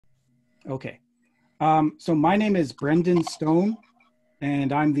Okay. So my name is Brendan Stone,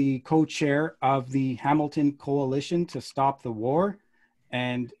 and I'm the co-chair of the Hamilton Coalition to Stop the War.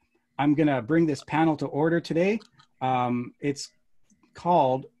 And I'm going to bring this panel to order today. It's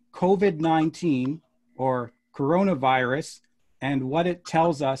called COVID-19 or coronavirus and what it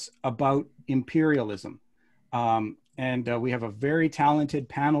tells us about imperialism. And we have a very talented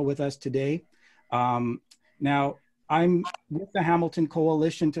panel with us today. Now, I'm with the Hamilton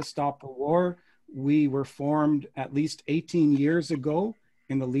Coalition to Stop the War. We were formed at least 18 years ago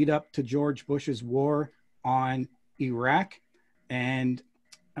in the lead up to George Bush's war on Iraq. And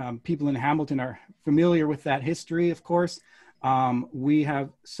people in Hamilton are familiar with that history, of course. We have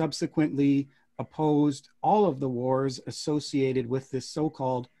subsequently opposed all of the wars associated with this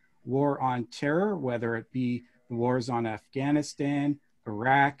so-called war on terror, whether it be the wars on Afghanistan,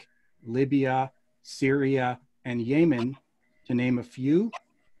 Iraq, Libya, Syria, and Yemen, to name a few.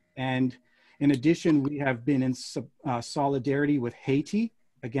 And in addition, we have been in solidarity with Haiti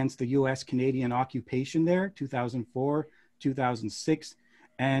against the US-Canadian occupation there, 2004, 2006.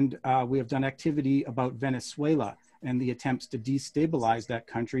 And we have done activity about Venezuela and the attempts to destabilize that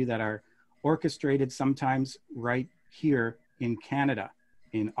country that are orchestrated sometimes right here in Canada,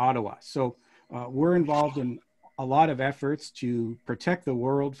 in Ottawa. So we're involved in a lot of efforts to protect the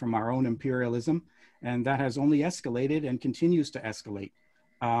world from our own imperialism, and that has only escalated and continues to escalate.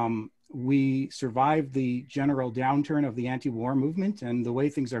 We survived the general downturn of the anti-war movement, and the way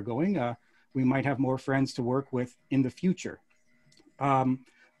things are going, we might have more friends to work with in the future. Out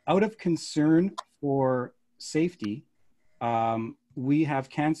of concern for safety, we have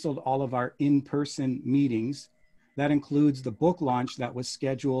canceled all of our in-person meetings. That includes the book launch that was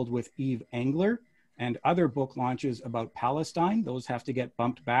scheduled with Eve Engler and other book launches about Palestine. Those have to get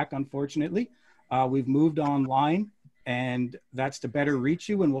bumped back, unfortunately. We've moved online, and that's to better reach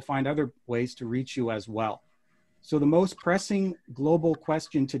you, and we'll find other ways to reach you as well. So the most pressing global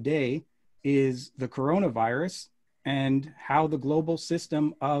question today is the coronavirus and how the global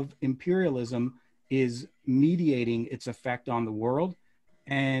system of imperialism is mediating its effect on the world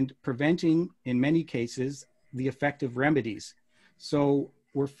and preventing, in many cases, the effective remedies. So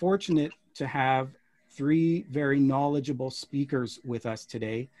we're fortunate to have three very knowledgeable speakers with us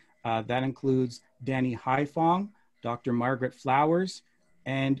today. That includes Danny Haiphong, Dr. Margaret Flowers,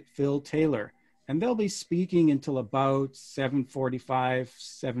 and Phil Taylor. And they'll be speaking until about 7:45,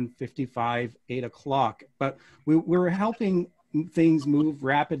 7:55, 8 o'clock. But we're helping things move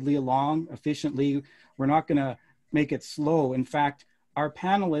rapidly along, efficiently. We're not going to make it slow. In fact, our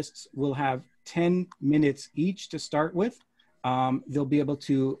panelists will have 10 minutes each to start with. They'll be able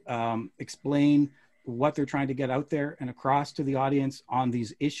to explain what they're trying to get out there and across to the audience on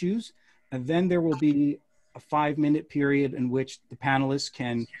these issues. And then there will be a 5-minute period in which the panelists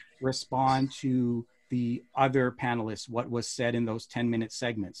can respond to the other panelists, what was said in those 10-minute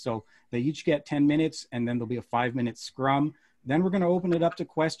segments. So they each get 10 minutes, and then there'll be a 5-minute scrum. Then we're going to open it up to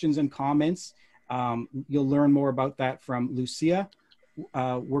questions and comments. You'll learn more about that from Lucia.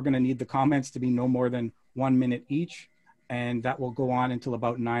 We're going to need the comments to be no more than 1 minute each, and that will go on until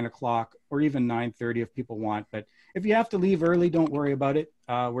about 9 o'clock or even 9:30 if people want. But if you have to leave early, don't worry about it.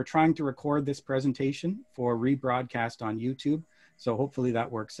 We're trying to record this presentation for rebroadcast on YouTube, so hopefully that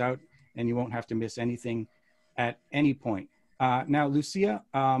works out and you won't have to miss anything at any point. Now, Lucia,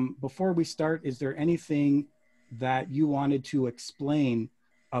 before we start, is there anything that you wanted to explain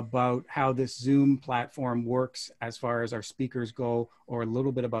about how this Zoom platform works as far as our speakers go, or a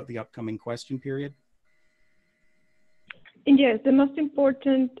little bit about the upcoming question period? Yes, the most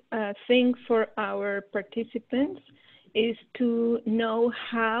important thing for our participants is to know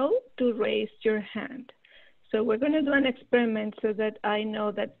how to raise your hand. So we're going to do an experiment so that I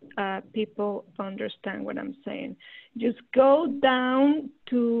know that people understand what I'm saying. Just go down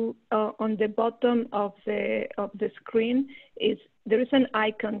to on the bottom of the screen there is an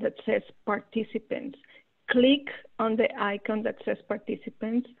icon that says participants. Click on the icon that says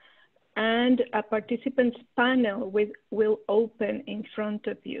participants, and a participants panel will open in front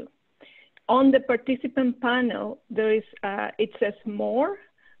of you. On the participant panel, there is it says more.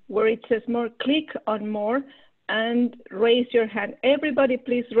 Where it says more, click on more and raise your hand. Everybody,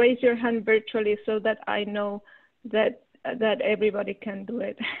 please raise your hand virtually so that I know that everybody can do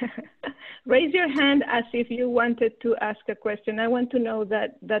it. Raise your hand as if you wanted to ask a question. I want to know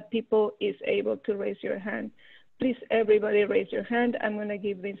that people is able to raise your hand. Please, everybody raise your hand. I'm gonna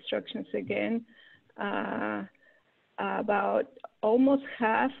give the instructions again. About almost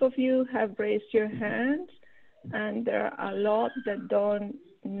half of you have raised your hands, and there are a lot that don't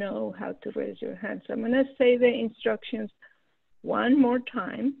know how to raise your hand. So I'm gonna say the instructions one more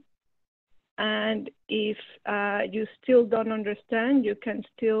time. And if you still don't understand, you can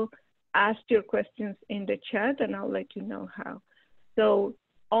still ask your questions in the chat, and I'll let you know how. So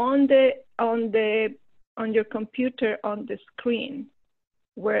on your computer, on the screen,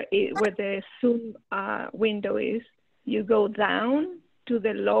 where the Zoom window is, you go down to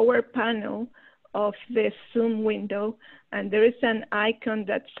the lower panel of the Zoom window, and there is an icon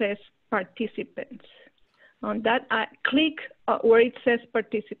that says participants. On that, click where it says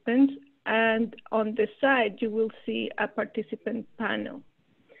participants, and on the side, you will see a participant panel.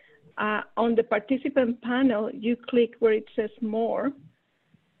 On the participant panel, you click where it says more,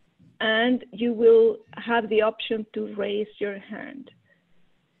 and you will have the option to raise your hand.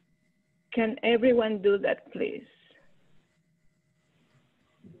 Can everyone do that, please?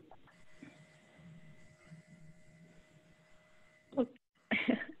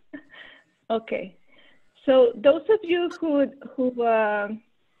 Okay. So those of you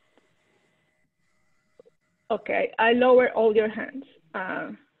okay, I lower all your hands.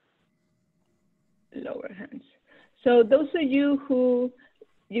 Lower hands. So those of you who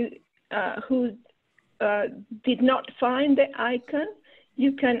did not find the icon,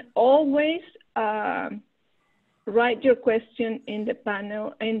 you can always write your question in the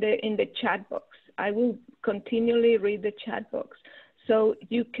panel, in the chat box. I will continually read the chat box. So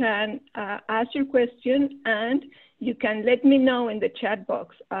you can ask your question, and you can let me know in the chat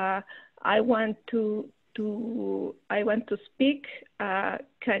box. I want to speak.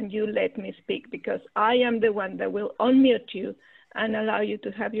 Can you let me speak? Because I am the one that will unmute you and allow you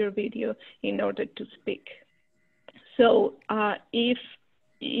to have your video in order to speak. So if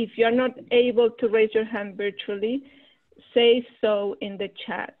you're not able to raise your hand virtually, say so in the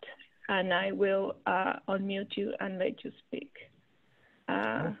chat, and I will unmute you and let you speak.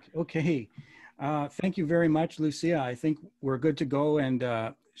 Okay. Thank you very much, Lucia. I think we're good to go, and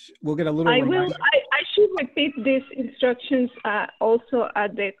we'll get a little reminder. I should repeat these instructions also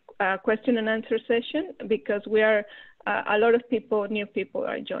at the question and answer session, because we are a lot of people, new people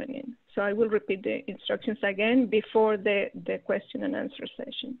are joining. So I will repeat the instructions again before the question and answer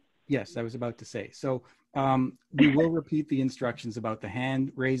session. Yes, I was about to say. So we will repeat the instructions about the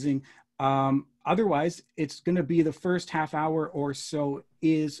hand raising. Otherwise, it's going to be the first half hour or so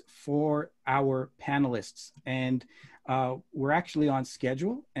is for our panelists. And we're actually on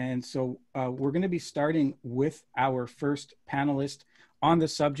schedule. And so we're going to be starting with our first panelist on the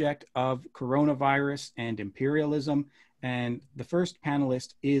subject of coronavirus and imperialism. And the first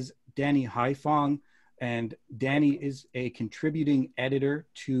panelist is Danny Haiphong. And Danny is a contributing editor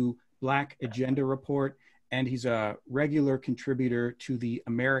to Black Agenda Report, and he's a regular contributor to the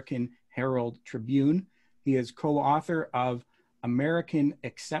American Herald Tribune. He is co-author of American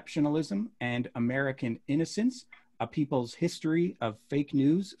Exceptionalism and American Innocence, A People's History of Fake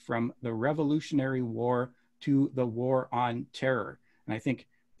News from the Revolutionary War to the War on Terror. And I think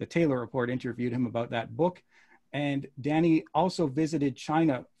the Taylor Report interviewed him about that book. And Danny also visited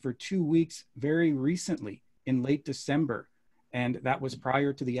China for 2 weeks very recently in late December. And that was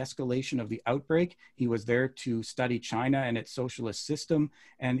prior to the escalation of the outbreak. He was there to study China and its socialist system.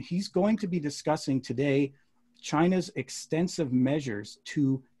 And he's going to be discussing today China's extensive measures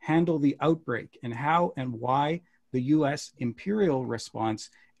to handle the outbreak and how and why the US imperial response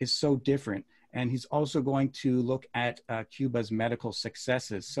is so different. And he's also going to look at Cuba's medical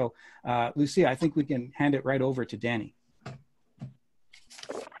successes. So Lucia, I think we can hand it right over to Danny.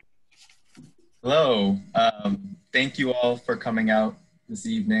 Hello, thank you all for coming out this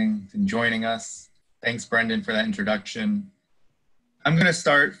evening and joining us. Thanks, Brendan, for that introduction. I'm gonna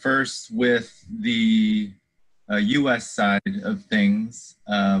start first with the US side of things.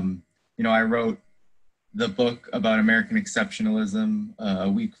 You know, I wrote the book about American exceptionalism. A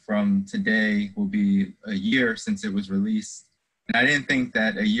week from today will be a year since it was released. And I didn't think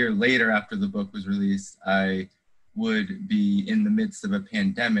that a year later after the book was released, I would be in the midst of a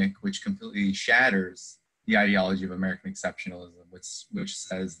pandemic which completely shatters the ideology of American exceptionalism, which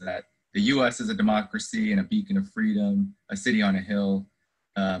says that the US is a democracy and a beacon of freedom, a city on a hill,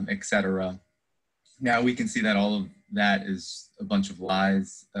 etc. Now we can see that all of that is a bunch of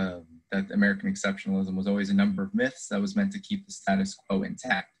lies, that American exceptionalism was always a number of myths that was meant to keep the status quo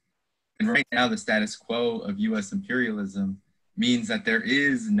intact. And right now the status quo of US imperialism means that there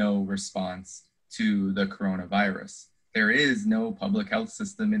is no response to the coronavirus. There is no public health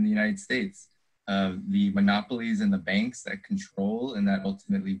system in the United States. The monopolies and the banks that control and that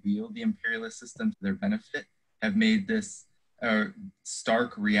ultimately wield the imperialist system to their benefit have made this a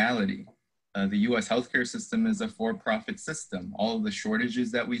stark reality. The US healthcare system is a for-profit system. All of the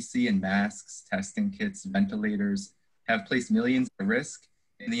shortages that we see in masks, testing kits, ventilators have placed millions at risk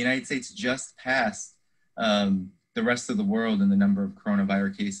And the United States just passed the rest of the world in the number of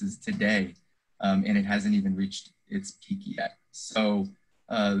coronavirus cases today, and it hasn't even reached its peak yet. So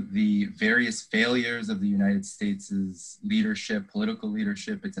the various failures of the United States' leadership, political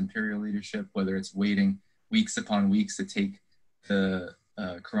leadership, its imperial leadership, whether it's waiting weeks upon weeks to take the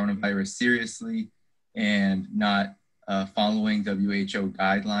coronavirus seriously and not following WHO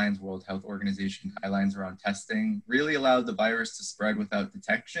guidelines, World Health Organization guidelines around testing, really allowed the virus to spread without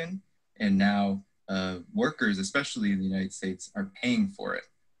detection. And now workers, especially in the United States, are paying for it.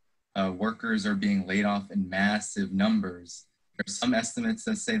 Workers are being laid off in massive numbers. There are some estimates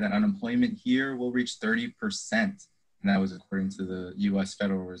that say that unemployment here will reach 30%. And that was according to the US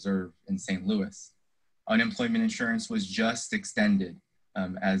Federal Reserve in St. Louis. Unemployment insurance was just extended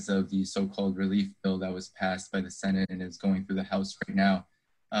as of the so-called relief bill that was passed by the Senate and is going through the House right now.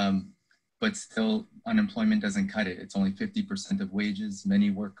 But still, unemployment doesn't cut it. It's only 50% of wages. Many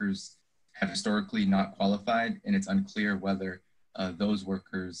workers have historically not qualified, and it's unclear whether those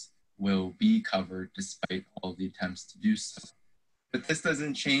workers will be covered despite all the attempts to do so. But this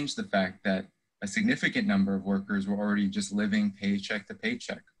doesn't change the fact that a significant number of workers were already just living paycheck to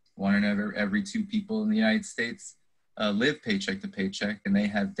paycheck. One in every two people in the United States live paycheck to paycheck, and they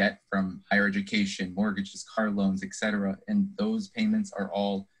have debt from higher education, mortgages, car loans, etc. And those payments are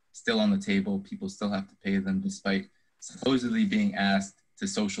all still on the table. People still have to pay them despite supposedly being asked to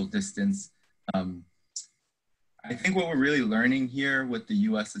social distance. I think what we're really learning here with the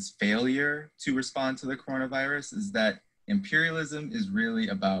US's failure to respond to the coronavirus is that imperialism is really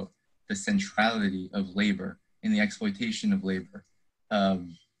about the centrality of labor and the exploitation of labor.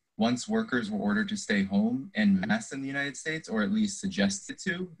 Once workers were ordered to stay home en masse in the United States, or at least suggested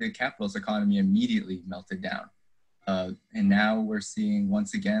to, the capitalist economy immediately melted down. And now we're seeing,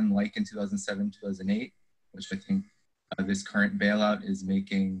 once again, like in 2007, 2008, which I think this current bailout is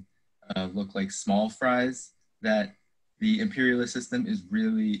making look like small fries, that the imperialist system is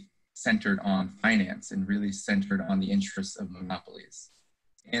really centered on finance and really centered on the interests of monopolies.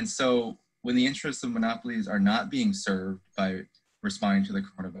 And so when the interests of monopolies are not being served by responding to the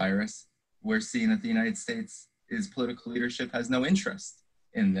coronavirus, we're seeing that the United States' political leadership has no interest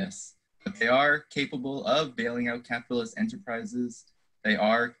in this. But they are capable of bailing out capitalist enterprises. They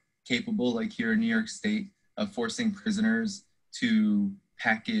are capable, like here in New York State, of forcing prisoners to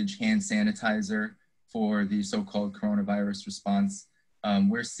package hand sanitizer for the so-called coronavirus response.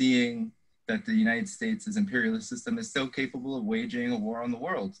 We're seeing that the United States' imperialist system is still capable of waging a war on the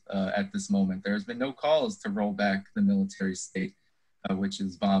world at this moment. There's been no calls to roll back the military state, which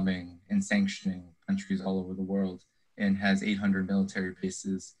is bombing and sanctioning countries all over the world and has 800 military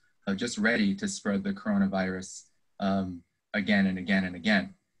bases just ready to spread the coronavirus again and again and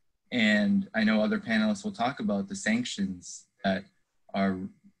again. And I know other panelists will talk about the sanctions that are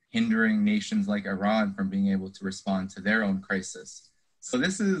hindering nations like Iran from being able to respond to their own crisis. So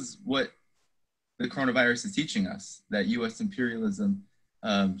this is what the coronavirus is teaching us, that US imperialism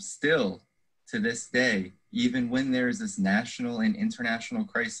still to this day, even when there is this national and international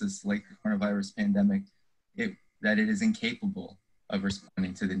crisis like the coronavirus pandemic, that it is incapable of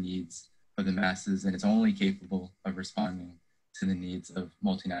responding to the needs of the masses, and it's only capable of responding to the needs of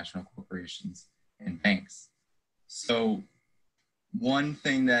multinational corporations and banks. So one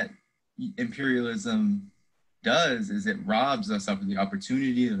thing that imperialism does is it robs us of the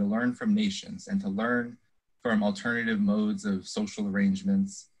opportunity to learn from nations and to learn from alternative modes of social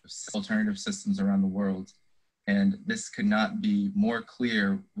arrangements, alternative systems around the world. And this could not be more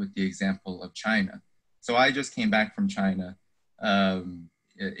clear with the example of China. So I just came back from China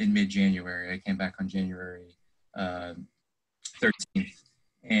in mid-January. I came back on January 13th,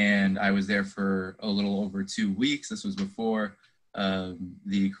 and I was there for a little over 2 weeks. This was before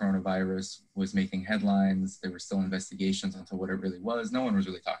the coronavirus was making headlines. There were still investigations into what it really was. No one was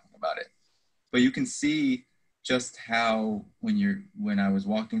really talking about it. But you can see just how, when I was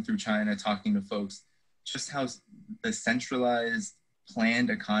walking through China, talking to folks, just how the centralized planned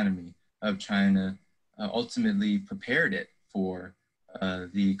economy of China ultimately prepared it for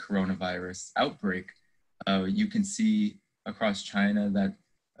the coronavirus outbreak. You can see across China that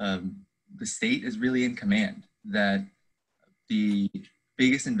the state is really in command, that the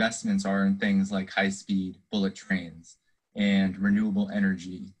biggest investments are in things like high-speed bullet trains and renewable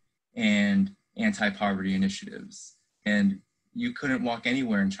energy and anti-poverty initiatives. And you couldn't walk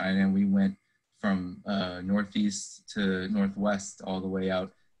anywhere in China, and we went from northeast to northwest all the way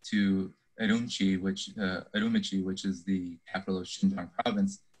out to Urumqi, which is the capital of Xinjiang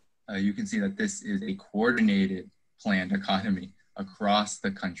province. You can see that this is a coordinated, planned economy across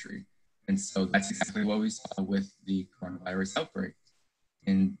the country. And so that's exactly what we saw with the coronavirus outbreak.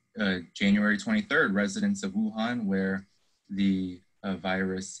 In January 23rd, residents of Wuhan, where the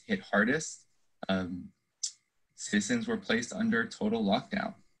virus hit hardest, citizens were placed under total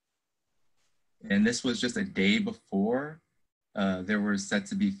lockdown. And this was just a day before there were said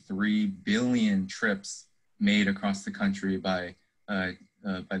to be 3 billion trips made across the country by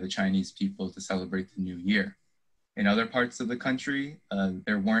the Chinese people to celebrate the new year. In other parts of the country,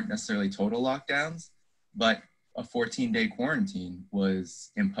 there weren't necessarily total lockdowns, but a 14-day quarantine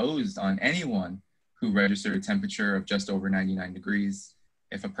was imposed on anyone who registered a temperature of just over 99 degrees,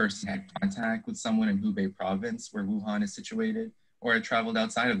 if a person had contact with someone in Hubei province, where Wuhan is situated, or had traveled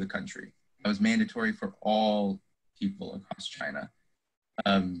outside of the country. That was mandatory for all people across China.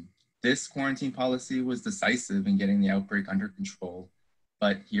 This quarantine policy was decisive in getting the outbreak under control.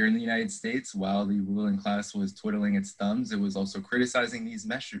 But here in the United States, while the ruling class was twiddling its thumbs, it was also criticizing these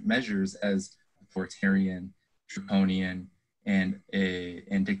measures as authoritarian, draconian, and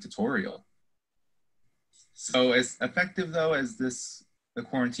dictatorial. So as effective, though, as the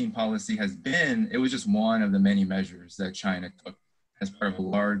quarantine policy has been, it was just one of the many measures that China took as part of a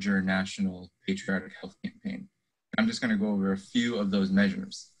larger national patriotic health campaign. I'm just going to go over a few of those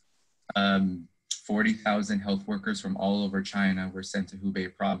measures. 40,000 health workers from all over China were sent to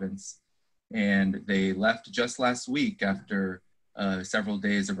Hubei province, and they left just last week after several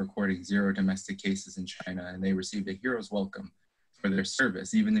days of recording 0 domestic cases in China, and they received a hero's welcome for their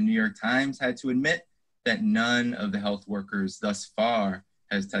service. Even the New York Times had to admit that none of the health workers thus far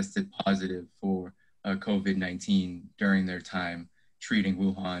has tested positive for COVID-19 during their time treating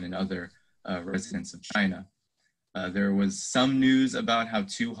Wuhan and other residents of China. There was some news about how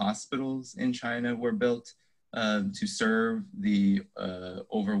 2 hospitals in China were built to serve the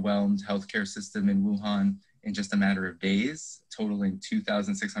overwhelmed healthcare system in Wuhan in just a matter of days, totaling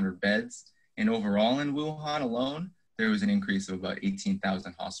 2,600 beds. And overall in Wuhan alone, there was an increase of about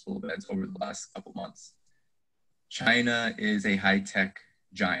 18,000 hospital beds over the last couple months. China is a high-tech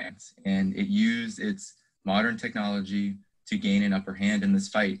giant, and it used its modern technology to gain an upper hand in this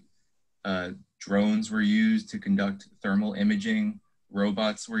fight. Drones were used to conduct thermal imaging.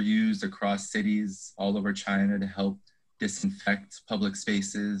 Robots were used across cities all over China to help disinfect public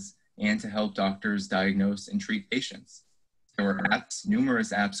spaces and to help doctors diagnose and treat patients. There were apps,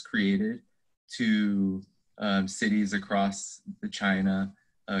 numerous apps created to cities across China.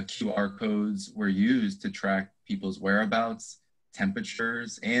 QR codes were used to track people's whereabouts,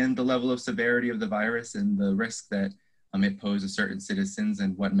 temperatures, and the level of severity of the virus and the risk that it posed to certain citizens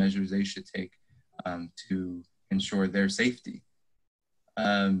and what measures they should take to ensure their safety.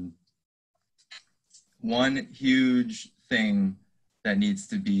 One huge thing that needs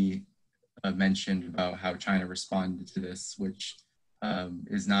to be mentioned about how China responded to this, which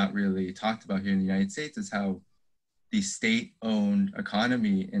is not really talked about here in the United States, is how the state-owned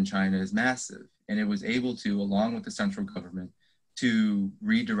economy in China is massive. And it was able to, along with the central government, to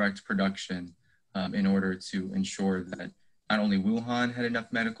redirect production in order to ensure that not only Wuhan had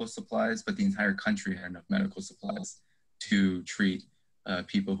enough medical supplies, but the entire country had enough medical supplies to treat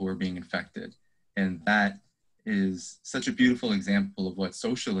people who were being infected. And that is such a beautiful example of what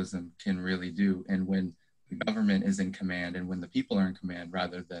socialism can really do. And when the government is in command and when the people are in command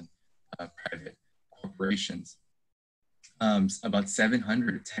rather than private corporations. About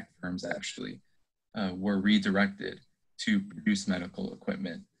 700 tech firms actually were redirected to produce medical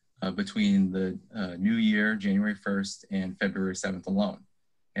equipment between the new year, January 1st and February 7th alone.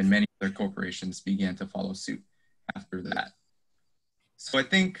 And many other corporations began to follow suit after that. So I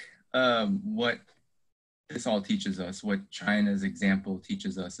think what this all teaches us, what China's example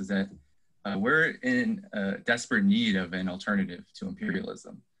teaches us, is that we're in desperate need of an alternative to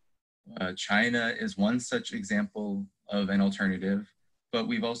imperialism. China is one such example of an alternative, but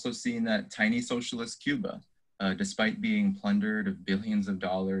we've also seen that tiny socialist Cuba, despite being plundered of billions of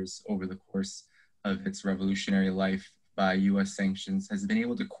dollars over the course of its revolutionary life by US sanctions, has been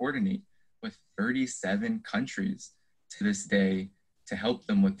able to coordinate with 37 countries to this day to help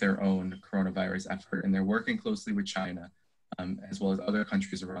them with their own coronavirus effort. And they're working closely with China, as well as other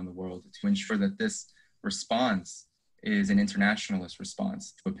countries around the world, to ensure that this response is an internationalist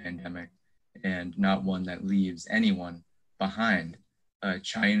response to a pandemic and not one that leaves anyone behind.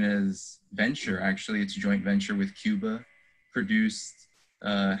 China's venture, actually, its joint venture with Cuba,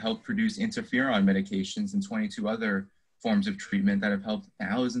 helped produce interferon medications and 22 other forms of treatment that have helped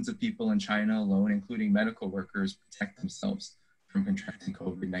thousands of people in China alone, including medical workers, protect themselves from contracting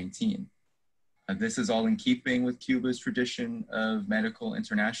COVID-19. This is all in keeping with Cuba's tradition of medical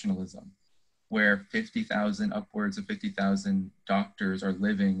internationalism, where upwards of 50,000 doctors are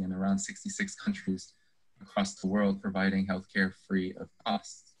living in around 66 countries across the world providing healthcare free of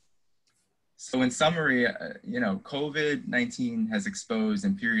cost. So in summary, COVID-19 has exposed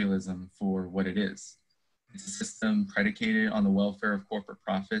imperialism for what it is. It's a system predicated on the welfare of corporate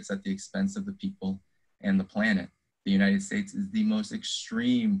profits at the expense of the people and the planet. The United States is the most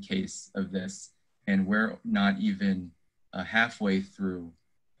extreme case of this, and we're not even halfway through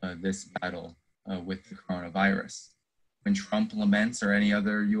this battle with the coronavirus. When Trump laments, or any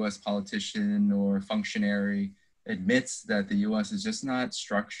other US politician or functionary admits that the US is just not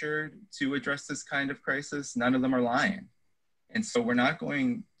structured to address this kind of crisis, none of them are lying. And so we're not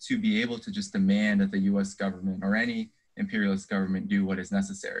going to be able to just demand that the US government or any imperialist government do what is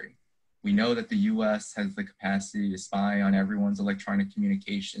necessary. We know that the US has the capacity to spy on everyone's electronic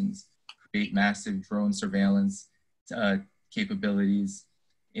communications, create massive drone surveillance capabilities,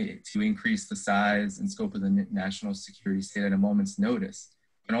 to increase the size and scope of the national security state at a moment's notice,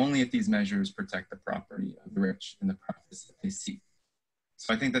 but only if these measures protect the property of the rich and the profits that they seek.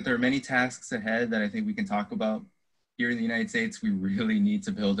 So I think that there are many tasks ahead that I think we can talk about. Here in the United States, we really need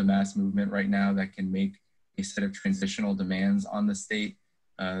to build a mass movement right now that can make a set of transitional demands on the state.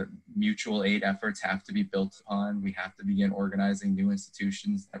 Mutual aid efforts have to be built upon. We have to begin organizing new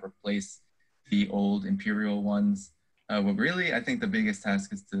institutions that replace the old imperial ones. But really, I think the biggest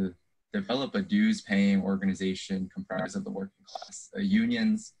task is to develop a dues-paying organization comprised of the working class.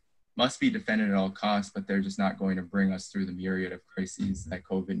 Unions must be defended at all costs, but they're just not going to bring us through the myriad of crises that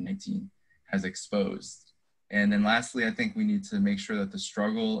COVID-19 has exposed. And then lastly, I think we need to make sure that the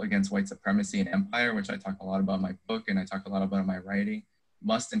struggle against white supremacy and empire, which I talk a lot about in my book and I talk a lot about in my writing,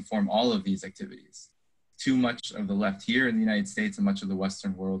 must inform all of these activities. Too much of the left here in the United States and much of the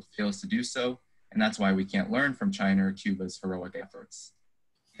Western world fails to do so. And that's why we can't learn from China or Cuba's heroic efforts.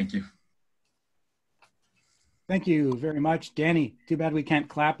 Thank you. Thank you very much, Danny. Too bad we can't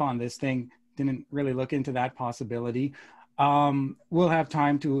clap on this thing. Didn't really look into that possibility. We'll have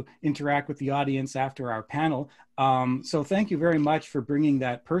time to interact with the audience after our panel. So thank you very much for bringing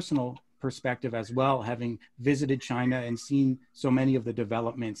that personal perspective as well, having visited China and seen so many of the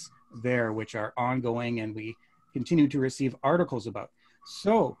developments there, which are ongoing and we continue to receive articles about.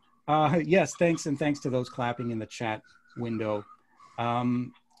 So yes, thanks, and thanks to those clapping in the chat window.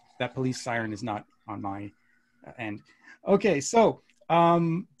 That police siren is not on my end. Okay, so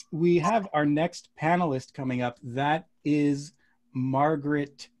we have our next panelist coming up. That is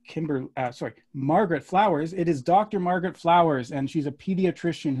Margaret Flowers. It is Dr. Margaret Flowers, and she's a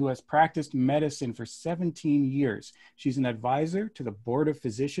pediatrician who has practiced medicine for 17 years. She's an advisor to the Board of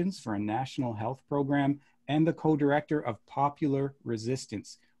Physicians for a national health program and the co-director of Popular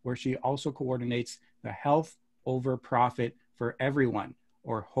Resistance, where she also coordinates the Health Over Profit for Everyone,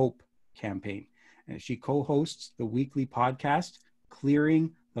 or HOPE campaign. And she co-hosts the weekly podcast,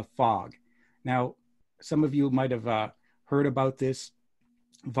 Clearing the Fog. Now, some of you might have heard about this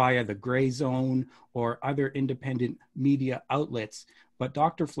via the Gray Zone or other independent media outlets, but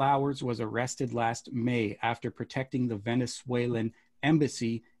Dr. Flowers was arrested last May after protecting the Venezuelan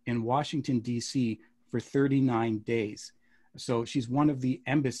embassy in Washington, D.C. for 39 days. So she's one of the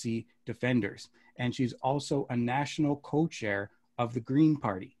embassy defenders, and she's also a national co-chair of the Green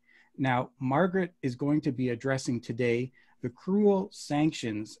Party. Now, Margaret is going to be addressing today the cruel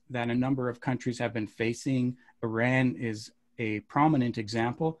sanctions that a number of countries have been facing. Iran is a prominent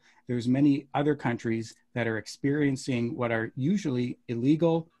example. There's many other countries that are experiencing what are usually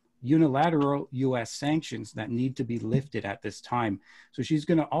illegal, unilateral US sanctions that need to be lifted at this time. So she's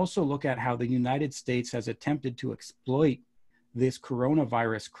going to also look at how the United States has attempted to exploit this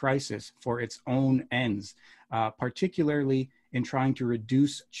coronavirus crisis for its own ends, particularly in trying to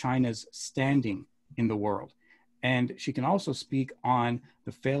reduce China's standing in the world. And she can also speak on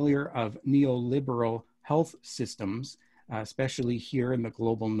the failure of neoliberal health systems, especially here in the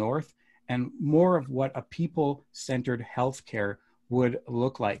global north, and more of what a people-centered healthcare would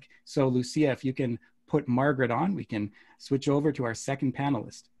look like. So Lucia, if you can put Margaret on, we can switch over to our second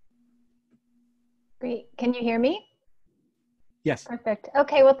panelist. Great, can you hear me? Yes. Perfect.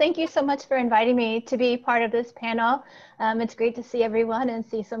 Okay, well, thank you so much for inviting me to be part of this panel. It's great to see everyone and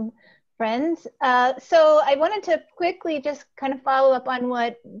see some friends. So I wanted to quickly just kind of follow up on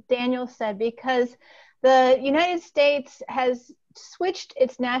what Daniel said, because the United States has switched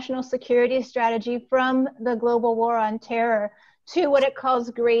its national security strategy from the global war on terror to what it calls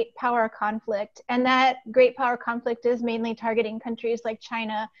great power conflict. And that great power conflict is mainly targeting countries like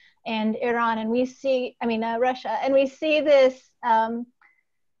China and Iran. And we see, Russia, and we see this,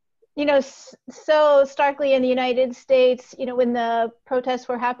 so starkly in the United States, when the protests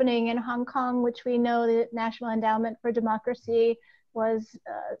were happening in Hong Kong, which we know the National Endowment for Democracy was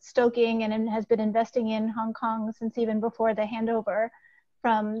stoking and has been investing in Hong Kong since even before the handover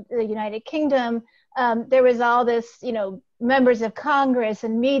from the United Kingdom, there was all this, members of Congress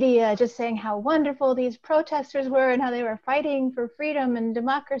and media just saying how wonderful these protesters were and how they were fighting for freedom and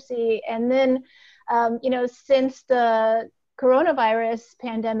democracy. And then, since the coronavirus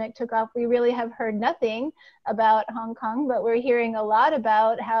pandemic took off, we really have heard nothing about Hong Kong, but we're hearing a lot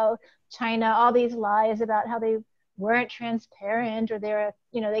about how China, all these lies about how they weren't transparent, or they're,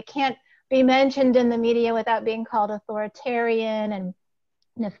 they can't be mentioned in the media without being called authoritarian and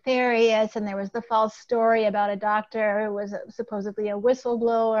nefarious. And there was the false story about a doctor who was supposedly a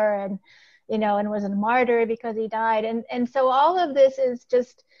whistleblower and, and was a martyr because he died. And so all of this is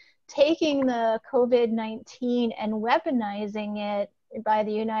just taking the COVID-19 and weaponizing it by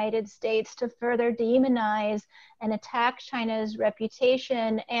the United States to further demonize and attack China's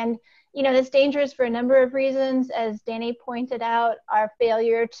reputation. And, that's dangerous for a number of reasons. As Danny pointed out, our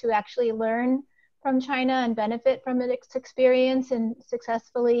failure to actually learn from China and benefit from its experience in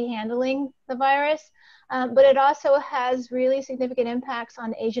successfully handling the virus. But it also has really significant impacts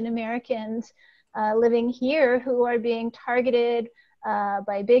on Asian Americans living here who are being targeted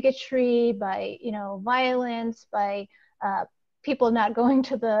by bigotry, by violence, by people not going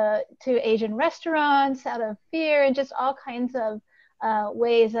to Asian restaurants out of fear, and just all kinds of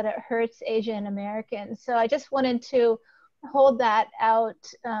ways that it hurts Asian Americans. So I just wanted to hold that out,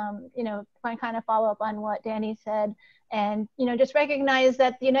 kind of follow up on what Danny said, and just recognize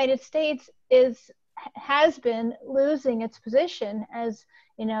that the United States has been losing its position as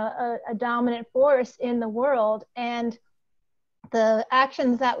a dominant force in the world, and the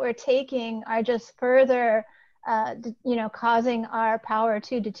actions that we're taking are just further causing our power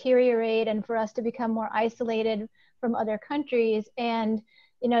to deteriorate and for us to become more isolated from other countries. And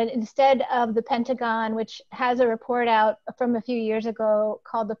instead of the Pentagon, which has a report out from a few years ago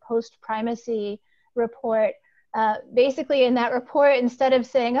called the Post-Primacy Report, basically in that report, instead of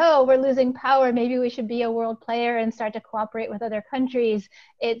saying, oh, we're losing power, maybe we should be a world player and start to cooperate with other countries,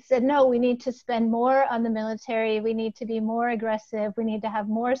 it said, no, we need to spend more on the military, we need to be more aggressive, we need to have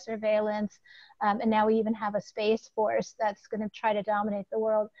more surveillance, and now we even have a space force that's going to try to dominate the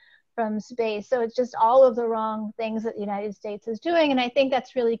world from space. So it's just all of the wrong things that the United States is doing, and I think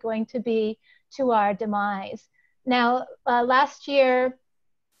that's really going to be to our demise. Now, last year,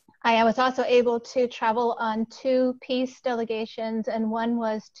 I was also able to travel on 2 peace delegations, and one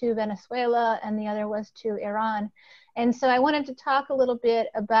was to Venezuela and the other was to Iran. And so I wanted to talk a little bit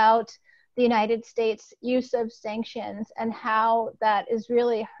about the United States' use of sanctions and how that is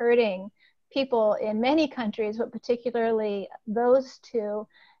really hurting people in many countries, but particularly those 2.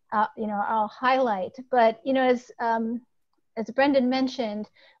 I'll highlight, but as Brendan mentioned,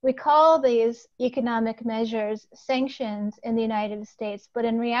 we call these economic measures sanctions in the United States, but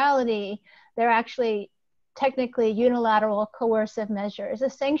in reality, they're actually technically unilateral coercive measures. A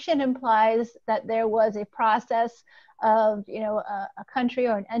sanction implies that there was a process of, a country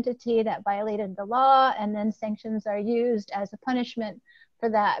or an entity that violated the law, and then sanctions are used as a punishment for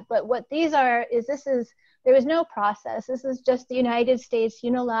that. But what these are is there is no process. This is just the United States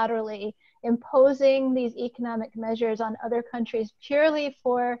unilaterally imposing these economic measures on other countries purely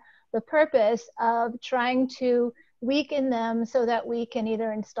for the purpose of trying to weaken them so that we can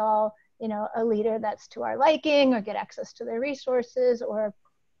either install, a leader that's to our liking or get access to their resources or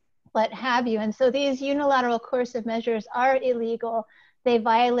what have you. And so these unilateral coercive measures are illegal. They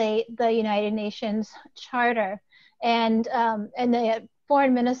violate the United Nations Charter. And the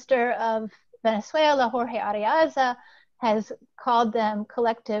foreign minister of Venezuela, Jorge Ariaza, has called them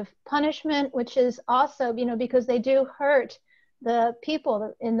collective punishment, which is also, because they do hurt the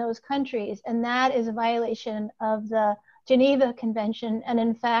people in those countries. And that is a violation of the Geneva Convention. And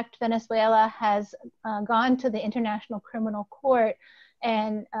in fact, Venezuela has gone to the International Criminal Court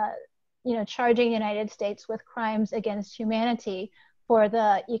and, charging the United States with crimes against humanity for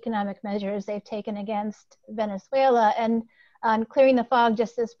the economic measures they've taken against Venezuela. And on Clearing the Fog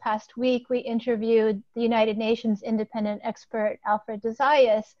just this past week, we interviewed the United Nations independent expert, Alfred de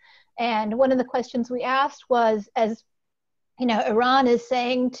Zayas. And one of the questions we asked was, as Iran is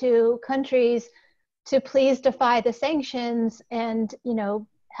saying to countries to please defy the sanctions and,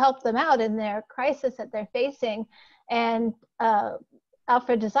 help them out in their crisis that they're facing. And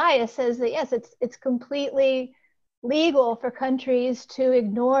Alfred de Zayas says that, yes, it's completely legal for countries to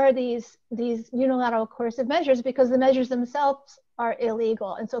ignore these unilateral coercive measures because the measures themselves are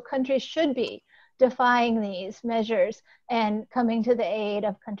illegal. And so countries should be defying these measures and coming to the aid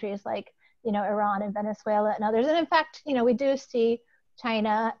of countries like, Iran and Venezuela and others. And in fact, we do see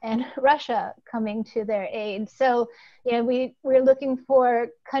China and Russia coming to their aid. So, we're looking for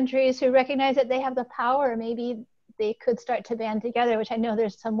countries who recognize that they have the power. Maybe they could start to band together, which I know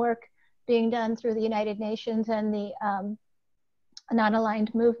there's some work being done through the United Nations and the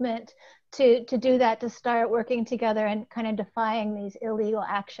non-aligned movement to do that, to start working together and kind of defying these illegal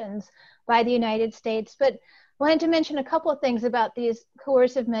actions by the United States. But I wanted to mention a couple of things about these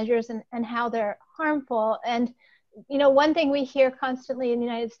coercive measures and how they're harmful. And, one thing we hear constantly in the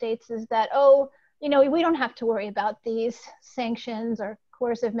United States is that, we don't have to worry about these sanctions or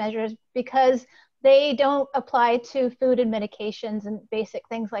coercive measures because they don't apply to food and medications and basic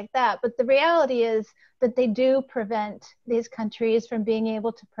things like that. But the reality is that they do prevent these countries from being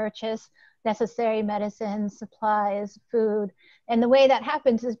able to purchase necessary medicines, supplies, food. And the way that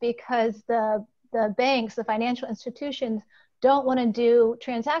happens is because the banks, the financial institutions, don't want to do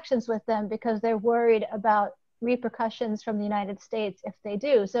transactions with them because they're worried about repercussions from the United States if they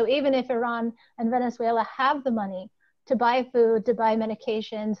do. So even if Iran and Venezuela have the money to buy food, to buy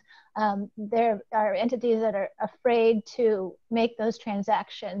medications, there are entities that are afraid to make those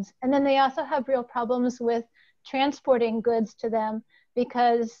transactions. And then they also have real problems with transporting goods to them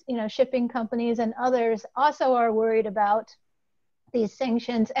because, shipping companies and others also are worried about these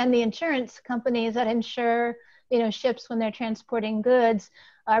sanctions, and the insurance companies that insure, ships when they're transporting goods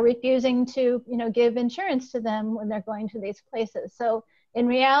are refusing to, give insurance to them when they're going to these places. So in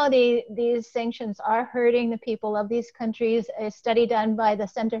reality, these sanctions are hurting the people of these countries. A study done by the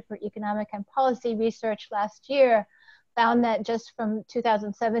Center for Economic and Policy Research last year found that just from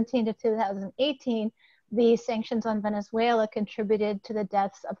 2017 to 2018, the sanctions on Venezuela contributed to the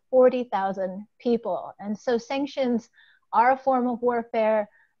deaths of 40,000 people. And so sanctions are a form of warfare.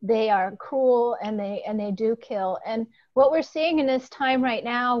 They are cruel and they do kill. And what we're seeing in this time right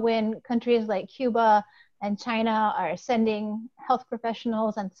now, when countries like Cuba and China are sending health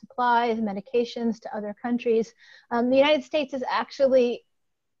professionals and supplies, medications to other countries, the United States is actually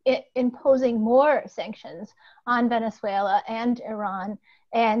imposing more sanctions on Venezuela and Iran.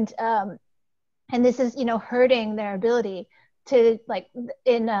 And this is, hurting their ability to, like,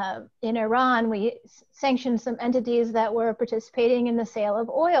 in Iran, we sanctioned some entities that were participating in the sale of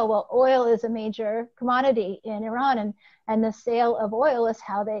oil. Well, oil is a major commodity in Iran, and the sale of oil is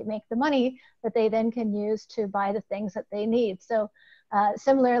how they make the money that they then can use to buy the things that they need. So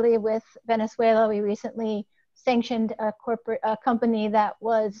similarly with Venezuela, we recently sanctioned a company that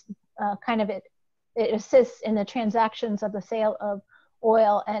was it assists in the transactions of the sale of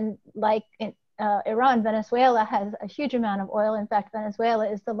oil. And like Iran, Venezuela has a huge amount of oil. In fact, Venezuela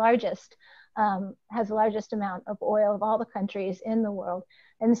is the largest, has the largest amount of oil of all the countries in the world.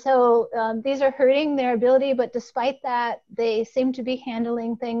 And so these are hurting their ability, but despite that, they seem to be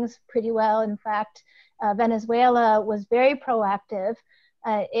handling things pretty well. In fact, Venezuela was very proactive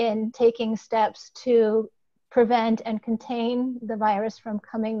in taking steps to prevent and contain the virus from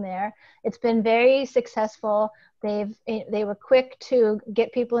coming there. It's been very successful. They were quick to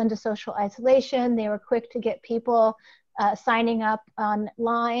get people into social isolation. They were quick to get people signing up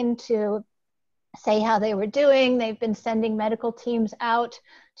online to say how they were doing. They've been sending medical teams out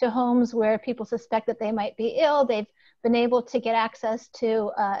to homes where people suspect that they might be ill. They've been able to get access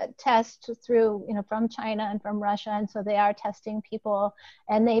to tests through, from China and from Russia. And so they are testing people,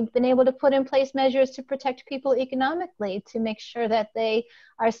 and they've been able to put in place measures to protect people economically, to make sure that they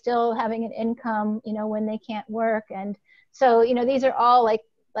are still having an income, when they can't work. And so, these are all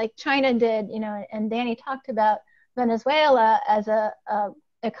like China did, and Danny talked about Venezuela as a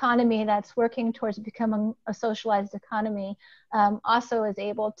economy that's working towards becoming a socialized economy, also is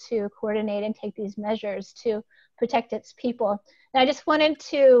able to coordinate and take these measures to protect its people. And I just wanted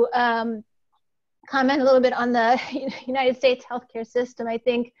to comment a little bit on the United States healthcare system. I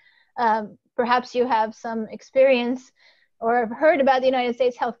think perhaps you have some experience or have heard about the United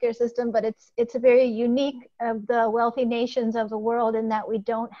States healthcare system, but it's a very unique of the wealthy nations of the world in that we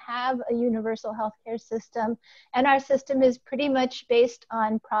don't have a universal healthcare system. And our system is pretty much based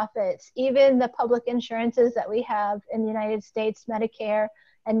on profits. Even the public insurances that we have in the United States, Medicare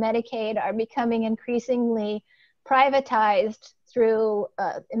and Medicaid, are becoming increasingly privatized through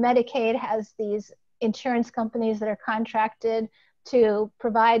Medicaid has these insurance companies that are contracted to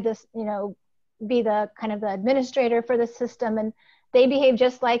provide this, be the kind of the administrator for the system, and they behave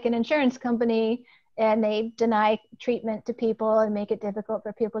just like an insurance company, and they deny treatment to people and make it difficult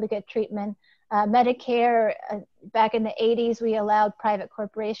for people to get treatment. Medicare, back in the 80s, we allowed private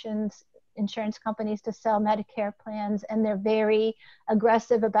corporations, insurance companies to sell Medicare plans, and they're very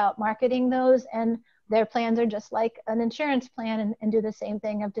aggressive about marketing those, and their plans are just like an insurance plan and do the same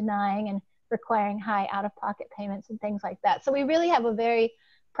thing of denying and requiring high out-of-pocket payments and things like that. So we really have a very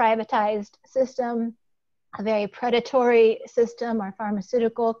privatized system, a very predatory system, our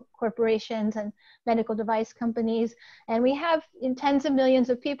pharmaceutical corporations and medical device companies. And we have tens of millions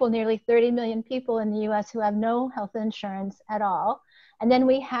of people, nearly 30 million people in the US who have no health insurance at all. And then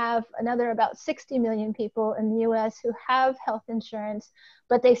we have another about 60 million people in the US who have health insurance,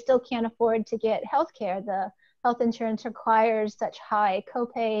 but they still can't afford to get health care. The health insurance requires such high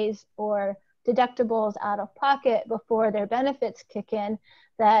copays or deductibles out of pocket before their benefits kick in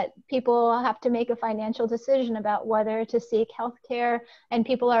that people have to make a financial decision about whether to seek health care. And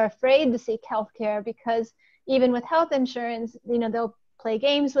people are afraid to seek health care because even with health insurance, they'll play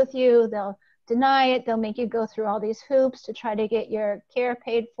games with you, they'll deny it, they'll make you go through all these hoops to try to get your care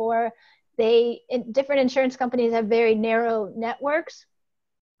paid for. Different insurance companies have very narrow networks.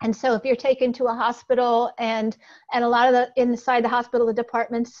 And so if you're taken to a hospital and a lot of inside the hospital,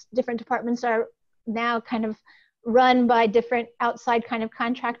 different departments are now kind of run by different outside kind of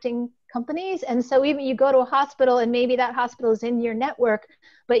contracting companies. And so even you go to a hospital and maybe that hospital is in your network,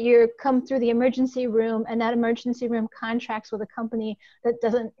 but you come through the emergency room and that emergency room contracts with a company that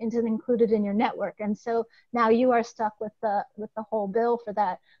isn't included in your network. And so now you are stuck with the whole bill for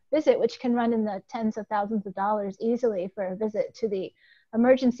that visit, which can run in the tens of thousands of dollars easily for a visit to the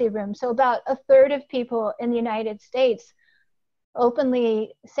emergency room. So about a third of people in the United States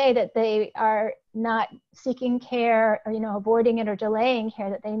openly say that they are not seeking care, or, avoiding it or delaying care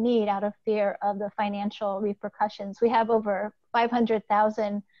that they need out of fear of the financial repercussions. We have over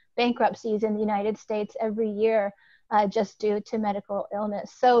 500,000 bankruptcies in the United States every year just due to medical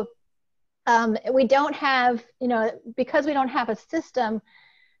illness. So we don't have, because we don't have a system,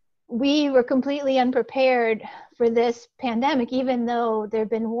 we were completely unprepared for this pandemic, even though there have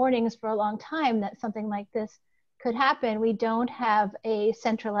been warnings for a long time that something like this could happen. We don't have a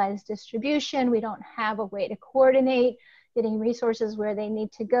centralized distribution. We don't have a way to coordinate getting resources where they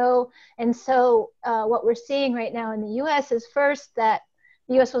need to go. And so what we're seeing right now in the US is first that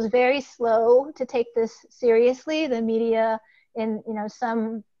the US was very slow to take this seriously. The media,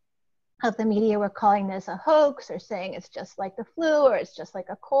 some of the media were calling this a hoax or saying it's just like the flu or it's just like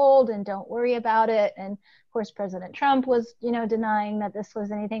a cold and don't worry about it. And of course, President Trump was, denying that this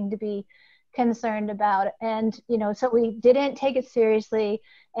was anything to be concerned about. And, so we didn't take it seriously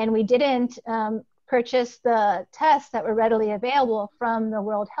and we didn't purchase the tests that were readily available from the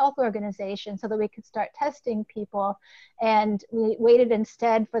World Health Organization so that we could start testing people. And we waited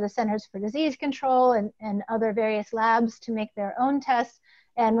instead for the Centers for Disease Control and other various labs to make their own tests.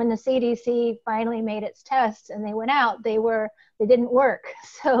 And when the CDC finally made its tests and they went out, they didn't work.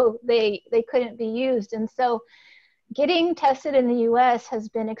 So they couldn't be used. And so getting tested in the US has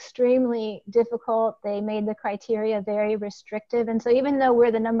been extremely difficult. They made the criteria very restrictive. And so even though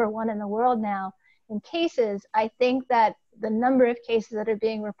we're the #1 in the world now in cases, I think that the number of cases that are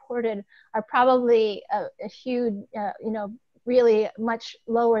being reported are probably a huge, really much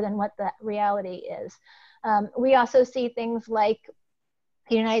lower than what the reality is. We also see things like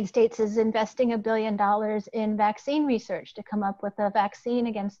the United States is investing $1 billion in vaccine research to come up with a vaccine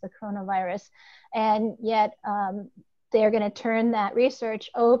against the coronavirus. And yet they're going to turn that research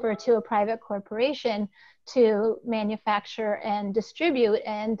over to a private corporation to manufacture and distribute.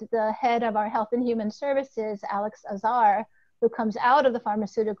 And the head of our Health and Human Services, Alex Azar, who comes out of the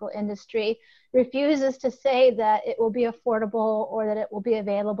pharmaceutical industry, refuses to say that it will be affordable or that it will be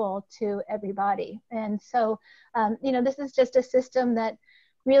available to everybody. And so, this is just a system that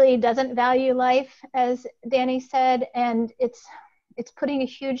really doesn't value life, as Danny said, and it's putting a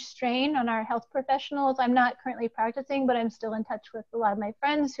huge strain on our health professionals. I'm not currently practicing, but I'm still in touch with a lot of my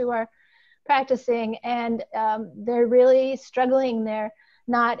friends who are practicing, and they're really struggling. They're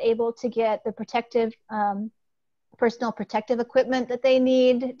not able to get the personal protective equipment that they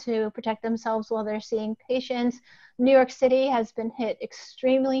need to protect themselves while they're seeing patients. New York City has been hit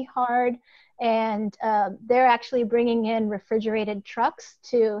extremely hard, and they're actually bringing in refrigerated trucks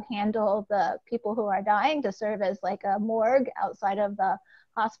to handle the people who are dying, to serve as like a morgue outside of the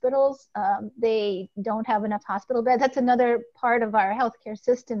hospitals. They don't have enough hospital beds. That's another part of our healthcare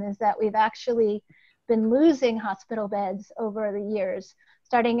system, is that we've actually been losing hospital beds over the years.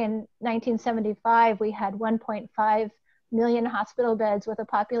 Starting in 1975, we had 1.5 million hospital beds with a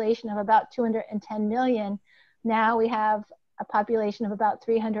population of about 210 million. Now we have a population of about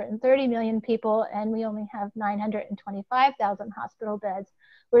 330 million people, and we only have 925,000 hospital beds.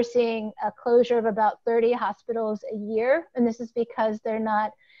 We're seeing a closure of about 30 hospitals a year, and this is because they're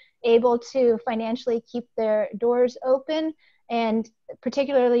not able to financially keep their doors open, and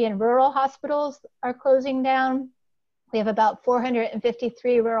particularly in rural hospitals are closing down. We have about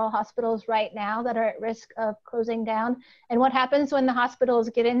 453 rural hospitals right now that are at risk of closing down. And what happens when the hospitals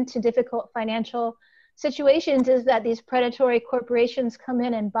get into difficult financial situations is that these predatory corporations come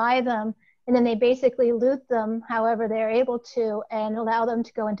in and buy them, and then they basically loot them however they're able to and allow them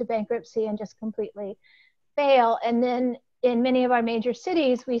to go into bankruptcy and just completely fail. And then in many of our major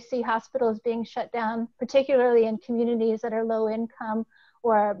cities, we see hospitals being shut down, particularly in communities that are low income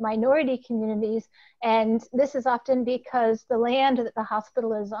or minority communities. And this is often because the land that the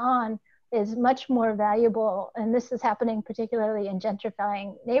hospital is on is much more valuable. And this is happening particularly in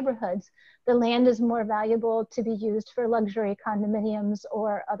gentrifying neighborhoods. The land is more valuable to be used for luxury condominiums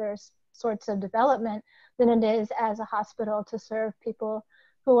or other sorts of development than it is as a hospital to serve people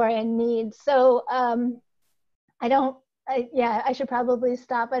who are in need. So I should probably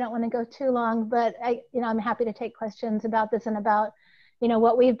stop. I don't want to go too long, but I'm happy to take questions about this and about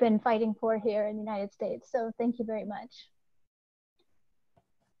what we've been fighting for here in the United States. So thank you very much.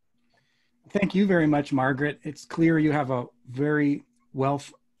 Thank you very much, Margaret. It's clear you have a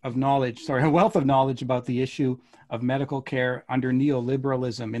wealth of knowledge about the issue of medical care under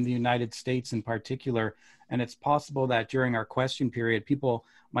neoliberalism in the United States in particular. And it's possible that during our question period, people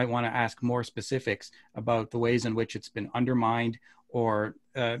might want to ask more specifics about the ways in which it's been undermined or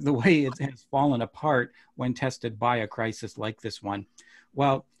the way it has fallen apart when tested by a crisis like this one.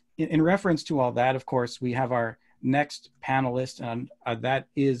 Well, in reference to all that, of course, we have our next panelist, and that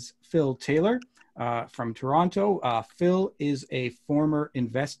is Phil Taylor from Toronto. Phil is a former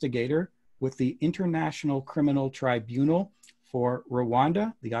investigator with the International Criminal Tribunal for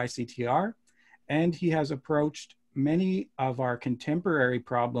Rwanda, the ICTR, and he has approached many of our contemporary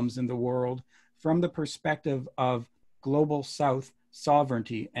problems in the world from the perspective of global South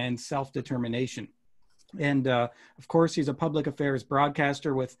sovereignty and self-determination. And of course, he's a public affairs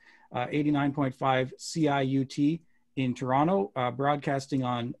broadcaster with 89.5 CIUT in Toronto, broadcasting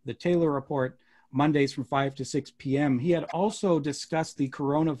on the Taylor Report Mondays from 5 to 6 p.m. He had also discussed the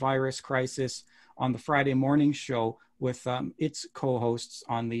coronavirus crisis on the Friday morning show with its co-hosts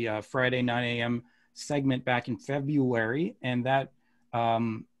on the Friday 9 a.m. segment back in February. And that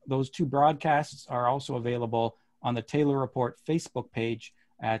those two broadcasts are also available on the Taylor Report Facebook page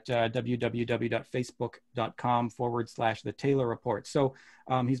at www.facebook.com/The Taylor Report. So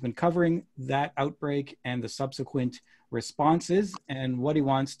he's been covering that outbreak and the subsequent responses. And what he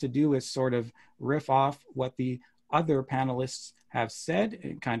wants to do is sort of riff off what the other panelists have said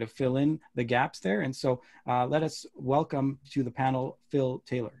and kind of fill in the gaps there. And so let us welcome to the panel, Phil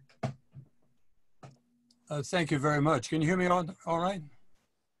Taylor. Thank you very much. Can you hear me all right?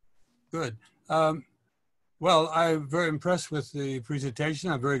 Good. Well, I'm very impressed with the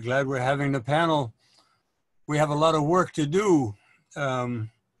presentation. I'm very glad we're having the panel. We have a lot of work to do.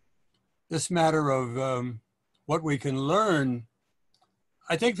 This matter of what we can learn,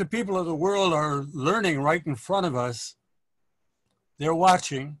 I think the people of the world are learning right in front of us. They're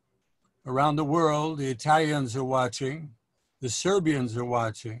watching around the world. The Italians are watching. The Serbians are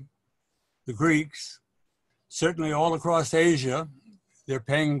watching. The Greeks, certainly all across Asia, they're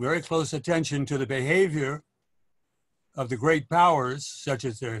paying very close attention to the behavior of the great powers, such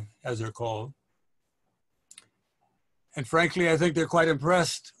as they're called. And frankly, I think they're quite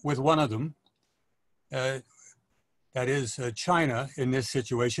impressed with one of them. That is China in this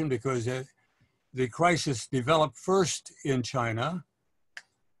situation, because the crisis developed first in China,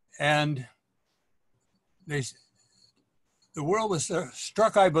 and the world was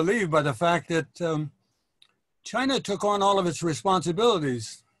struck, I believe, by the fact that China took on all of its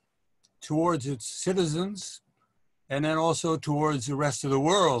responsibilities towards its citizens and then also towards the rest of the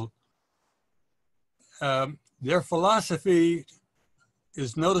world. Their philosophy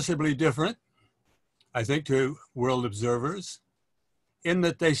is noticeably different, I think, to world observers, in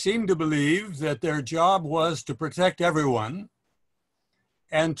that they seem to believe that their job was to protect everyone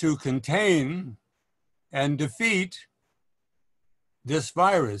and to contain and defeat this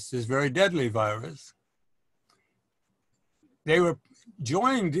virus, this very deadly virus. They were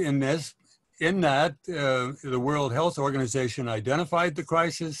joined in this, in that the World Health Organization identified the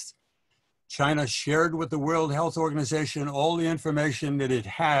crisis. China shared with the World Health Organization all the information that it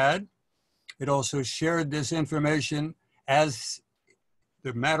had. It also shared this information as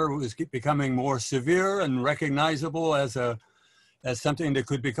the matter was becoming more severe and recognizable as something that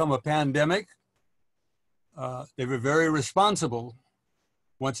could become a pandemic. They were very responsible.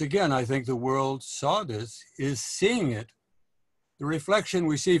 Once again, I think the world saw this, is seeing it. The reflection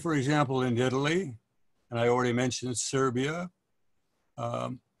we see, for example, in Italy, and I already mentioned Serbia,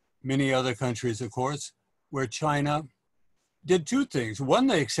 many other countries, of course, where China did two things. One,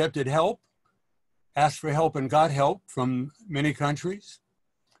 they accepted help asked for help and got help from many countries.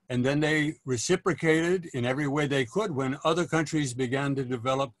 And then they reciprocated in every way they could when other countries began to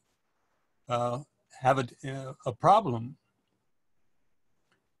develop, have a problem.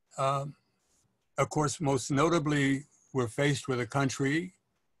 Of course, most notably, we're faced with a country,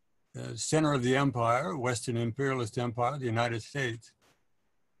 center of the empire, Western imperialist empire, the United States.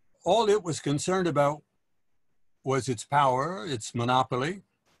 All it was concerned about was its power, its monopoly,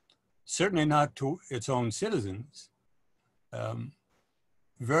 certainly not to its own citizens.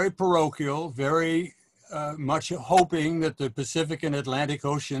 Very parochial, very much hoping that the Pacific and Atlantic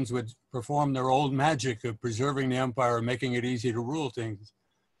Oceans would perform their old magic of preserving the empire and making it easy to rule things.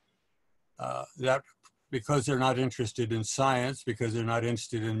 That because they're not interested in science, because they're not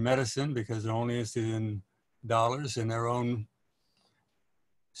interested in medicine, because they're only interested in dollars and their own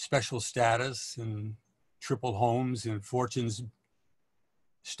special status and triple homes and fortunes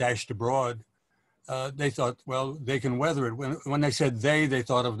stashed abroad, they thought, well, they can weather it. When they said they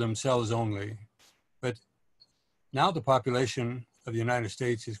thought of themselves only. But now the population of the United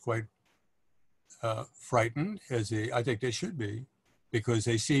States is quite frightened, as I think they should be, because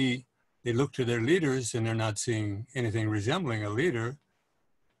they look to their leaders and they're not seeing anything resembling a leader.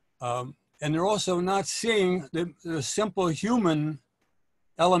 And they're also not seeing the simple human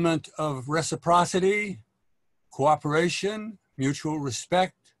element of reciprocity, cooperation, mutual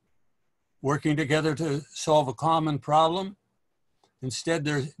respect, working together to solve a common problem. Instead,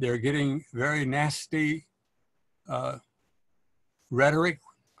 they're getting very nasty rhetoric.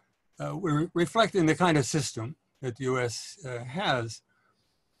 We're reflecting the kind of system that the US has.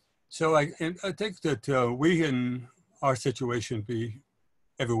 So I think that we in our situation be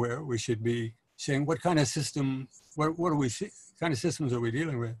everywhere. We should be saying what kind of system, what are we, kind of systems are we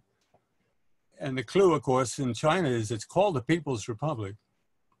dealing with? And the clue, of course, in China is it's called the People's Republic.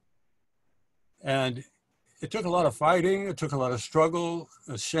 And it took a lot of fighting, it took a lot of struggle,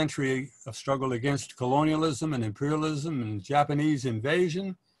 a century of struggle against colonialism and imperialism and Japanese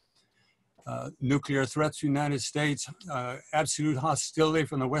invasion, nuclear threats to the United States, absolute hostility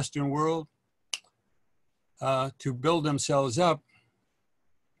from the Western world to build themselves up.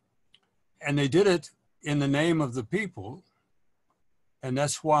 And they did it in the name of the people. And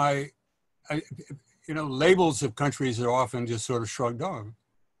that's why, labels of countries are often just sort of shrugged off.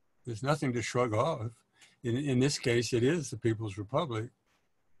 There's nothing to shrug off. In this case, it is the People's Republic.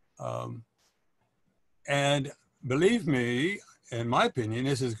 And believe me, in my opinion,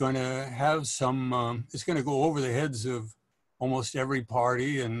 this is going to have some, it's going to go over the heads of almost every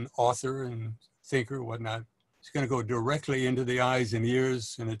party and author and thinker, whatnot. It's going to go directly into the eyes and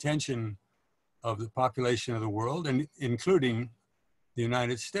ears and attention of the population of the world, and including the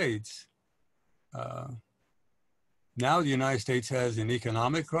United States. Now the United States has an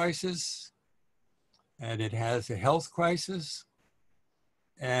economic crisis, and it has a health crisis,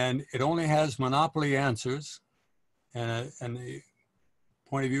 and it only has monopoly answers and the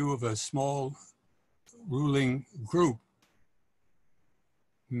point of view of a small ruling group.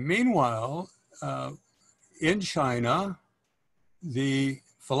 Meanwhile, in China, the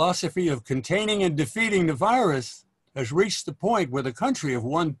philosophy of containing and defeating the virus has reached the point where the country of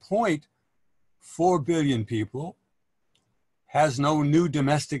 1.4 billion people has no new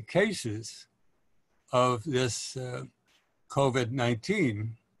domestic cases of this COVID-19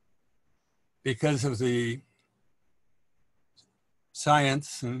 because of the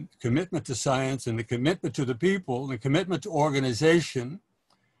science and commitment to science and the commitment to the people, the commitment to organization,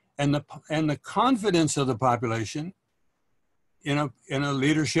 and the confidence of the population in a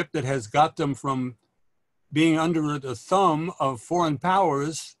leadership that has got them from being under the thumb of foreign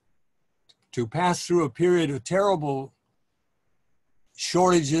powers to pass through a period of terrible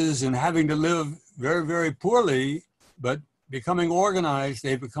shortages and having to live very, very poorly, but becoming organized,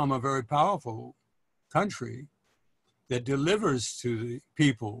 they've become a very powerful country that delivers to the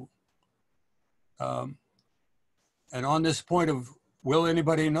people. And on this point of, will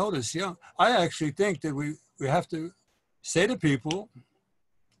anybody notice? Yeah, I actually think that we have to say to people,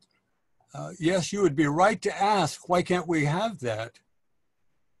 yes, you would be right to ask, why can't we have that?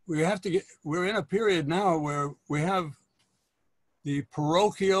 We're in a period now where we have the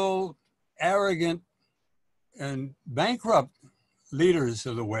parochial, arrogant, and bankrupt leaders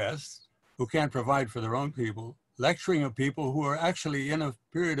of the West who can't provide for their own people, lecturing of people who are actually in a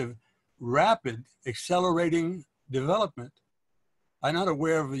period of rapid, accelerating development. I'm not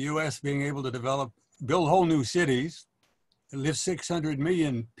aware of the US being able to build whole new cities, and lift 600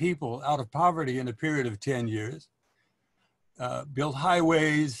 million people out of poverty in a period of 10 years, build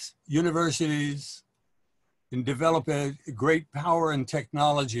highways, universities, and develop a great power and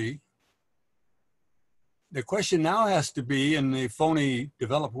technology the question now has to be in the phony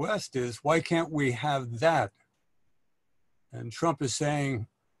developed West is, why can't we have that? And Trump is saying,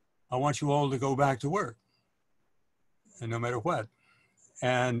 I want you all to go back to work, and no matter what.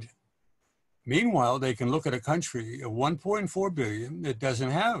 And meanwhile, they can look at a country of 1.4 billion that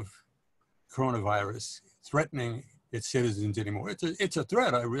doesn't have coronavirus threatening its citizens anymore. It's a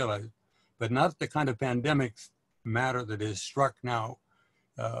threat, I realize, but not the kind of pandemic matter that is struck now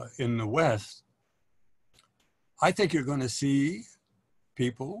in the West. I think you're going to see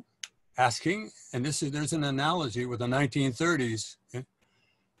people asking, and there's an analogy with the 1930s,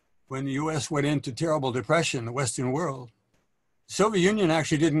 when the US went into terrible depression, the Western world. The Soviet Union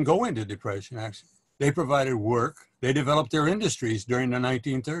actually didn't go into depression, actually. They provided work. They developed their industries during the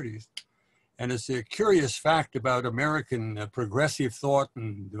 1930s. And it's a curious fact about American progressive thought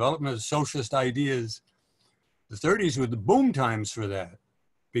and development of socialist ideas. The 30s were the boom times for that,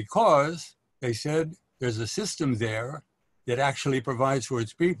 because they said there's a system there that actually provides for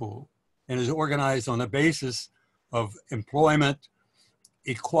its people and is organized on the basis of employment,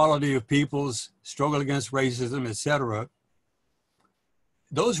 equality of peoples, struggle against racism, etc.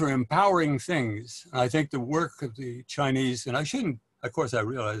 Those are empowering things. I think the work of the Chinese, and I shouldn't, of course, I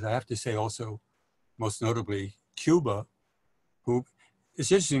realize I have to say also, most notably, Cuba, who,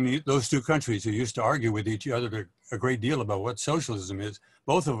 it's interesting, those two countries who used to argue with each other a great deal about what socialism is,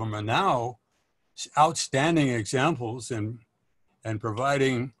 both of them are now outstanding examples and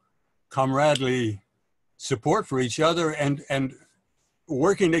providing camaraderie support for each other and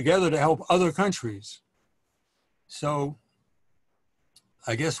working together to help other countries. So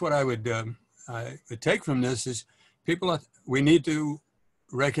I guess what I would take from this is we need to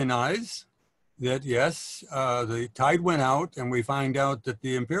recognize that, yes, the tide went out and we find out that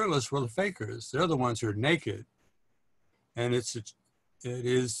the imperialists were the fakers. They're the ones who are naked. And it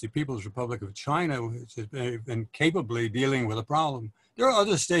is the People's Republic of China which has been capably dealing with a problem. There are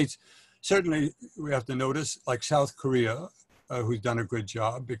other states, certainly we have to notice, like South Korea, who's done a good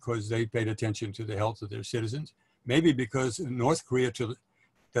job because they paid attention to the health of their citizens. Maybe because North Korea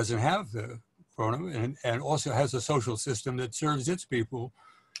doesn't have the corona and also has a social system that serves its people.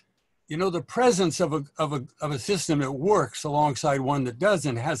 You know, the presence of a system that works alongside one that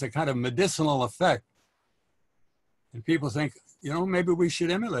doesn't has a kind of medicinal effect. And people think, you know, maybe we should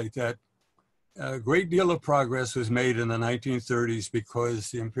emulate that. A great deal of progress was made in the 1930s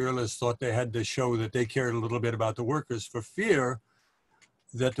because the imperialists thought they had to show that they cared a little bit about the workers for fear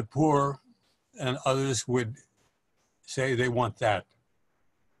that the poor and others would say they want that.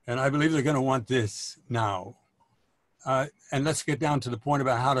 And I believe they're going to want this now. And let's get down to the point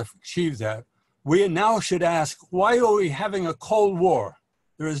about how to achieve that. We now should ask, why are we having a Cold War?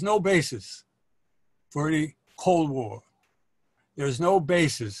 There is no basis for any Cold War. There's no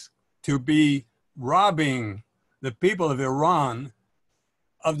basis to be robbing the people of Iran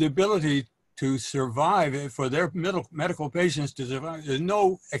of the ability to survive, for their medical patients to survive. There's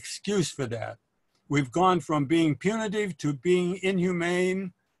no excuse for that. We've gone from being punitive to being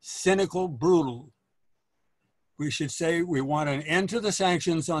inhumane, cynical, brutal. We should say we want an end to the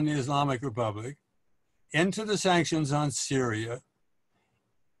sanctions on the Islamic Republic, end to the sanctions on Syria,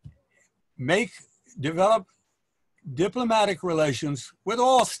 develop diplomatic relations with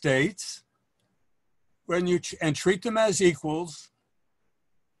all states and treat them as equals.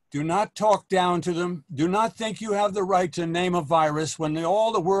 Do not talk down to them. Do not think you have the right to name a virus when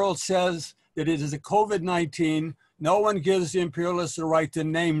all the world says that it is a COVID-19. No one gives the imperialists the right to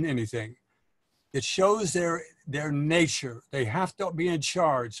name anything. It shows their nature. They have to be in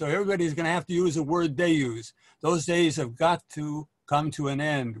charge. So everybody's going to have to use a word they use. Those days have got to come to an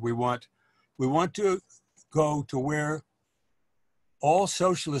end. We want to go to where all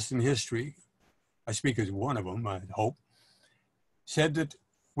socialists in history, I speak as one of them, I hope, said that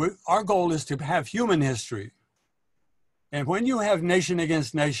our goal is to have human history. And when you have nation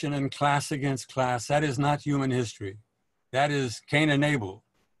against nation and class against class, that is not human history. That is Cain and Abel.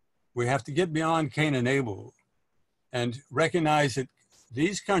 We have to get beyond Cain and Abel and recognize that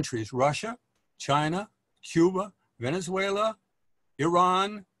these countries, Russia, China, Cuba, Venezuela,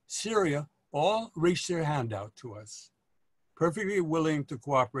 Iran, Syria, all reach their hand out to us, perfectly willing to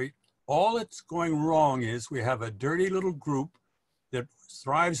cooperate. All that's going wrong is we have a dirty little group that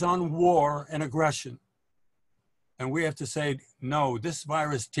thrives on war and aggression. And we have to say, no, this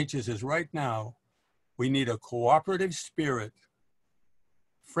virus teaches us right now, we need a cooperative spirit,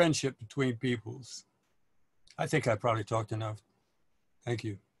 friendship between peoples. I think I probably talked enough. Thank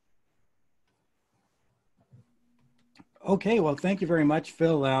you. Okay, well, thank you very much,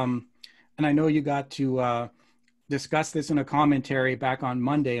 Phil. And I know you got to discuss this in a commentary back on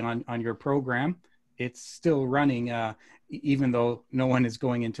Monday on your program. it's still running, even though no one is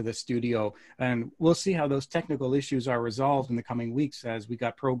going into the studio. And we'll see how those technical issues are resolved in the coming weeks, as we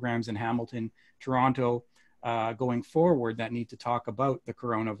got programs in Hamilton, Toronto, going forward that need to talk about the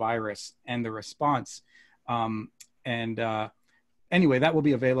coronavirus and the response. Anyway, that will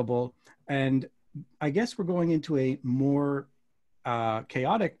be available. And I guess we're going into a more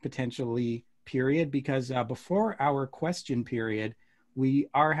chaotic, potentially, period, because before our question period, we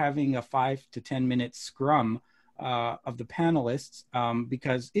are having a 5 to 10 minute scrum of the panelists,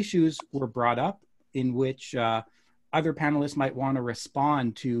 because issues were brought up in which other panelists might want to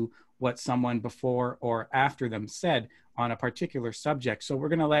respond to what someone before or after them said on a particular subject. So we're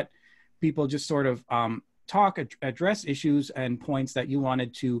going to let people just sort of address issues and points that you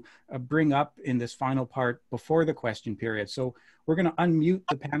wanted to bring up in this final part before the question period. So we're going to unmute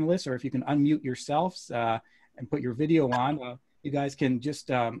the panelists, or if you can unmute yourselves and put your video on, you guys can just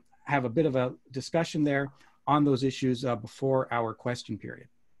have a bit of a discussion there on those issues before our question period.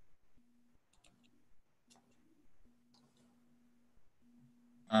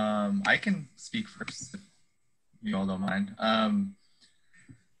 I can speak first if you all don't mind.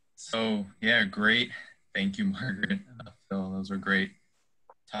 So yeah, great. Thank you, Margaret, Phil. Those were great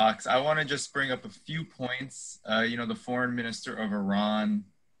talks. I want to just bring up a few points. You know, the foreign minister of Iran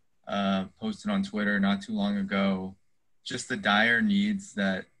posted on Twitter not too long ago just the dire needs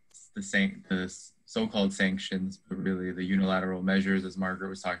that the so-called sanctions, but really the unilateral measures, as Margaret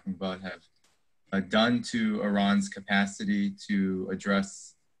was talking about, have done to Iran's capacity to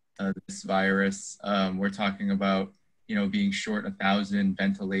address this virus. We're talking about, you know, being short 1,000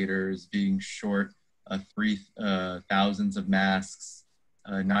 ventilators, being short 3,000s of masks,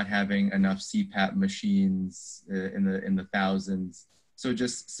 not having enough CPAP machines in the thousands. So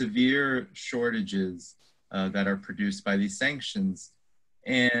just severe shortages that are produced by these sanctions.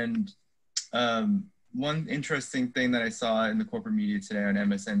 And one interesting thing that I saw in the corporate media today on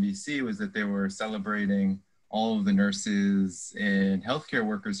MSNBC was that they were celebrating all of the nurses and healthcare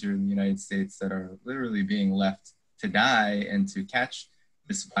workers here in the United States that are literally being left to die and to catch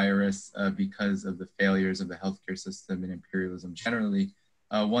this virus because of the failures of the healthcare system and imperialism generally.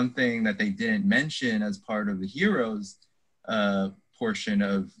 One thing that they didn't mention as part of the heroes portion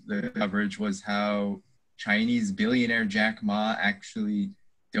of the coverage was how Chinese billionaire Jack Ma actually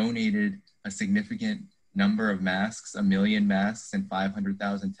donated a significant number of masks, 1 million masks and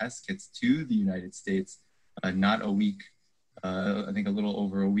 500,000 test kits to the United States, not a week, I think a little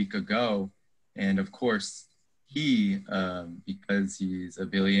over a week ago. And of course, he, because he's a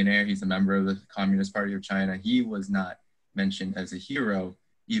billionaire, he's a member of the Communist Party of China, he was not mentioned as a hero,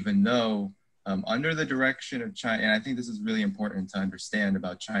 even though under the direction of China, and I think this is really important to understand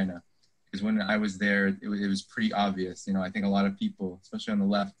about China, because when I was there, it was pretty obvious. You know, I think a lot of people, especially on the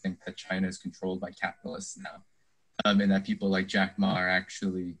left, think that China is controlled by capitalists now, and that people like Jack Ma are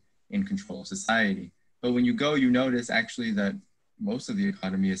actually in control of society. But when you go, you notice actually that most of the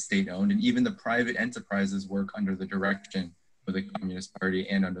economy is state-owned, and even the private enterprises work under the direction of the Communist Party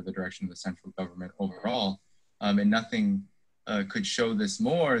and under the direction of the central government overall. And nothing could show this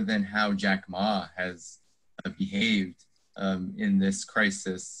more than how Jack Ma has behaved in this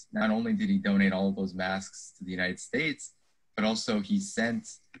crisis. Not only did he donate all of those masks to the United States, but also he sent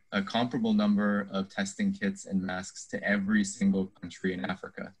a comparable number of testing kits and masks to every single country in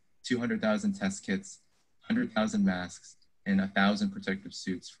Africa. 200,000 test kits, 100,000 masks, and 1,000 protective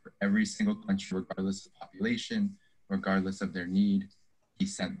suits for every single country, regardless of population, regardless of their need. He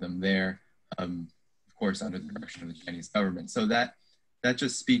sent them there, of course, under the direction of the Chinese government. So that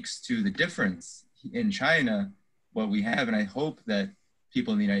just speaks to the difference in China, what we have. And I hope that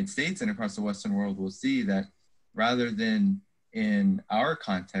people in the United States and across the Western world will see that rather than in our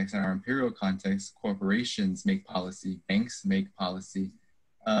context, in our imperial context, corporations make policy, banks make policy.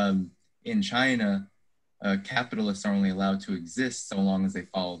 In China, capitalists are only allowed to exist so long as they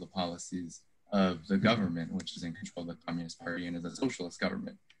follow the policies of the government, which is in control of the Communist Party and is a socialist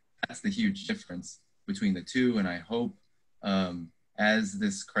government. That's the huge difference between the two. And I hope as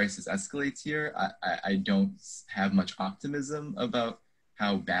this crisis escalates here, I don't have much optimism about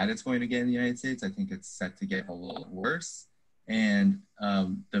how bad it's going to get in the United States. I think it's set to get a little worse. And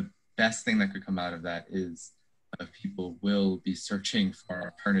the best thing that could come out of that is people will be searching for an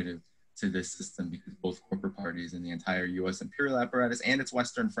alternative to this system, because both corporate parties and the entire US imperial apparatus and its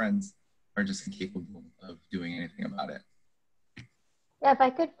Western friends are just incapable of doing anything about it. Yeah, if I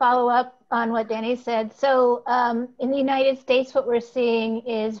could follow up on what Danny said. So in the United States, what we're seeing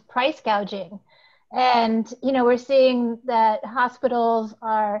is price gouging. And, you know, we're seeing that hospitals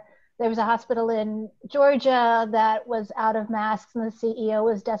are, there was a hospital in Georgia that was out of masks and the CEO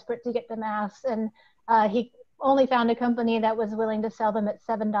was desperate to get the masks. And He only found a company that was willing to sell them at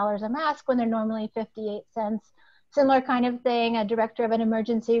 $7 a mask when they're normally 58 cents. Similar kind of thing, a director of an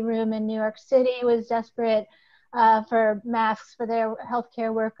emergency room in New York City was desperate for masks for their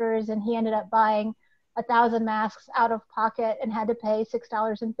healthcare workers, and he ended up buying 1,000 masks out of pocket and had to pay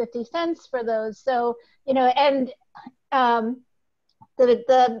 $6.50 for those. So, you know, and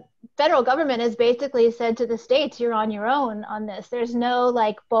the federal government has basically said to the states, you're on your own on this. There's no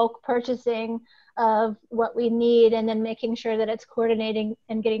like bulk purchasing of what we need and then making sure that it's coordinating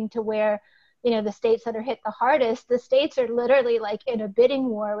and getting to where, you know, the states that are hit the hardest, the states are literally like in a bidding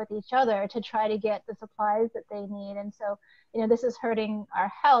war with each other to try to get the supplies that they need. And so, you know, this is hurting our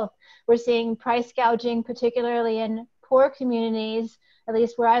health. We're seeing price gouging, particularly in poor communities, at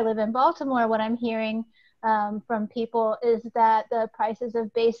least where I live in Baltimore. What I'm hearing from people is that the prices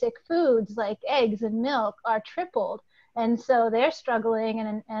of basic foods like eggs and milk are tripled. And so they're struggling.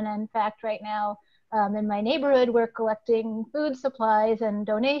 And in fact, right now in my neighborhood, we're collecting food supplies and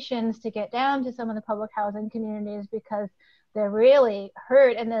donations to get down to some of the public housing communities because they're really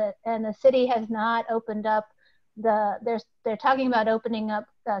hurt. And the city has not opened up they're talking about opening up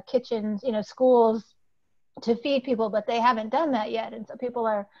kitchens, you know, schools to feed people, but they haven't done that yet. And so people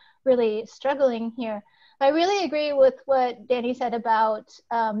are really struggling here. I really agree with what Danny said about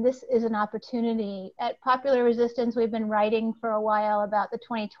this is an opportunity. At Popular Resistance, we've been writing for a while about the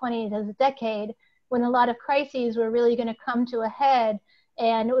 2020s as a decade when a lot of crises were really going to come to a head,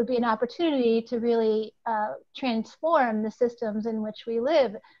 and it would be an opportunity to really transform the systems in which we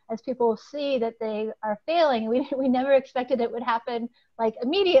live as people see that they are failing. We never expected it would happen like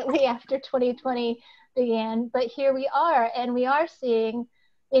immediately after 2020 began, but here we are, and we are seeing,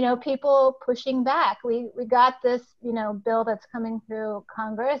 you know, people pushing back. We got this, you know, bill that's coming through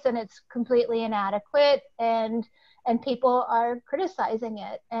Congress, and it's completely inadequate, and people are criticizing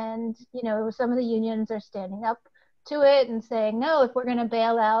it. And, you know, some of the unions are standing up to it and saying, no, if we're going to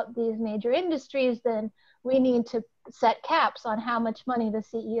bail out these major industries, then we need to set caps on how much money the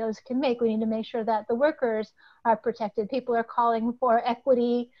CEOs can make. We need to make sure that the workers are protected. People are calling for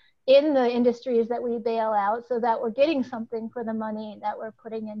equity in the industries that we bail out so that we're getting something for the money that we're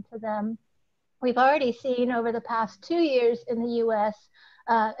putting into them. We've already seen over the past 2 years in the US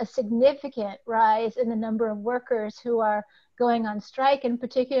a significant rise in the number of workers who are going on strike, and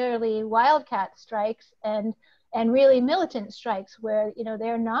particularly wildcat strikes and really militant strikes where, you know,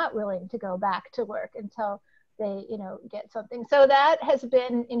 they're not willing to go back to work until they, you know, get something. So that has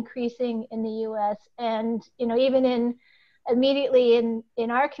been increasing in the US. And, you know, even immediately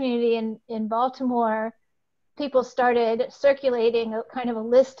in our community in Baltimore, people started circulating a kind of a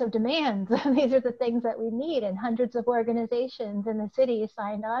list of demands. These are the things that we need, and hundreds of organizations in the city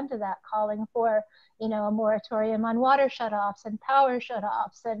signed on to that, calling for, you know, a moratorium on water shutoffs and power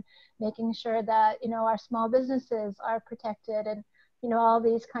shutoffs, and making sure that, you know, our small businesses are protected, and, you know, all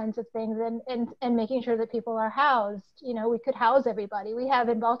these kinds of things, and making sure that people are housed. You know, we could house everybody. We have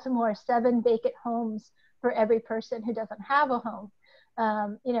in Baltimore 7 vacant homes for every person who doesn't have a home.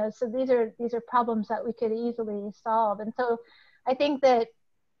 You know, so these are problems that we could easily solve. And so I think that,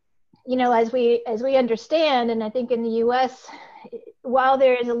 you know, as we understand, and I think in the US, while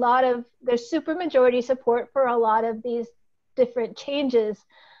there is there's supermajority support for a lot of these different changes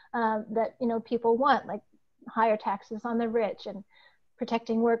that, you know, people want, like higher taxes on the rich and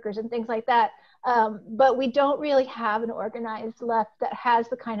protecting workers and things like that. But we don't really have an organized left that has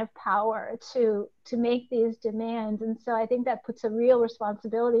the kind of power to make these demands. And so I think that puts a real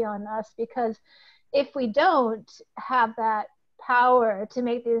responsibility on us, because if we don't have that power to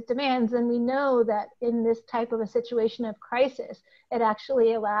make these demands, then we know that in this type of a situation of crisis, it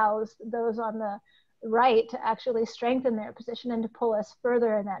actually allows those on the right to actually strengthen their position and to pull us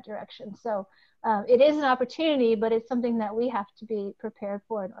further in that direction. So it is an opportunity, but it's something that we have to be prepared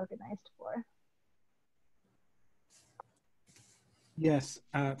for and organized for. Yes,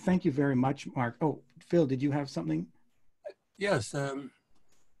 thank you very much, Mark. Oh, Phil, did you have something? Yes, am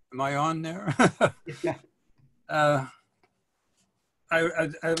I on there? Yeah. I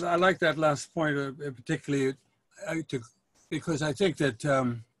like that last point, particularly because I think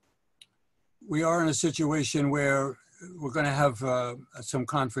that we are in a situation where we're going to have some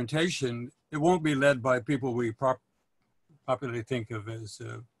confrontation. It won't be led by people we popularly think of as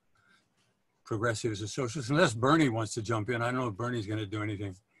progressives or socialists, unless Bernie wants to jump in. I don't know if Bernie's going to do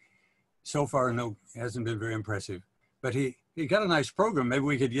anything. So far, no, it hasn't been very impressive. But he got a nice program. Maybe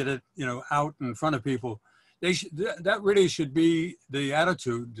we could get it, you know, out in front of people. That really should be the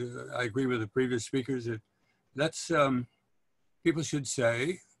attitude. I agree with the previous speakers that people should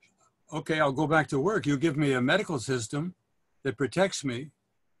say, okay, I'll go back to work. You give me a medical system that protects me,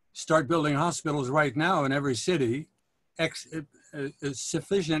 start building hospitals right now in every city,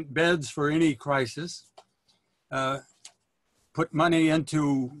 sufficient beds for any crisis, put money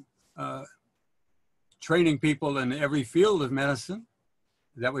into training people in every field of medicine.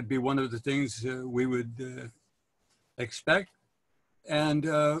 That would be one of the things we would expect. And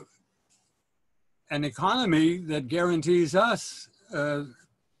an economy that guarantees us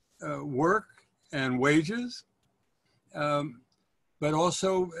work and wages, but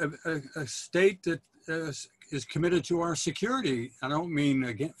also a state that is committed to our security. I don't mean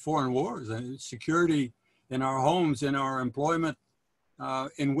again foreign wars, security in our homes, in our employment,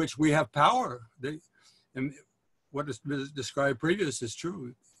 in which we have power. And what is described previous is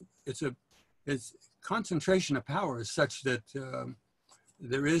true. It's concentration of power is such that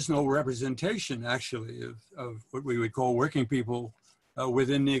there is no representation actually of what we would call working people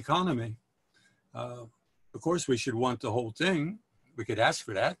within the economy. Of course, we should want the whole thing. We could ask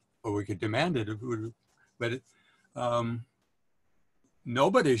for that, or we could demand it. But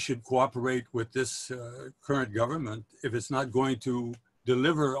nobody should cooperate with this current government if it's not going to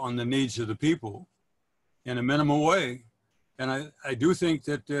deliver on the needs of the people in a minimal way. And I do think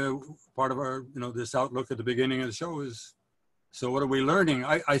that part of our, this outlook at the beginning of the show is, so what are we learning?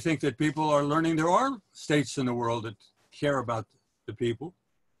 I think that people are learning there are states in the world that care about the people.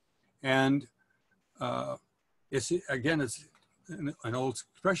 And it's an old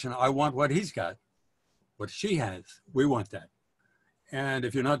expression, I want what he's got, what she has, we want that. And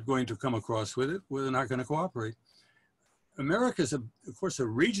if you're not going to come across with it, we're not going to cooperate. America is, of course, a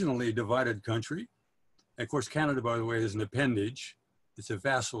regionally divided country. And of course, Canada, by the way, is an appendage. It's a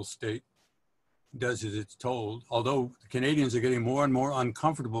vassal state, does as it's told. Although the Canadians are getting more and more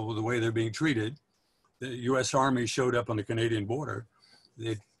uncomfortable with the way they're being treated. The US Army showed up on the Canadian border.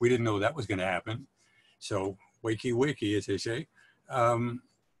 We didn't know that was going to happen. So wakey, wakey, as they say.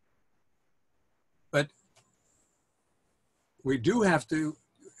 But we do have to,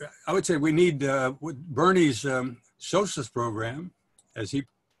 I would say we need Bernie's socialist program, as he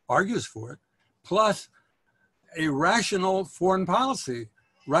argues for it, plus a rational foreign policy.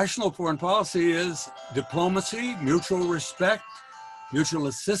 Rational foreign policy is diplomacy, mutual respect, mutual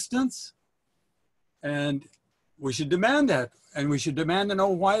assistance, and we should demand that. And we should demand to know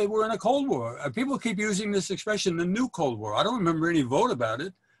why we're in a Cold War. People keep using this expression, the new Cold War. I don't remember any vote about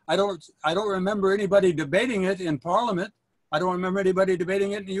it. I don't remember anybody debating it in Parliament. I don't remember anybody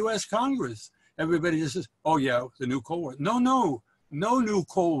debating it in the US Congress. Everybody just says, oh yeah, the new Cold War. No new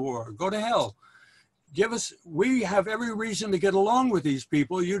Cold War, go to hell. We have every reason to get along with these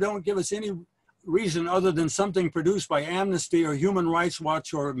people. You don't give us any reason other than something produced by Amnesty or Human Rights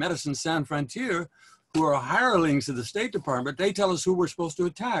Watch or Medicine Sans Frontières, who are hirelings of the State Department. They tell us who we're supposed to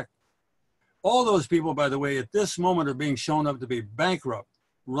attack. All those people, by the way, at this moment are being shown up to be bankrupt,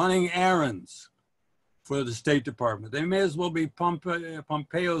 running errands for the State Department. They may as well be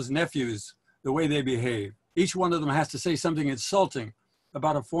Pompeo's nephews, the way they behave. Each one of them has to say something insulting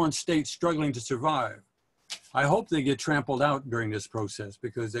about a foreign state struggling to survive. I hope they get trampled out during this process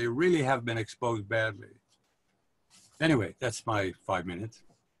because they really have been exposed badly. Anyway, that's my 5 minutes.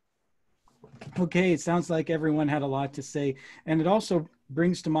 Okay, it sounds like everyone had a lot to say. And it also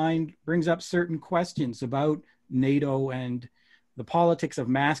brings up certain questions about NATO and the politics of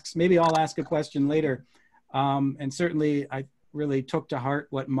masks. Maybe I'll ask a question later. And certainly I really took to heart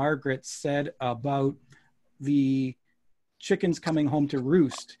what Margaret said about the chickens coming home to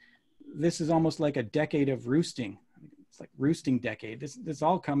roost. This is almost like a decade of roosting. It's like roosting decade. It's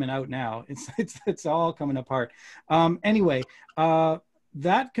all coming out now. It's all coming apart. Anyway,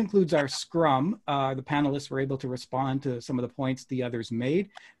 that concludes our scrum. The panelists were able to respond to some of the points the others made.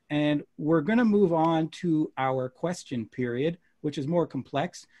 And we're going to move on to our question period, which is more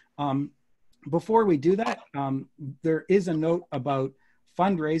complex. Before we do that, there is a note about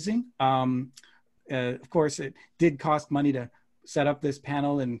fundraising. Of course, it did cost money to set up this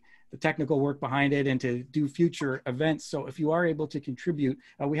panel and the technical work behind it and to do future events. So if you are able to contribute,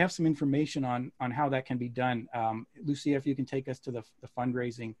 we have some information on how that can be done. Lucia, if you can take us to the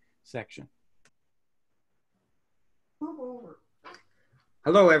fundraising section.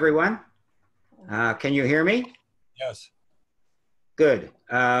 Hello, everyone. Can you hear me? Yes. Good.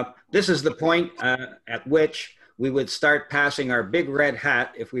 This is the point at which we would start passing our big red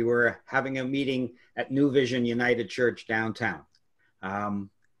hat if we were having a meeting at New Vision United Church downtown.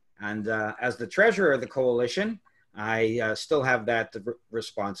 And as the treasurer of the coalition, I still have that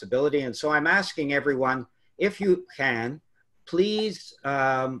responsibility. And so I'm asking everyone, if you can, please,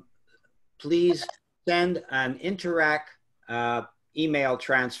 please send an Interact email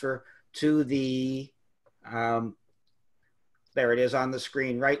transfer to the There it is on the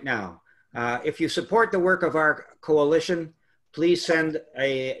screen right now. If you support the work of our coalition, please send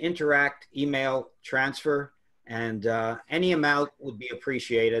a Interact email transfer, and any amount would be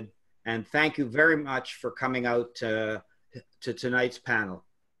appreciated. And thank you very much for coming out to tonight's panel.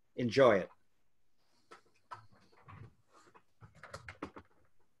 Enjoy it.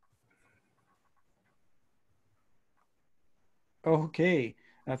 Okay,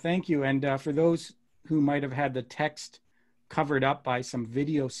 thank you. And for those who might have had the text covered up by some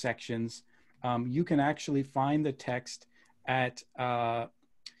video sections, you can actually find the text at, well,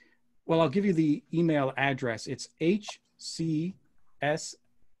 I'll give you the email address. It's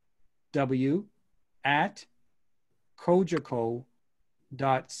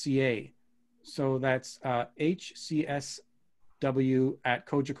hcsw@cogeco.ca. So that's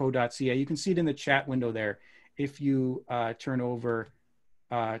hcsw@cogeco.ca. You can see it in the chat window there if you turn over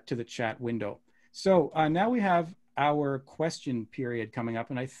to the chat window. So now we have our question period coming up,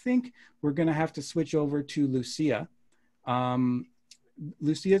 and I think we're going to have to switch over to Lucia.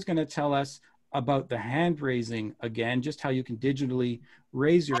 Lucia is going to tell us about the hand raising again, just how you can digitally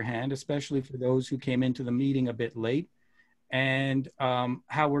raise your hand, especially for those who came into the meeting a bit late, and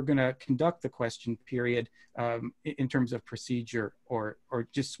how we're going to conduct the question period in terms of procedure or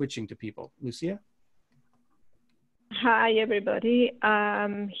just switching to people. Lucia? Hi, everybody.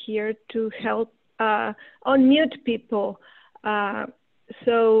 I'm here to help unmute people.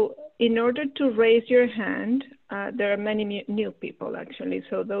 So in order to raise your hand, there are many new people actually.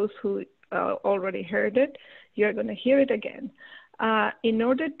 So those who already heard it, you're going to hear it again. In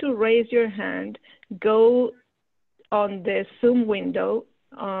order to raise your hand, go on the Zoom window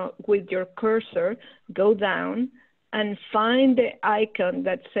with your cursor, go down and find the icon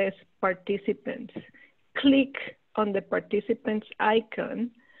that says participants. Click on the participants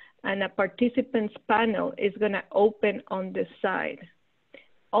icon, and a participants panel is going to open on the side.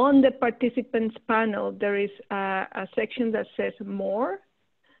 On the participants panel, there is a section that says more,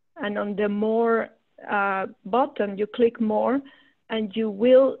 and on the more button, you click more, and you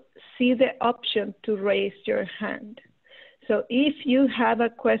will see the option to raise your hand. So if you have a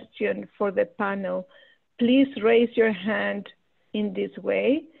question for the panel, please raise your hand in this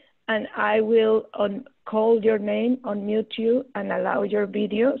way, and I will call your name, unmute you, and allow your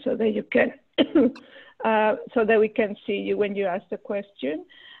video so that you can, so that we can see you when you ask the question.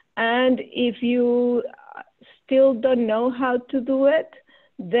 And if you still don't know how to do it,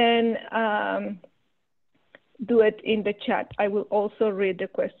 then do it in the chat. I will also read the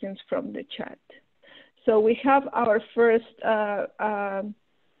questions from the chat. So we have our first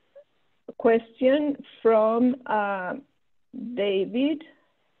question from David.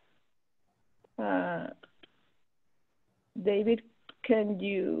 David, can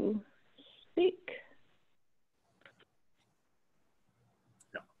you speak?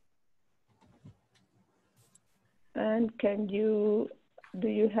 No. And do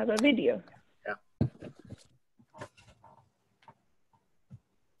you have a video?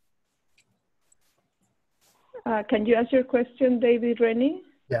 Yeah. Can you ask your question, David Rennie?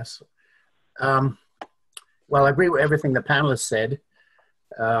 Yes. Well, I agree with everything the panelists said,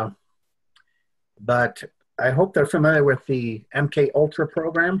 but I hope they're familiar with the MK Ultra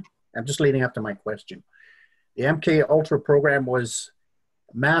program. I'm just leading up to my question. The MK Ultra program was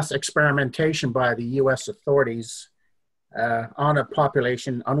mass experimentation by the US authorities on a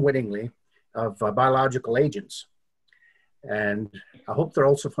population unwittingly of biological agents. And I hope they're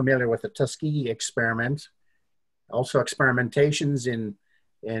also familiar with the Tuskegee experiment, also experimentations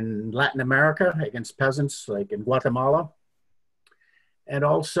in Latin America against peasants, like in Guatemala, and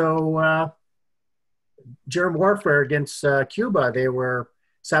also germ warfare against Cuba. They were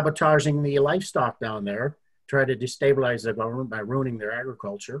sabotaging the livestock down there, try to destabilize the government by ruining their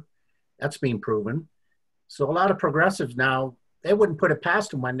agriculture. That's been proven. So a lot of progressives now, they wouldn't put it past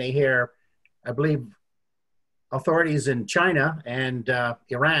them when they hear, I believe, authorities in China and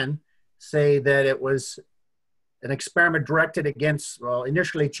Iran say that it was an experiment directed against, well,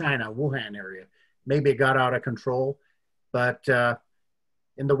 initially China, Wuhan area. Maybe it got out of control, but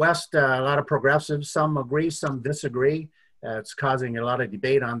in the West, a lot of progressives, some agree, some disagree. It's causing a lot of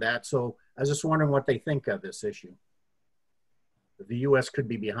debate on that. So I was just wondering what they think of this issue. The US could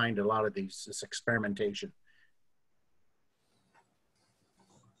be behind a lot of this experimentation.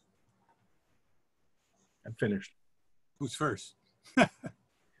 I'm finished. Who's first?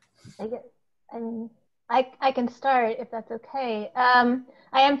 I can start if that's okay. I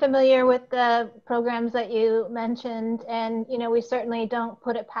am familiar with the programs that you mentioned, and we certainly don't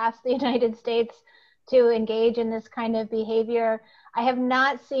put it past the United States to engage in this kind of behavior. I have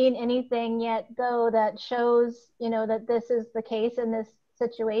not seen anything yet, though, that shows, that this is the case in this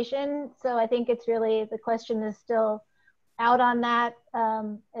situation. So I think it's really, the question is still out on that,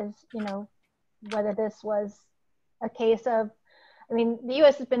 whether this was a case of, the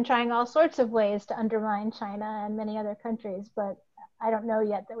US has been trying all sorts of ways to undermine China and many other countries, but I don't know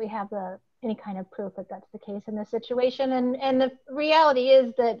yet that we have any kind of proof that that's the case in this situation. And the reality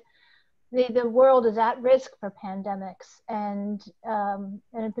is that the world is at risk for pandemics, and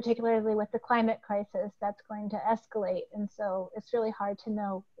particularly with the climate crisis, that's going to escalate. And so it's really hard to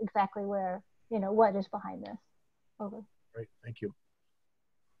know exactly where, what is behind this. Over. Great, thank you.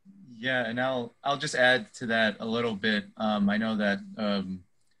 Yeah, and I'll just add to that a little bit. I know that the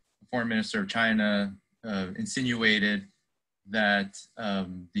foreign minister of China insinuated that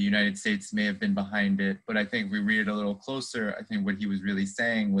the United States may have been behind it, but I think if we read it a little closer, I think what he was really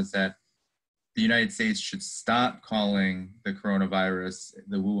saying was that the United States should stop calling the coronavirus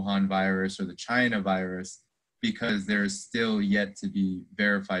the Wuhan virus or the China virus, because there's still yet to be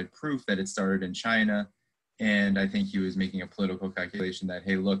verified proof that it started in China. And I think he was making a political calculation that,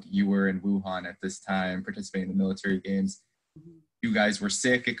 hey, look, you were in Wuhan at this time, participating in the military games. You guys were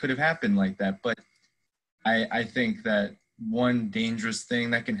sick. It could have happened like that. But I think that one dangerous thing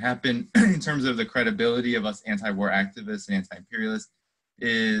that can happen in terms of the credibility of us anti-war activists and anti-imperialists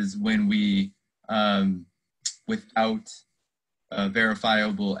is when we, without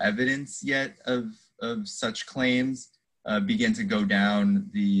verifiable evidence yet of such claims, begin to go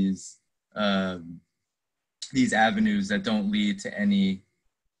down these avenues that don't lead to any,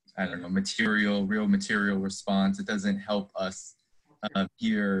 real material response. It doesn't help us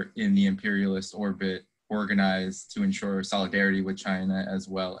here in the imperialist orbit organize to ensure solidarity with China, as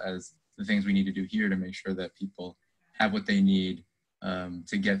well as the things we need to do here to make sure that people have what they need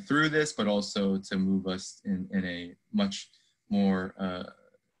to get through this, but also to move us in a much more,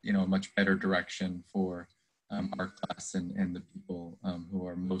 much better direction for our class and the people who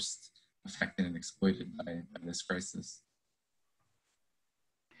are most affected and exploited by this crisis.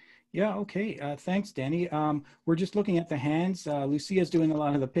 Yeah, okay. Thanks, Danny. We're just looking at the hands. Lucia's doing a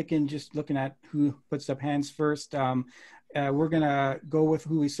lot of the picking, just looking at who puts up hands first. We're going to go with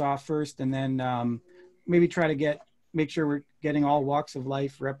who we saw first, and then maybe try to make sure we're getting all walks of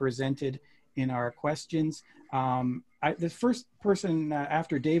life represented in our questions. The first person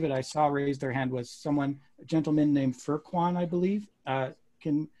after David I saw raise their hand was a gentleman named Furquan, I believe.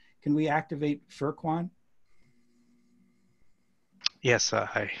 Can we activate Furquan? Yes,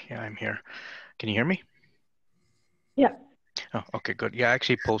 hi, yeah, I'm here. Can you hear me? Yeah. Oh, okay, good. Yeah, I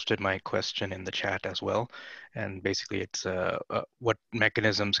actually posted my question in the chat as well. And basically it's what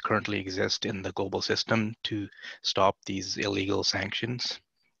mechanisms currently exist in the global system to stop these illegal sanctions,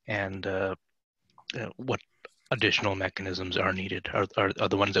 and what additional mechanisms are needed? Are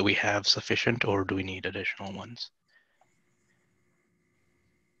the ones that we have sufficient, or do we need additional ones?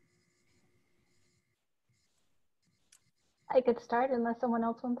 I could start unless someone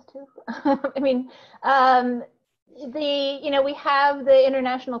else wants to. We have the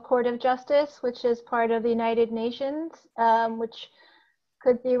International Court of Justice, which is part of the United Nations, which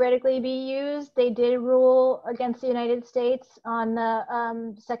could theoretically be used. They did rule against the United States on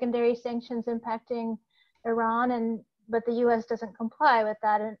the secondary sanctions impacting Iran, but the US doesn't comply with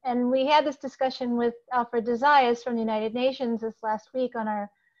that. And we had this discussion with Alfred de Zayas from the United Nations this last week on our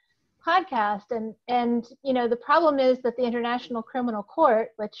podcast, and the problem is that the International Criminal Court,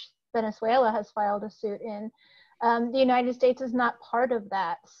 which Venezuela has filed a suit in, the United States is not part of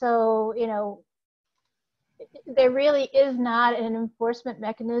that. So there really is not an enforcement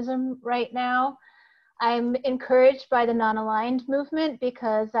mechanism right now. I'm encouraged by the non-aligned movement,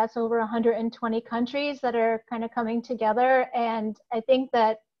 because that's over 120 countries that are kind of coming together, and I think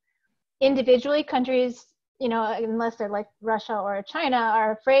that individually countries, unless they're like Russia or China,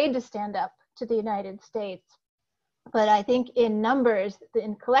 are afraid to stand up to the United States. But I think in numbers,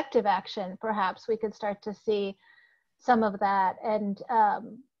 in collective action, perhaps we could start to see some of that. And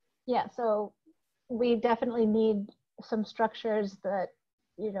so we definitely need some structures that,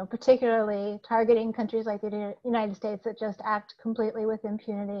 particularly targeting countries like the United States that just act completely with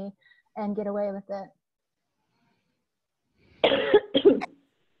impunity and get away with it.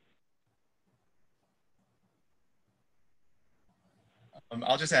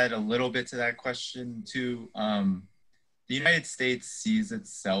 I'll just add a little bit to that question too. The United States sees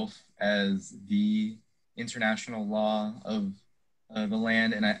itself as the international law of the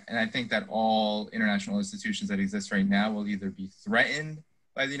land, and I think that all international institutions that exist right now will either be threatened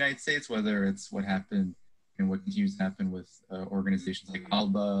by the United States, whether it's what happened and what continues to happen with organizations like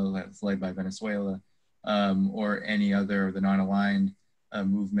ALBA, that's led by Venezuela, or any other, or the non-aligned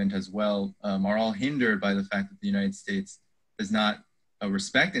movement as well, are all hindered by the fact that the United States does not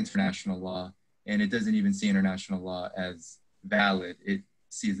respect international law, and it doesn't even see international law as valid. It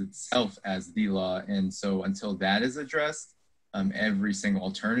sees itself as the law. And so until that is addressed, every single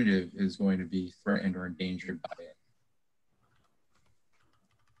alternative is going to be threatened or endangered by it.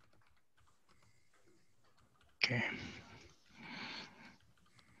 Okay.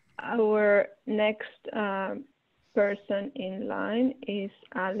 Our next person in line is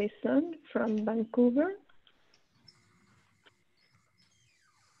Allison from Vancouver.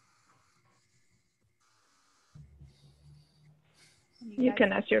 You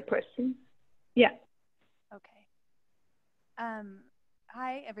can ask your question. Yeah. Okay.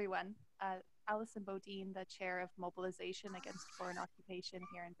 Hi, everyone. Alison Bodine, the chair of Mobilization Against Foreign Occupation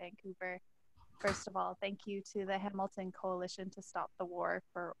here in Vancouver. First of all, thank you to the Hamilton Coalition to Stop the War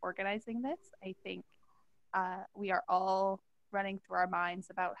for organizing this. I think we are all running through our minds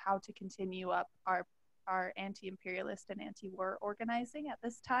about how to continue up our anti-imperialist and anti-war organizing at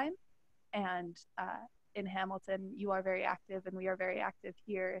this time. And in Hamilton, you are very active and we are very active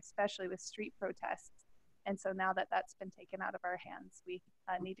here, especially with street protests. And so now that that's been taken out of our hands, we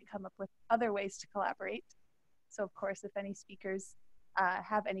need to come up with other ways to collaborate. So of course, if any speakers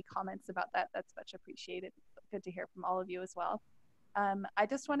have any comments about that, that's much appreciated. Good to hear from all of you as well. I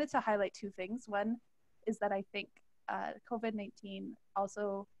just wanted to highlight two things. One is that I think COVID-19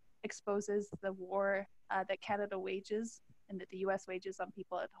 also exposes the war that Canada wages and that the US wages on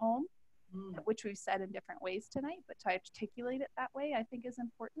people at home, which we've said in different ways tonight, but to articulate it that way, I think is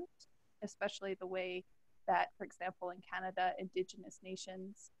important, especially the way that, for example, in Canada, Indigenous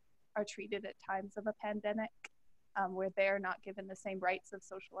nations are treated at times of a pandemic, where they're not given the same rights of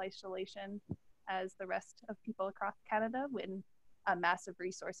social isolation as the rest of people across Canada when massive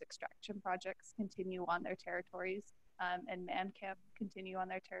resource extraction projects continue on their territories and man camps continue on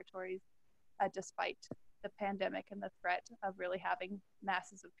their territories despite the pandemic and the threat of really having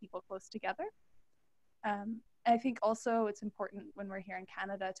masses of people close together. I think also it's important when we're here in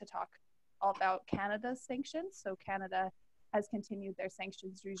Canada to talk all about Canada's sanctions. So Canada has continued their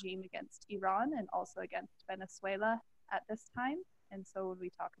sanctions regime against Iran and also against Venezuela at this time. And so when we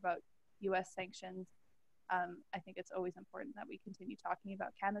talk about US sanctions, I think it's always important that we continue talking about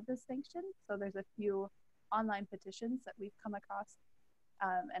Canada's sanctions. So there's a few online petitions that we've come across,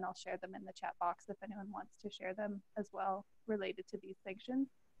 and I'll share them in the chat box if anyone wants to share them as well related to these sanctions.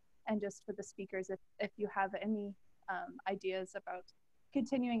 And just for the speakers, if you have any ideas about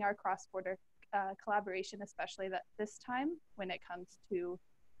continuing our cross-border collaboration, especially that this time when it comes to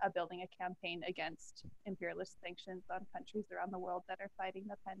building a campaign against imperialist sanctions on countries around the world that are fighting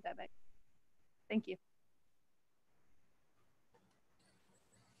the pandemic. Thank you.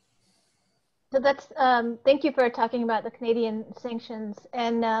 So that's, thank you for talking about the Canadian sanctions.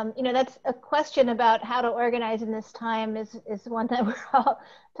 And, you know, that's a question about how to organize in this time is one that we're all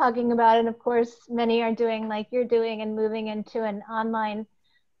talking about. And of course, many are doing like you're doing and moving into an online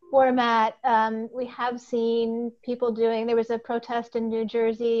format. We have seen people doing, there was a protest in New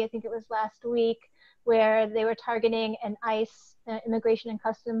Jersey, I think it was last week, where they were targeting an ICE, Immigration and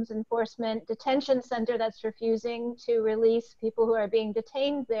Customs Enforcement detention center that's refusing to release people who are being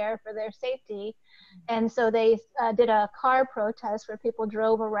detained there for their safety. And so they did a car protest where people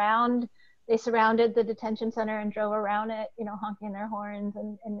drove around, they surrounded the detention center and drove around it, you know, honking their horns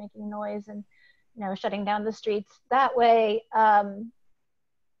and making noise and, you know, shutting down the streets that way.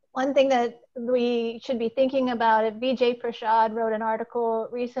 One thing that we should be thinking about, Vijay Prashad wrote an article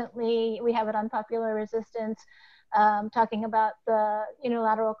recently, we have it on Popular Resistance, talking about the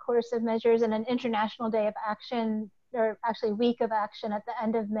unilateral coercive measures and an International Day of Action, or actually week of action at the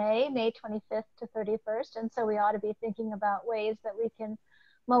end of May 25th to 31st. And so we ought to be thinking about ways that we can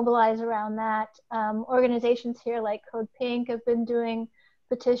mobilize around that. Organizations here like Code Pink have been doing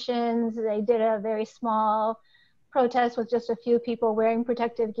petitions. They did a very small protest with just a few people wearing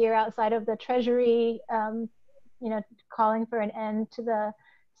protective gear outside of the Treasury, you know, calling for an end to the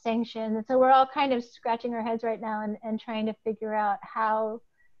sanctions. And so we're all kind of scratching our heads right now and trying to figure out how,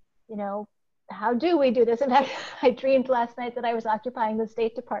 you know, how do we do this? And I dreamed last night that I was occupying the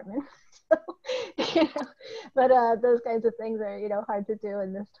State Department. So, you know, but those kinds of things are, you know, hard to do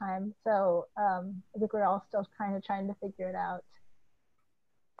in this time. So I think we're all still kind of trying to figure it out.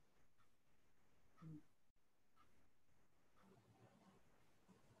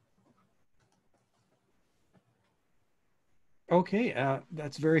 Okay,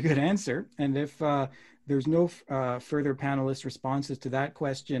 that's a very good answer. And if there's no further panelist responses to that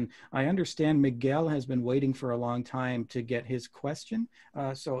question. I understand Miguel has been waiting for a long time to get his question.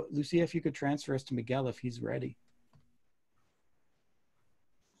 So Lucia, if you could transfer us to Miguel if he's ready.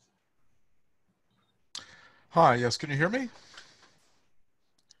 Hi, yes, can you hear me?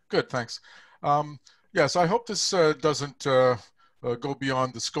 Good, thanks. Yes, I hope this doesn't go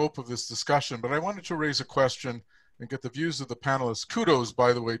beyond the scope of this discussion, but I wanted to raise a question and get the views of the panelists. Kudos,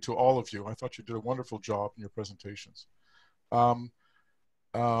 by the way, to all of you. I thought you did a wonderful job in your presentations. But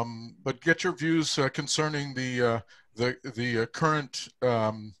get your views concerning the current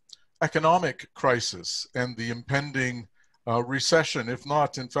economic crisis and the impending recession, if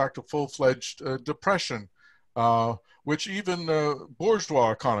not, in fact, a full-fledged depression, which even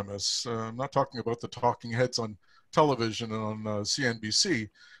bourgeois economists, I'm not talking about the talking heads on television and on CNBC,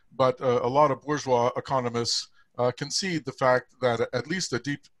 but a lot of bourgeois economists concede the fact that at least a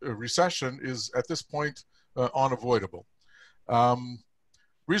deep recession is at this point unavoidable.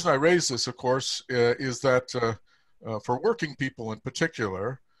 Reason I raise this, of course, is that for working people in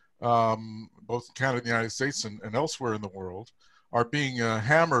particular, both in Canada and the United States and elsewhere in the world, are being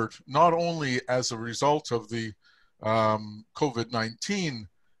hammered not only as a result of the COVID-19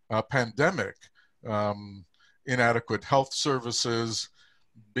 pandemic, inadequate health services,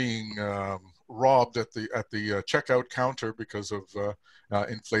 being robbed at the checkout counter because of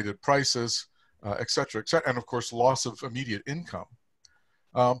inflated prices, et cetera, and of course loss of immediate income.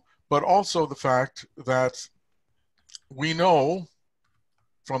 But also the fact that we know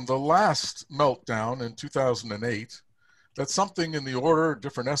from the last meltdown in 2008 that something in the order,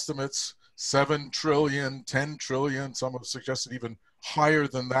 different estimates, 7 trillion, 10 trillion, some have suggested even higher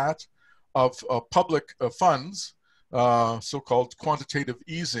than that, of public funds, so-called quantitative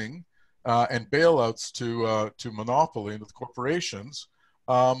easing and bailouts to monopoly and to the corporations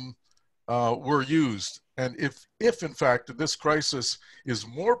were used. And if in fact this crisis is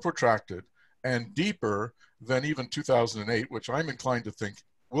more protracted and deeper than even 2008, which I'm inclined to think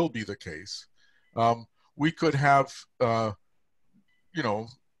will be the case, we could have, you know,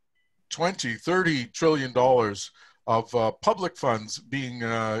 20, 30 trillion dollars of public funds being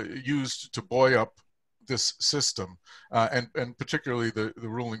used to buoy up this system, and particularly the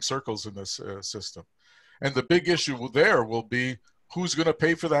ruling circles in this system. And the big issue there will be who's going to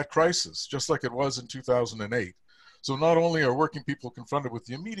pay for that crisis, just like it was in 2008. So not only are working people confronted with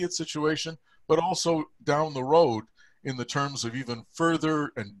the immediate situation, but also down the road in the terms of even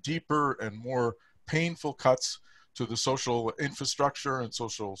further and deeper and more painful cuts to the social infrastructure and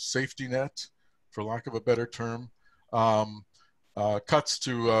social safety net, for lack of a better term, cuts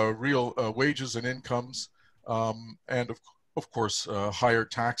to real wages and incomes, and of course higher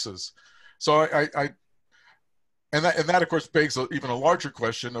taxes. So and that of course begs even a larger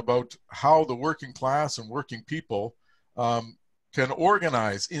question about how the working class and working people can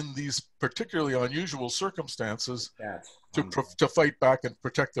organize in these particularly unusual circumstances to fight back and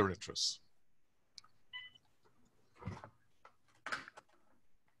protect their interests.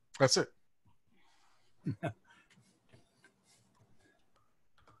 That's it.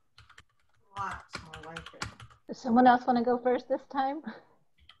 Does someone else want to go first this time?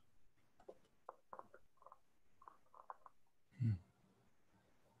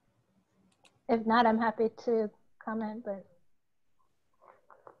 If not, I'm happy to comment, but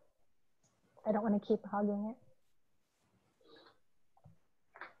I don't want to keep hogging it.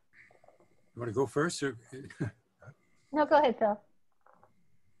 You want to go first? Or? No, go ahead, Phil.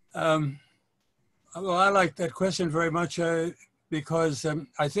 Well, I like that question very much because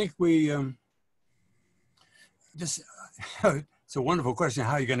I think we it's a wonderful question,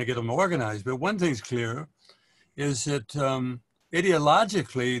 how are you going to get them organized? But one thing's clear is that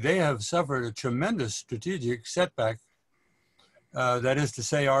ideologically, they have suffered a tremendous strategic setback. That is to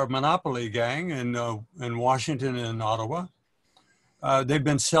say, our monopoly gang in Washington and Ottawa. They've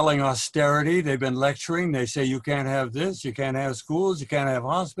been selling austerity. They've been lecturing. They say you can't have this, you can't have schools, you can't have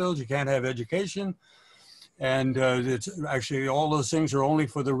hospitals, you can't have education. And it's actually all those things are only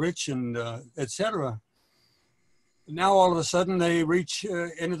for the rich and et cetera. Now all of a sudden they reach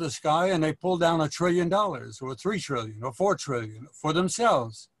into the sky and they pull down $1 trillion or $3 trillion or $4 trillion for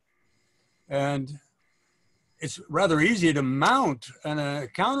themselves. And it's rather easy to mount a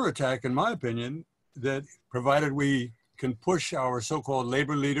counterattack, in my opinion, that provided we can push our so-called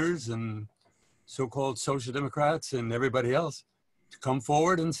labor leaders and so-called social democrats and everybody else to come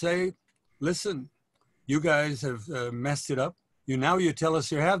forward and say, listen, you guys have messed it up. Now you tell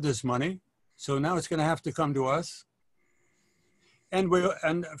us you have this money, so now it's going to have to come to us. And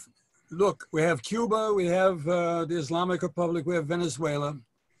look, we have Cuba, we have the Islamic Republic, we have Venezuela.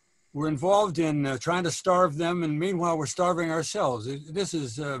 we're involved in trying to starve them, and meanwhile we're starving ourselves. This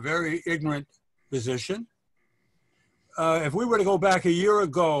is a very ignorant position. If we were to go back a year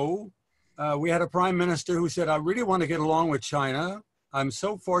ago, we had a prime minister who said, I really want to get along with China. I'm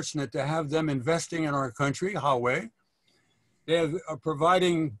so fortunate to have them investing in our country, Huawei. They are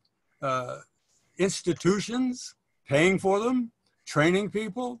providing institutions, paying for them, training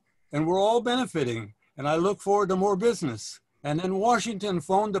people, and we're all benefiting. And I look forward to more business. And then Washington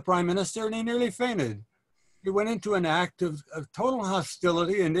phoned the prime minister and he nearly fainted. He went into an act of total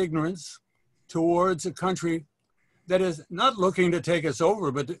hostility and ignorance towards a country that is not looking to take us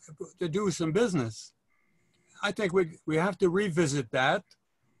over, but to do some business. I think we have to revisit that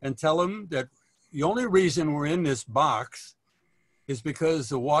and tell them that the only reason we're in this box is because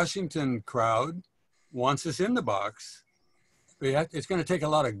the Washington crowd wants us in the box. It's going to take a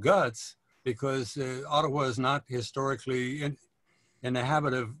lot of guts, because Ottawa is not historically in the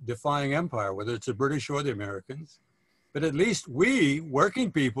habit of defying empire, whether it's the British or the Americans. But at least we,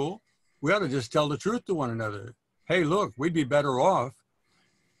 working people, we ought to just tell the truth to one another. Hey, look, we'd be better off.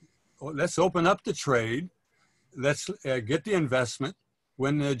 Let's open up the trade. Let's get the investment.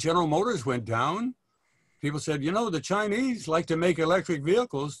 When General Motors went down, people said, you know, the Chinese like to make electric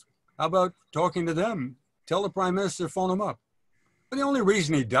vehicles. How about talking to them? Tell the prime minister, phone them up. But the only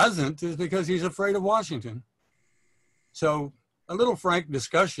reason he doesn't is because he's afraid of Washington. So a little frank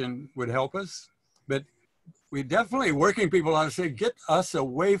discussion would help us, but we definitely, working people ought to say, get us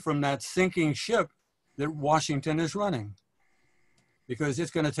away from that sinking ship that Washington is running, because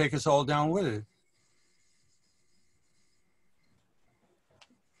it's going to take us all down with it.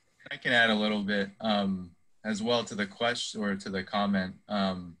 I can add a little bit as well to the question or to the comment.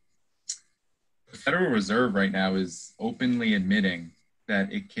 The Federal Reserve right now is openly admitting that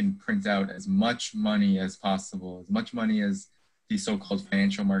it can print out as much money as possible, as much money as the so-called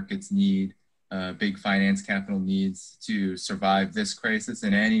financial markets need, big finance capital needs to survive this crisis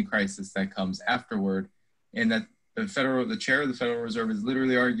and any crisis that comes afterward. And that the chair of the Federal Reserve is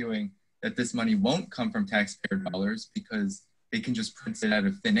literally arguing that this money won't come from taxpayer dollars because they can just print it out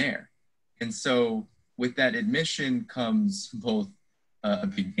of thin air. And so with that admission comes both a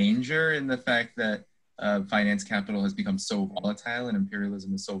big danger in the fact that finance capital has become so volatile and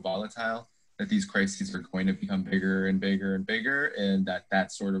imperialism is so volatile that these crises are going to become bigger and bigger and bigger, and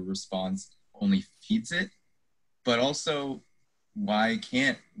that sort of response only feeds it. But also, why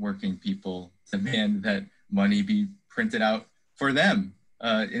can't working people demand that money be printed out for them?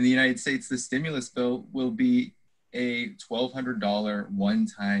 In the United States, the stimulus bill will be a $1,200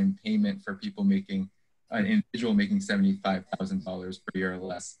 one-time payment for people making, an individual making $75,000 per year or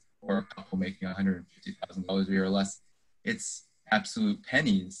less, or a couple making $150,000 a year or less. It's absolute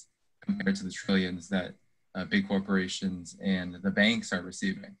pennies compared to the trillions that big corporations and the banks are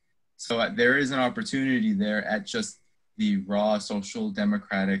receiving. So there is an opportunity there at just the raw social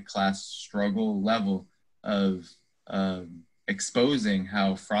democratic class struggle level of exposing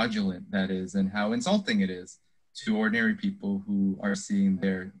how fraudulent that is and how insulting it is to ordinary people who are seeing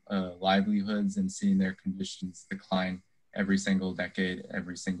their livelihoods and seeing their conditions decline every single decade,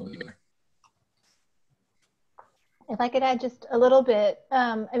 every single year. If I could add just a little bit,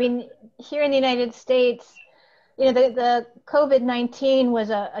 I mean, here in the United States, you know, the COVID-19 was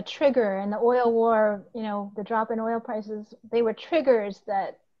a trigger, and the oil war, you know, the drop in oil prices, they were triggers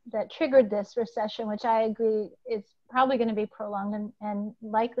that triggered this recession, which I agree is probably going to be prolonged and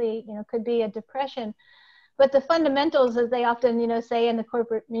likely, you know, could be a depression. But the fundamentals, as they often, you know, say in the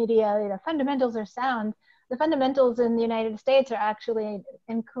corporate media, you know, fundamentals are sound. The fundamentals in the United States are actually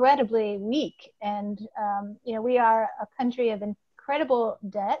incredibly weak. And, you know, we are a country of incredible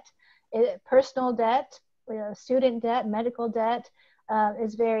debt, personal debt, you know, student debt, medical debt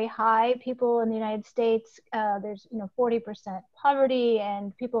is very high. People in the United States, there's, you know, 40% poverty,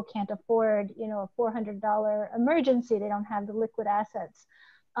 and people can't afford, you know, a $400 emergency. They don't have the liquid assets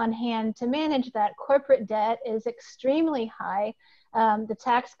on hand to manage that. Corporate debt is extremely high. The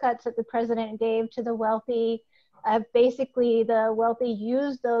tax cuts that the president gave to the wealthy, basically the wealthy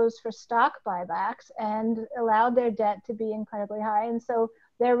used those for stock buybacks and allowed their debt to be incredibly high. And so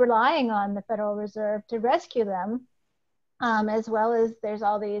they're relying on the Federal Reserve to rescue them, as well as there's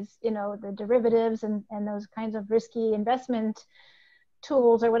all these, you know, the derivatives and those kinds of risky investment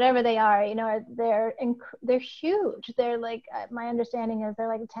tools or whatever they are, you know, they're huge. They're like, my understanding is they're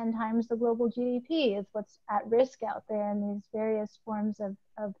like 10 times the global GDP is what's at risk out there in these various forms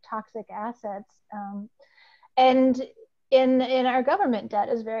of toxic assets. And in our government debt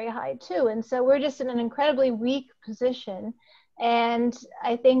is very high too. And so we're just in an incredibly weak position. And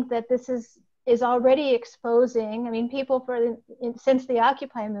I think that this is is already exposing, I mean, people since the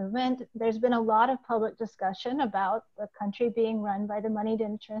Occupy movement, there's been a lot of public discussion about the country being run by the moneyed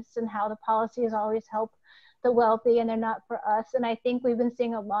interests and how the policies always help the wealthy and they're not for us. And I think we've been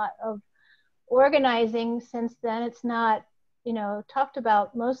seeing a lot of organizing since then. It's not, you know, talked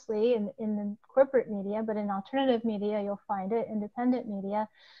about mostly in the corporate media, but in alternative media, you'll find it, independent media.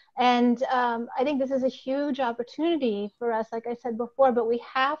 And I think this is a huge opportunity for us, like I said before, but we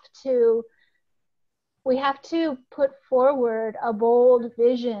have to put forward a bold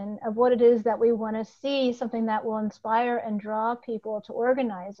vision of what it is that we want to see, something that will inspire and draw people to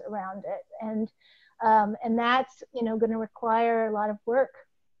organize around it. And that's, you know, going to require a lot of work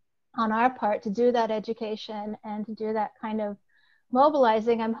on our part to do that education and to do that kind of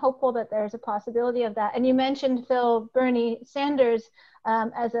mobilizing. I'm hopeful that there's a possibility of that. And you mentioned, Phil, Bernie Sanders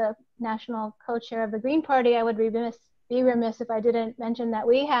as a national co-chair of the Green Party. I would be remiss if I didn't mention that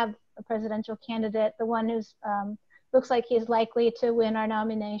we have a presidential candidate, the one who's looks like he's likely to win our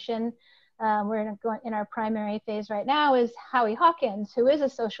nomination. We're in our primary phase right now, is Howie Hawkins, who is a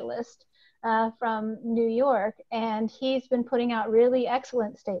socialist from New York, and he's been putting out really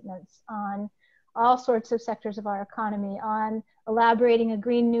excellent statements on all sorts of sectors of our economy, on elaborating a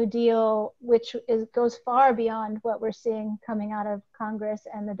Green New Deal, which goes far beyond what we're seeing coming out of Congress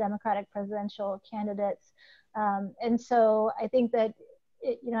and the Democratic presidential candidates. And so I think that,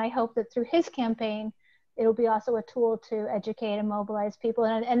 you know, I hope that through his campaign, it'll be also a tool to educate and mobilize people.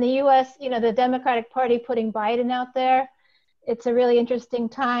 And the US, you know, the Democratic Party putting Biden out there, it's a really interesting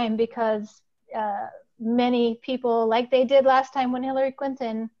time because many people, like they did last time when Hillary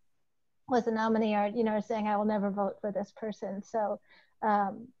Clinton was the nominee, are, you know, are saying, I will never vote for this person. So,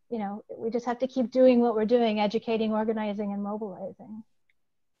 you know, we just have to keep doing what we're doing, educating, organizing, and mobilizing.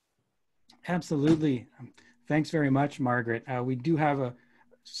 Absolutely. Thanks very much, Margaret. We do have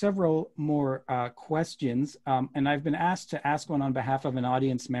several more questions, and I've been asked to ask one on behalf of an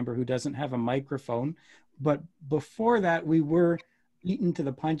audience member who doesn't have a microphone. But before that, we were beaten to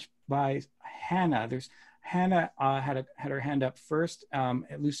the punch by Hannah. Hannah had her hand up first.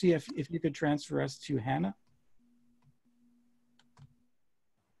 Lucy, if you could transfer us to Hannah.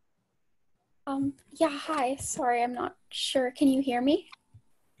 Yeah, hi. Sorry, I'm not sure. Can you hear me?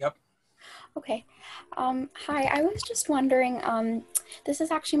 Yep. Okay. Hi, I was just wondering, this is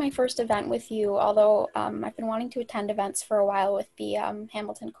actually my first event with you, although I've been wanting to attend events for a while with the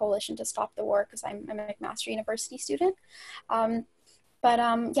Hamilton Coalition to Stop the War because I'm a McMaster University student.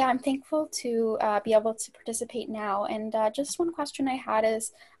 Yeah, I'm thankful to be able to participate now. And just one question I had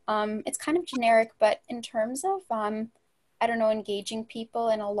is, it's kind of generic, but in terms of, I don't know, engaging people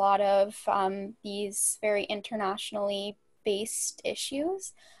in a lot of these very internationally based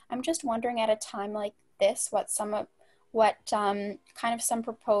issues, I'm just wondering at a time like this, what kind of some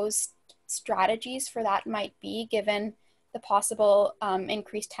proposed strategies for that might be, given the possible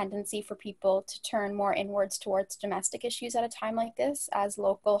increased tendency for people to turn more inwards towards domestic issues at a time like this, as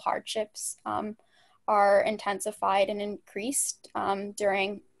local hardships are intensified and increased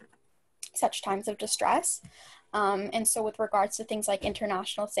during such times of distress. And so with regards to things like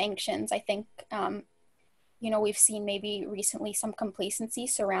international sanctions, I think, you know, we've seen maybe recently some complacency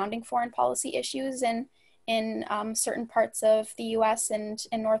surrounding foreign policy issues in certain parts of the US and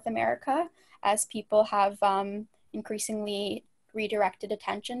in North America, as people have increasingly redirected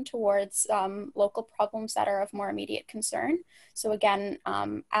attention towards local problems that are of more immediate concern. So again,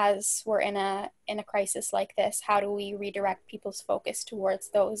 as we're in a crisis like this, how do we redirect people's focus towards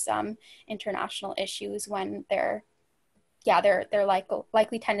those international issues when their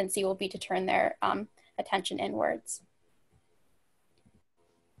likely tendency will be to turn their attention inwards?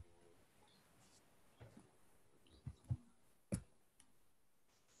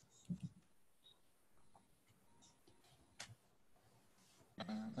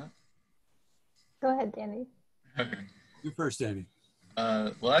 Go ahead, Danny. Okay. You first, Danny.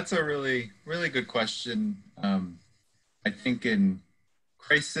 Well, that's a really, really good question. I think in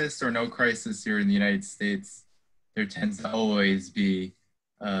crisis or no crisis here in the United States, there tends to always be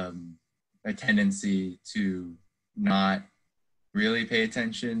a tendency to not really pay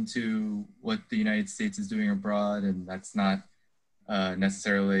attention to what the United States is doing abroad, and that's not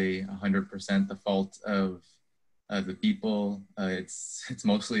necessarily 100% the fault of the people. It's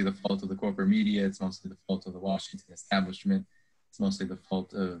mostly the fault of the corporate media. It's mostly the fault of the Washington establishment. It's mostly the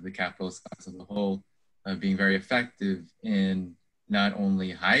fault of the capitalist class as a whole, being very effective in not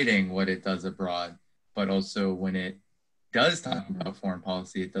only hiding what it does abroad, but also when it does talk about foreign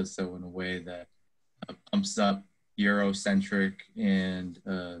policy, it does so in a way that pumps up Eurocentric and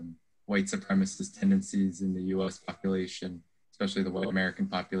white supremacist tendencies in the US population, especially the white American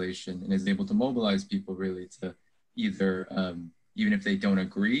population, and is able to mobilize people really to either, even if they don't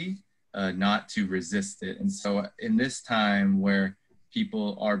agree, not to resist it. And so in this time where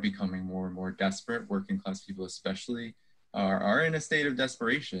people are becoming more and more desperate, working class people especially, are in a state of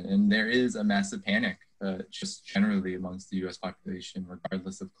desperation. And there is a massive panic just generally amongst the US population,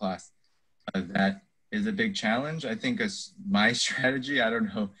 regardless of class. That is a big challenge. I think as my strategy, I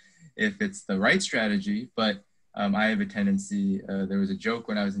don't know if it's the right strategy, but I have a tendency, there was a joke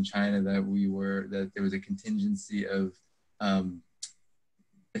when I was in China that there was a contingency of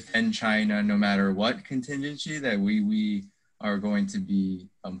defend China no matter what contingency, that we are going to be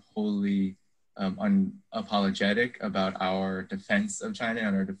wholly unapologetic about our defense of China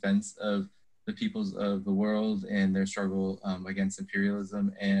and our defense of the peoples of the world and their struggle against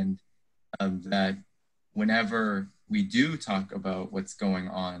imperialism. And that whenever we do talk about what's going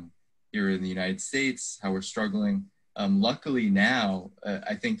on here in the United States, how we're struggling, luckily now,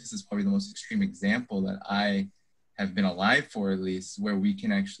 I think this is probably the most extreme example that I have been alive for, at least, where we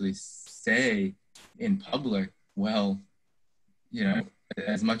can actually say in public, well, you know,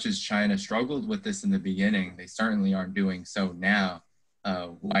 as much as China struggled with this in the beginning, they certainly aren't doing so now.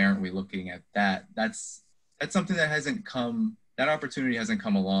 Why aren't we looking at that? That's something that hasn't come, that opportunity hasn't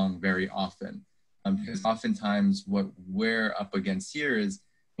come along very often. Because oftentimes what we're up against here is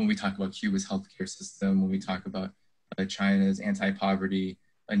when we talk about Cuba's healthcare system, when we talk about China's anti-poverty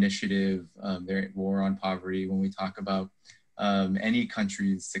initiative, their war on poverty, when we talk about any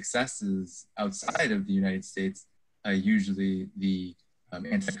country's successes outside of the United States, usually the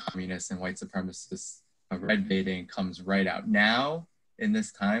anti-communist and white supremacist red baiting comes right out. Now, in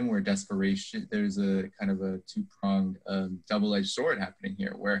this time where desperation, there's a kind of a two-pronged double-edged sword happening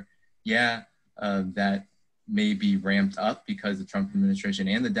here where, yeah, that may be ramped up because the Trump administration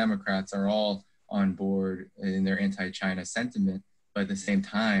and the Democrats are all on board in their anti-China sentiment. But at the same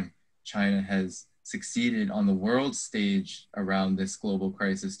time, China has succeeded on the world stage around this global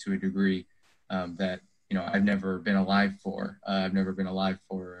crisis to a degree that, you know, I've never been alive for. I've never been alive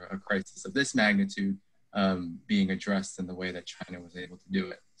for a crisis of this magnitude being addressed in the way that China was able to do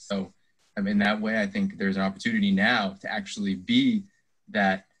it. So in that way, I think there's an opportunity now to actually be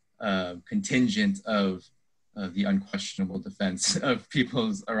that contingent of the unquestionable defense of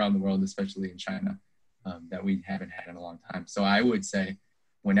peoples around the world, especially in China, that we haven't had in a long time. So I would say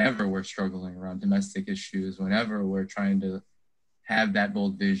whenever we're struggling around domestic issues, whenever we're trying to have that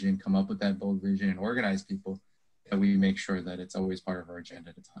bold vision, come up with that bold vision and organize people, that we make sure that it's always part of our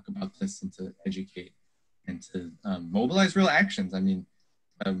agenda to talk about this and to educate and to mobilize real actions. I mean,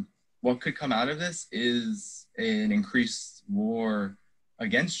 what could come out of this is an increased war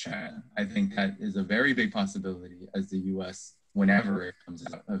against China. I think that is a very big possibility as the US, whenever it comes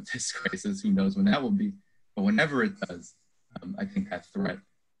out of this crisis, who knows when that will be, but whenever it does, I think that threat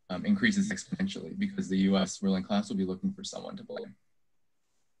increases exponentially because the US ruling class will be looking for someone to blame.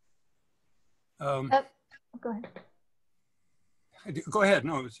 Go ahead. Go ahead.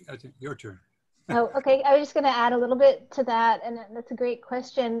 No, I think your turn. Oh, okay. I was just going to add a little bit to that, and that's a great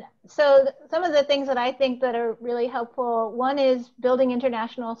question. So some of the things that I think that are really helpful, one is building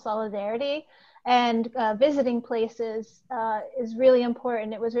international solidarity, and visiting places is really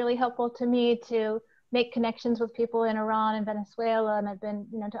important. It was really helpful to me to make connections with people in Iran and Venezuela, and I've been,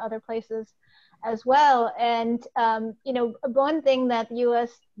 you know, to other places as well. And you know, one thing that the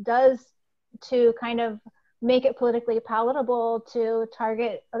U.S. does to kind of make it politically palatable to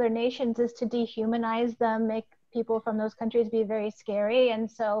target other nations is to dehumanize them, make people from those countries be very scary.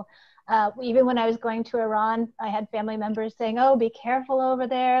 And so even when I was going to Iran, I had family members saying, oh, be careful over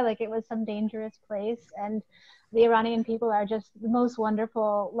there, like it was some dangerous place. And the Iranian people are just the most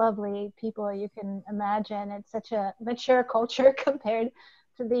wonderful, lovely people you can imagine. It's such a mature culture compared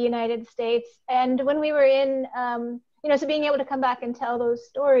to the United States. And when we were in, you know, so being able to come back and tell those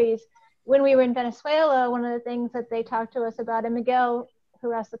stories, when we were in Venezuela, one of the things that they talked to us about, and Miguel,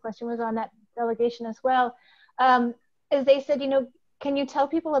 who asked the question, was on that delegation as well, is they said, you know, can you tell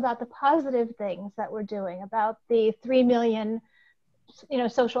people about the positive things that we're doing, about the 3 million, you know,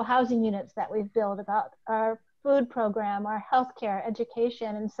 social housing units that we've built, about our food program, our healthcare,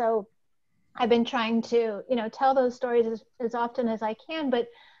 education. And so I've been trying to, you know, tell those stories as often as I can, but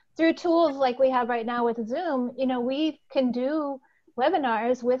through tools like we have right now with Zoom, you know, we can do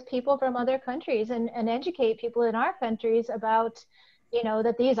webinars with people from other countries and educate people in our countries about, you know,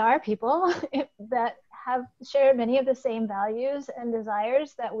 that these are people that have shared many of the same values and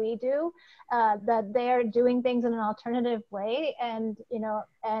desires that we do, that they're doing things in an alternative way, and, you know,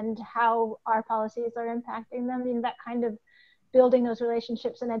 and how our policies are impacting them, you know, that kind of building those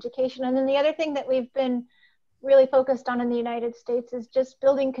relationships and education. And then the other thing that we've been really focused on in the United States is just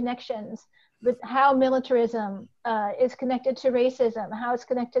building connections with how militarism is connected to racism, how it's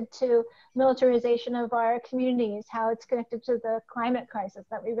connected to militarization of our communities, how it's connected to the climate crisis,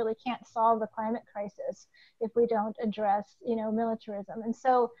 that we really can't solve the climate crisis if we don't address, militarism. And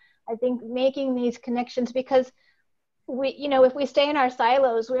so I think making these connections, because we, if we stay in our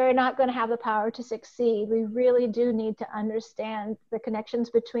silos, we're not going to have the power to succeed. We really do need to understand the connections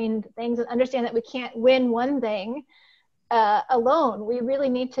between things and understand that we can't win one thing alone. We really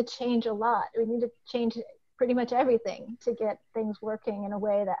need to change a lot. We need to change pretty much everything to get things working in a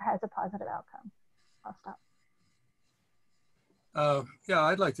way that has a positive outcome. I'll stop. Yeah,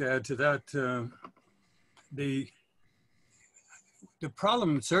 I'd like to add to that. The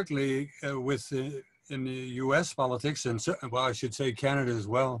problem certainly in the US politics, and well, I should say Canada as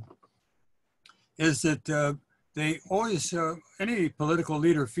well, is that they always, any political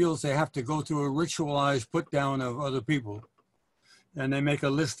leader feels they have to go through a ritualized put down of other people. And they make a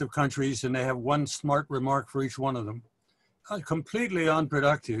list of countries and they have one smart remark for each one of them. Completely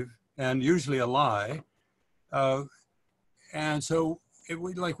unproductive and usually a lie. And so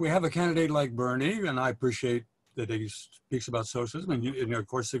we have a candidate like Bernie, and I appreciate that he speaks about socialism, and of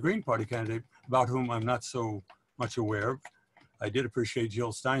course the Green Party candidate, about whom I'm not so much aware. I did appreciate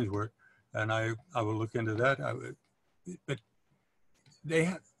Jill Stein's work, and I will look into that. But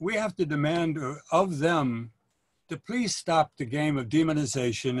we have to demand of them to please stop the game of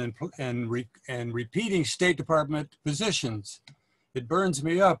demonization and repeating State Department positions. It burns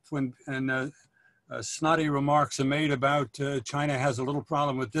me up when snotty remarks are made about China has a little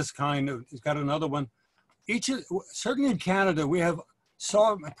problem with this kind of, it's got another one. Certainly in Canada, we have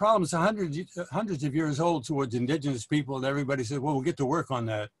problems hundreds of years old towards Indigenous people, and everybody says, well, we'll get to work on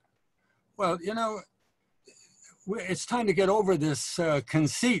that. Well, it's time to get over this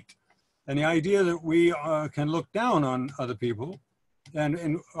conceit and the idea that we can look down on other people,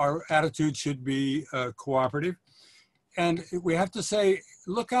 and our attitude should be cooperative. And we have to say,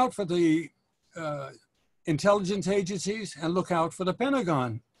 look out for the intelligence agencies and look out for the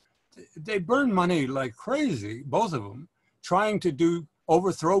Pentagon. They burn money like crazy, both of them, trying to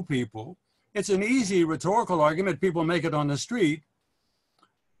overthrow people. It's an easy rhetorical argument. People make it on the street.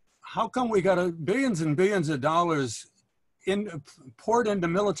 How come we got billions and billions of dollars poured into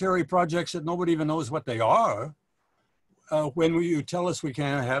military projects that nobody even knows what they are, when you tell us we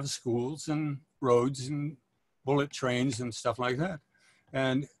can't have schools and roads and bullet trains and stuff like that?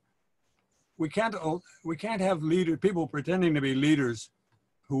 And we can't have people pretending to be leaders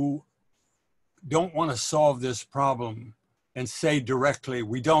who don't want to solve this problem and say directly,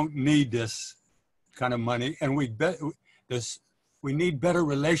 we don't need this kind of money, and we need better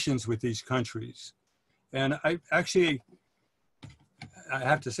relations with these countries. And I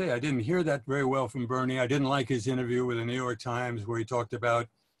have to say, I didn't hear that very well from Bernie. I didn't like his interview with the New York Times where he talked about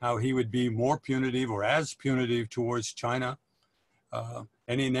how he would be more punitive or as punitive towards China.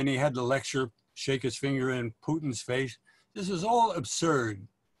 And then he had the lecture, shake his finger in Putin's face. This is all absurd.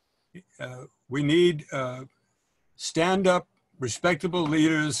 We need stand-up, respectable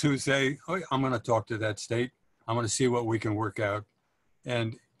leaders who say, oh, I'm going to talk to that state. I'm going to see what we can work out.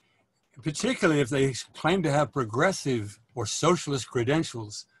 And particularly if they claim to have progressive or socialist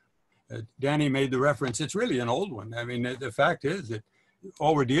credentials. Danny made the reference, it's really an old one. I mean, the fact is that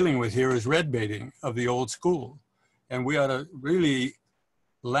all we're dealing with here is red baiting of the old school. And we ought to really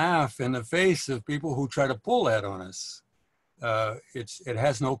laugh in the face of people who try to pull that on us. It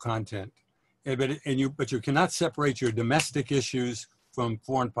has no content. But you cannot separate your domestic issues from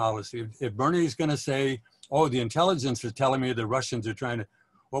foreign policy. If Bernie is going to say, oh, the intelligence is telling me the Russians are trying to,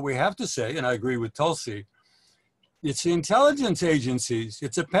 what we have to say, and I agree with Tulsi, it's the intelligence agencies,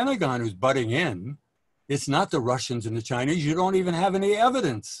 it's the Pentagon who's butting in. It's not the Russians and the Chinese. You don't even have any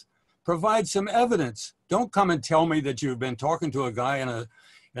evidence. Provide some evidence. Don't come and tell me that you've been talking to a guy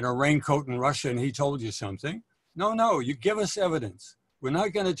in a raincoat in Russia and he told you something. No, you give us evidence. We're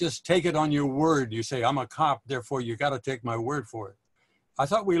not going to just take it on your word. You say, I'm a cop, therefore you got to take my word for it. I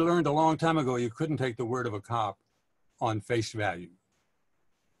thought we learned a long time ago you couldn't take the word of a cop on face value.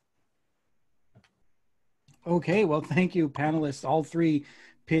 Okay, well, thank you, panelists. All three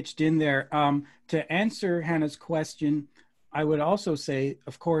pitched in there. To answer Hannah's question, I would also say,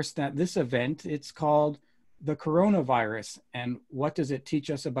 of course, that this event, it's called the coronavirus. And what does it teach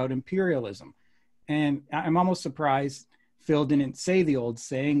us about imperialism? And I'm almost surprised Phil didn't say the old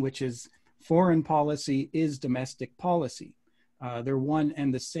saying, which is foreign policy is domestic policy. They're one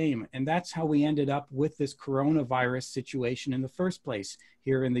and the same. And that's how we ended up with this coronavirus situation in the first place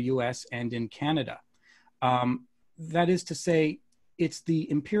here in the US and in Canada. That is to say, it's the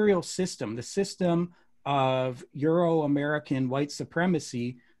imperial system, the system of Euro-American white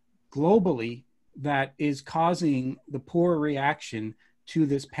supremacy globally that is causing the poor reaction to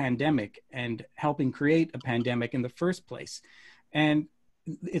this pandemic and helping create a pandemic in the first place. And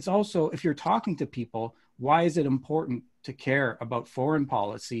it's also, if you're talking to people, why is it important to care about foreign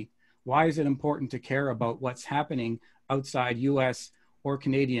policy? Why is it important to care about what's happening outside US or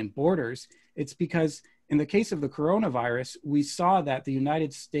Canadian borders? It's because in the case of the coronavirus, we saw that the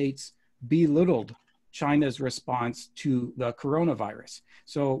United States belittled China's response to the coronavirus.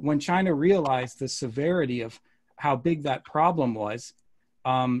 So when China realized the severity of how big that problem was,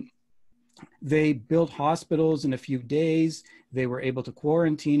 they built hospitals in a few days. They were able to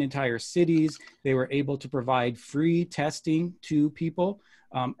quarantine entire cities. They were able to provide free testing to people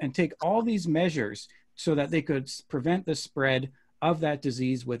and take all these measures so that they could prevent the spread of that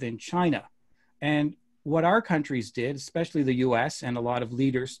disease within China. And what our countries did, especially the US, and a lot of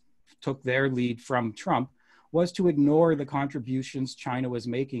leaders took their lead from Trump, was to ignore the contributions China was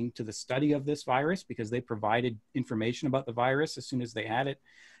making to the study of this virus, because they provided information about the virus as soon as they had it.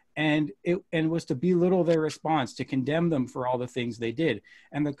 And it was to belittle their response, to condemn them for all the things they did.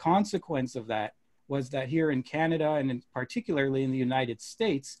 And the consequence of that was that here in Canada, and particularly in the United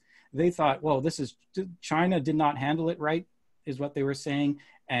States, they thought, well, China did not handle it right, is what they were saying.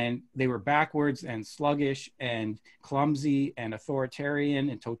 And they were backwards and sluggish and clumsy and authoritarian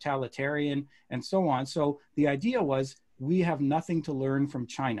and totalitarian and so on. So the idea was, we have nothing to learn from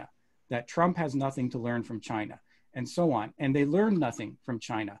China, that Trump has nothing to learn from China, and so on. And they learned nothing from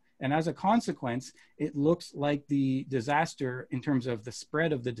China. And as a consequence, it looks like the disaster in terms of the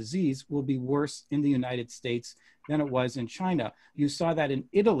spread of the disease will be worse in the United States than it was in China. You saw that in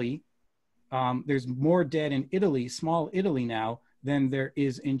Italy. There's more dead in Italy, small Italy now, than there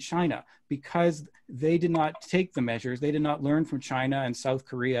is in China, because they did not take the measures. They did not learn from China and South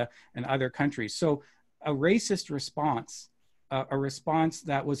Korea and other countries. So a racist response, a response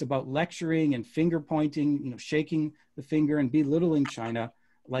that was about lecturing and finger pointing, shaking the finger and belittling China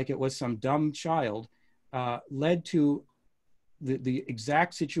like it was some dumb child, led to the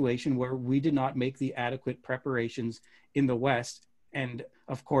exact situation where we did not make the adequate preparations in the West. And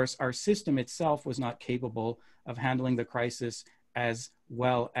of course, our system itself was not capable of handling the crisis as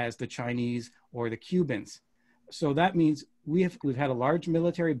well as the Chinese or the Cubans. So that means we've had a large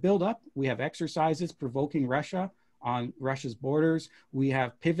military buildup. We have exercises provoking Russia on Russia's borders. We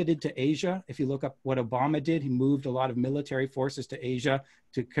have pivoted to Asia. If you look up what Obama did, he moved a lot of military forces to Asia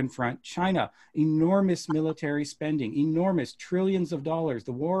to confront China. Enormous military spending, enormous trillions of dollars.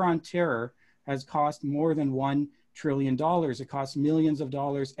 The war on terror has cost more than $1 trillion. It costs millions of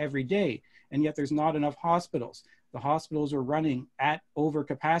dollars every day. And yet there's not enough hospitals. The hospitals were running at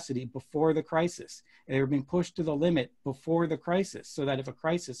overcapacity before the crisis. They were being pushed to the limit before the crisis, so that if a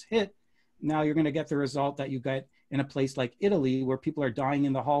crisis hit, now you're going to get the result that you get in a place like Italy, where people are dying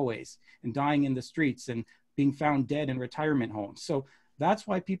in the hallways and dying in the streets and being found dead in retirement homes. So that's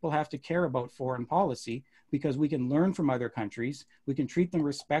why people have to care about foreign policy, because we can learn from other countries. We can treat them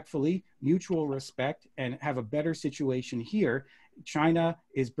respectfully, mutual respect, and have a better situation here. China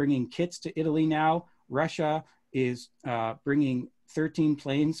is bringing kits to Italy now. Russia is bringing 13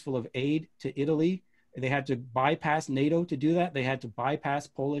 planes full of aid to Italy. They had to bypass NATO to do that. They had to bypass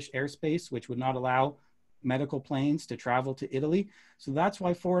Polish airspace, which would not allow medical planes to travel to Italy. So that's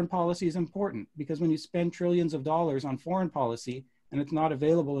why foreign policy is important, because when you spend trillions of dollars on foreign policy and it's not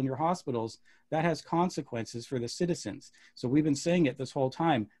available in your hospitals, that has consequences for the citizens. So we've been saying it this whole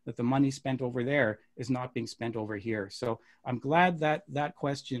time, that the money spent over there is not being spent over here. So I'm glad that that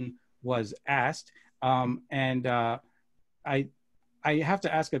question was asked. I have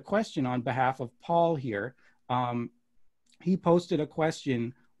to ask a question on behalf of Paul here. He posted a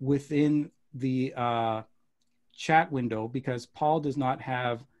question within the chat window, because Paul does not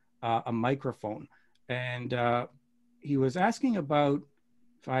have a microphone. And he was asking about,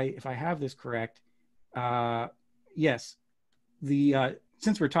 if I have this correct, yes,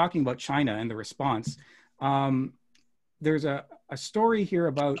 since we're talking about China and the response, there's a story here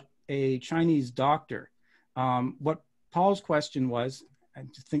about a Chinese doctor. What Paul's question was, I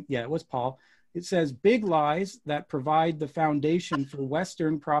think, yeah, it was Paul. It says, big lies that provide the foundation for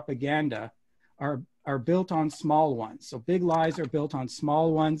Western propaganda are built on small ones. So big lies are built on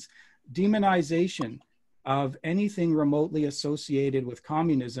small ones. Demonization of anything remotely associated with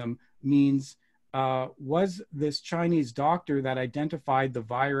communism means, was this Chinese doctor that identified the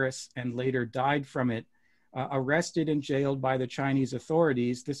virus and later died from it arrested and jailed by the Chinese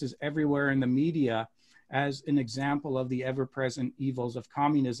authorities? This is everywhere in the media as an example of the ever-present evils of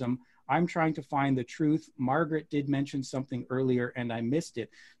communism. I'm trying to find the truth. Margaret did mention something earlier and I missed it.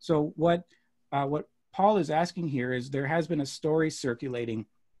 So what Paul is asking here is there has been a story circulating,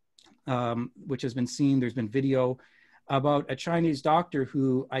 which has been seen, there's been video about a Chinese doctor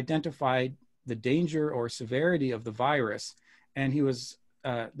who identified the danger or severity of the virus. And he was,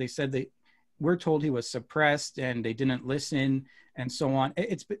 they said we're told he was suppressed and they didn't listen and so on.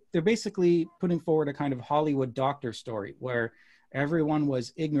 They're basically putting forward a kind of Hollywood doctor story where everyone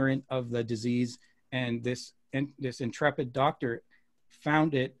was ignorant of the disease, and this intrepid doctor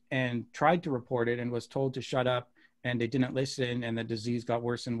found it and tried to report it and was told to shut up, and they didn't listen, and the disease got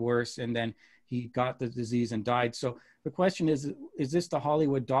worse and worse, and then he got the disease and died. So the question is this the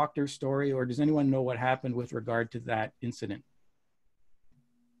Hollywood doctor story, or does anyone know what happened with regard to that incident?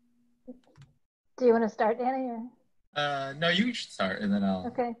 Do you want to start, Danny? Or? No, you should start, and then I'll.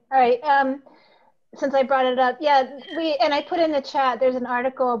 Okay. All right. Since I brought it up, yeah, and I put in the chat, there's an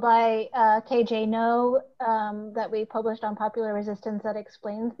article by KJ No that we published on Popular Resistance that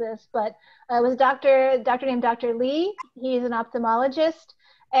explains this, but it was a doctor named Dr. Lee. He's an ophthalmologist,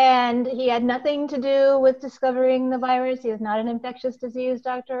 and he had nothing to do with discovering the virus. He was not an infectious disease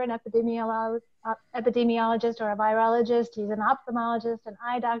doctor, an epidemiologist or a virologist. He's an ophthalmologist, an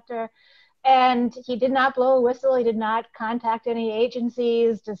eye doctor. And he did not blow a whistle. He did not contact any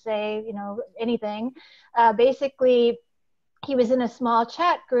agencies to say, anything. Basically, he was in a small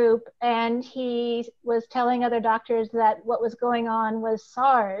chat group, and he was telling other doctors that what was going on was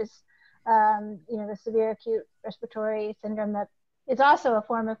SARS, the severe acute respiratory syndrome that is also a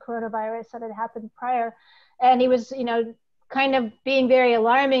form of coronavirus that had happened prior. And he was, kind of being very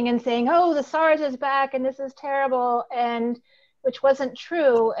alarming and saying, oh, the SARS is back and this is terrible, and which wasn't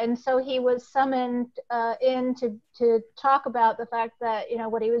true. And so he was summoned in to talk about the fact that,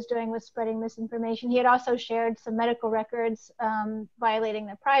 what he was doing was spreading misinformation. He had also shared some medical records violating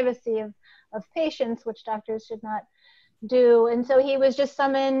the privacy of patients, which doctors should not do. And so he was just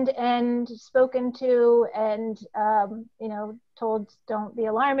summoned and spoken to and, told, don't be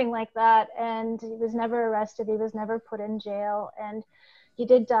alarming like that. And he was never arrested. He was never put in jail. And he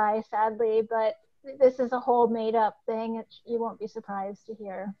did die, sadly, but this is a whole made up thing. You won't be surprised to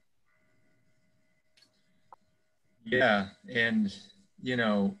hear. Yeah, and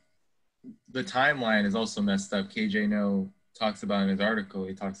the timeline is also messed up. KJ No talks about in his article,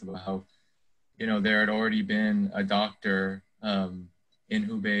 he talks about how, there had already been a doctor in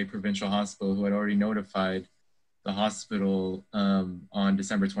Hubei Provincial Hospital who had already notified the hospital on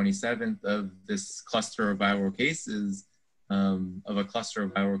December 27th of this cluster of viral cases,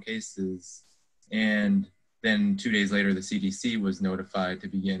 And then 2 days later, the CDC was notified to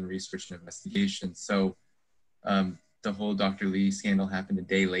begin research and investigation. So the whole Dr. Lee scandal happened a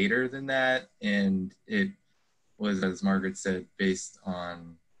day later than that. And it was, as Margaret said, based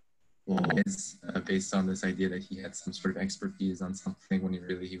on this idea that he had some sort of expertise on something when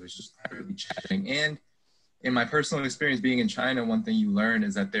he was just privately chatting. And in my personal experience being in China, one thing you learn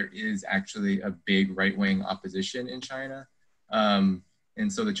is that there is actually a big right-wing opposition in China.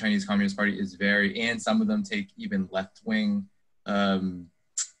 And so the Chinese Communist Party is and some of them take even left-wing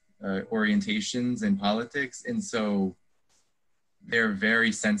orientations in politics. And so they're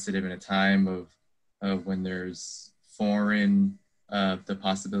very sensitive in a time of when there's the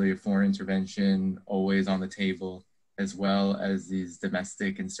possibility of foreign intervention always on the table, as well as these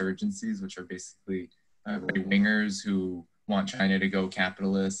domestic insurgencies, which are basically right-wingers who want China to go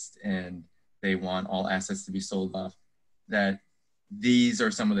capitalist and they want all assets to be sold off. That these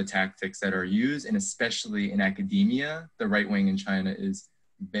are some of the tactics that are used, and especially in academia, the right wing in China is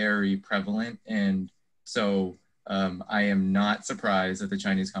very prevalent. And so I am not surprised that the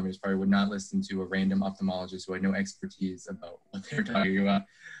Chinese Communist Party would not listen to a random ophthalmologist who had no expertise about what they're talking about,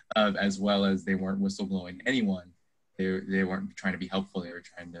 as well as they weren't whistleblowing anyone. They weren't trying to be helpful, they were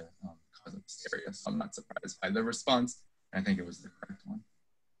trying to cause hysteria. So I'm not surprised by the response. I think it was the correct one.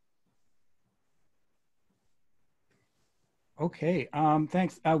 Okay,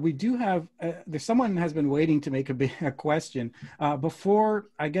 thanks. We do have, there's someone has been waiting to make a question. Before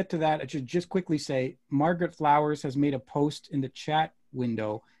I get to that, I should just quickly say, Margaret Flowers has made a post in the chat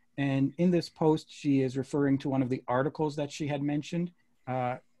window. And in this post, she is referring to one of the articles that she had mentioned.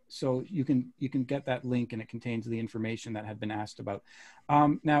 So you can get that link, and it contains the information that had been asked about.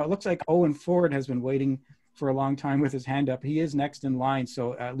 Now, it looks like Owen Ford has been waiting for a long time with his hand up. He is next in line.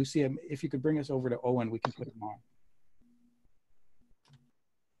 So Lucia, if you could bring us over to Owen, we can put him on.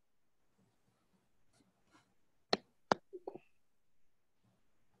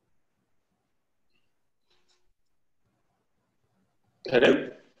 Hello.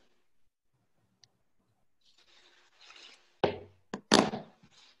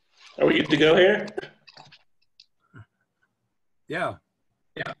 Are we good to go here? Yeah.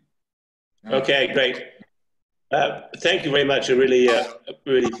 Yeah. Okay, great. Thank you very much. A really,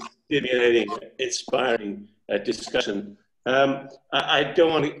 really stimulating, inspiring discussion. I don't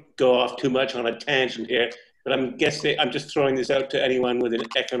want to go off too much on a tangent here, but I'm just throwing this out to anyone with an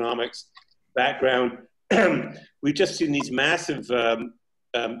economics background. We've just seen these massive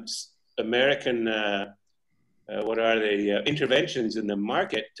American, what are they, interventions in the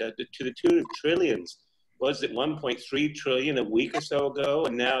market to the tune of trillions. Was it 1.3 trillion a week or so ago?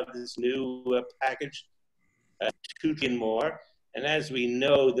 And now this new package, 2 trillion more. And as we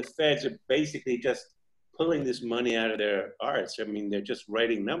know, the feds are basically just pulling this money out of their arse. I mean, they're just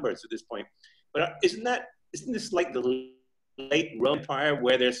writing numbers at this point. But isn't this like the late Roman Empire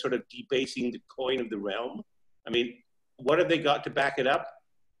where they're sort of debasing the coin of the realm? I mean, what have they got to back it up?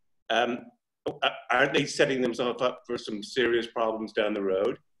 Aren't they setting themselves up for some serious problems down the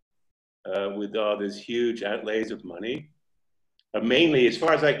road with all this huge outlays of money? Mainly, as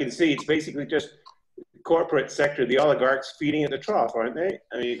far as I can see, it's basically just the corporate sector, the oligarchs feeding at the trough, aren't they?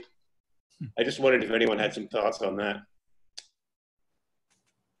 I mean, I just wondered if anyone had some thoughts on that.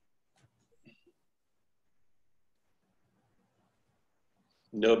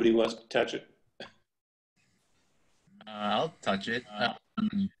 Nobody wants to touch it. I'll touch it.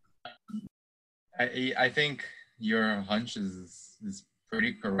 I think your hunch is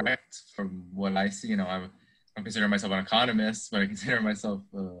pretty correct from what I see. You know, I don't consider myself an economist, but I consider myself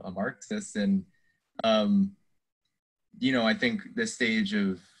a Marxist. And, you know, I think this stage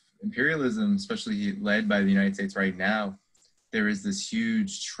of imperialism, especially led by the United States right now, there is this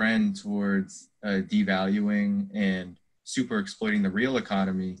huge trend towards devaluing and super exploiting the real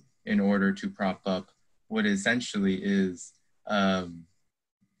economy in order to prop up what essentially is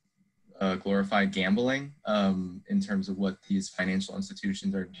glorified gambling in terms of what these financial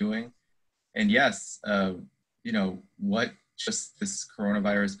institutions are doing. And yes, you know, what just this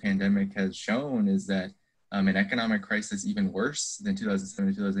coronavirus pandemic has shown is that an economic crisis even worse than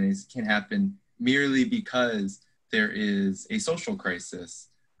 2007 to 2008 can happen merely because there is a social crisis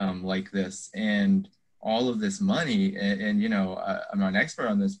like this. And all of this money, and you know, I'm not an expert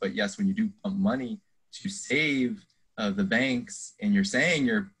on this, but yes, when you do pump money to save the banks and you're saying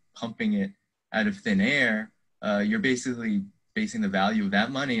you're pumping it out of thin air, you're basically basing the value of that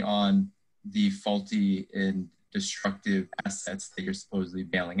money on the faulty and destructive assets that you're supposedly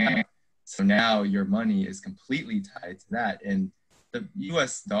bailing out. So now your money is completely tied to that. And the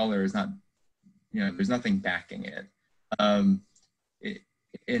US dollar is not, you know, there's nothing backing it.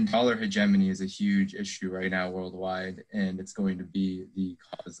 And dollar hegemony is a huge issue right now worldwide, and it's going to be the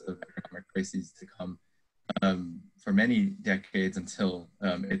cause of economic crises to come for many decades until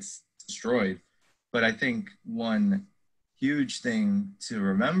it's destroyed. But I think one huge thing to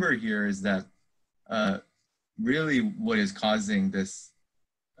remember here is that really what is causing this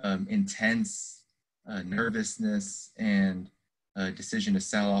intense nervousness and decision to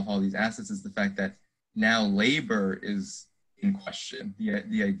sell off all these assets is the fact that now labor is in question.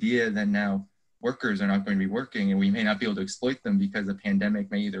 The idea that now workers are not going to be working and we may not be able to exploit them because the pandemic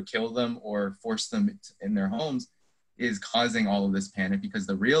may either kill them or force them in their homes is causing all of this panic, because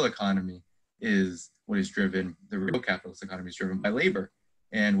the real economy is what is driven, the real capitalist economy is driven by labor.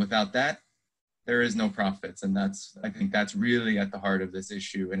 And without that, there is no profits. And I think that's really at the heart of this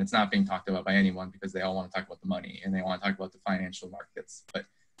issue. And it's not being talked about by anyone because they all want to talk about the money and they want to talk about the financial markets. But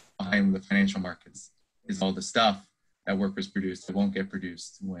behind the financial markets is all the stuff that workers produce that won't get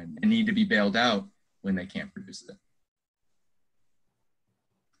produced when they need to be bailed out when they can't produce it.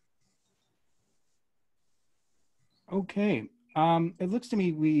 Okay, it looks to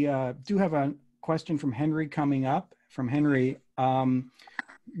me we do have a question from Henry coming up. From Henry,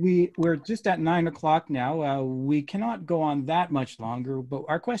 we're just at 9 o'clock now. We cannot go on that much longer, but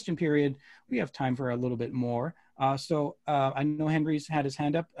our question period, we have time for a little bit more. So I know Henry's had his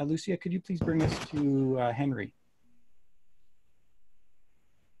hand up. Lucia, could you please bring us to Henry?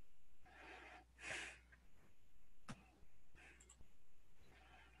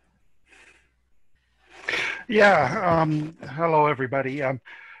 Yeah, hello everybody.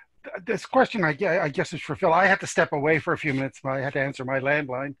 This question I guess is for Phil. I had to step away for a few minutes. I had to answer my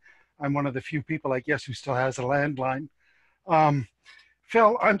landline. I'm one of the few people, I guess, who still has a landline.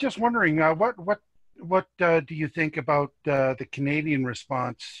 Phil, I'm just wondering, what do you think about the Canadian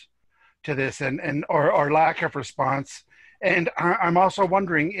response to this or lack of response? And I'm also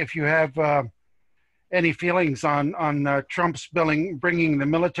wondering if you have any feelings on Trump's bringing the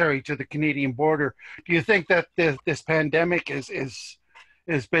military to the Canadian border. Do you think that this pandemic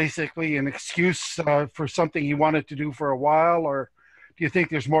is basically an excuse for something he wanted to do for a while, or do you think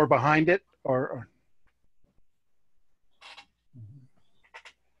there's more behind it? Or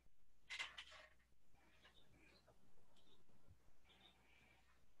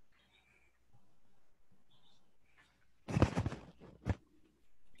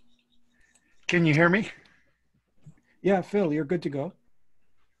Can you hear me? Yeah, Phil, you're good to go.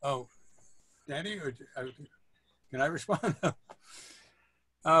 Oh, Danny, or can I respond?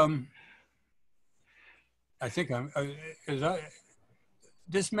 I think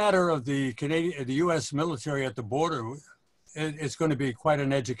this matter of the U.S. military at the border, it's going to be quite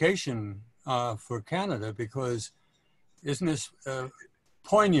an education for Canada, because isn't this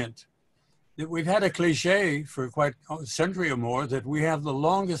poignant that we've had a cliche for quite a century or more that we have the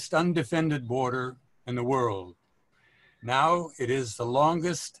longest undefended border in the world. Now it is the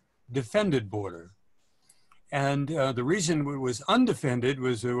longest defended border. And the reason it was undefended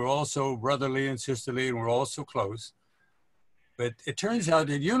was we were all so brotherly and sisterly and we're all so close. But it turns out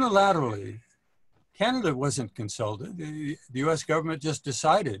that unilaterally, Canada wasn't consulted. The US government just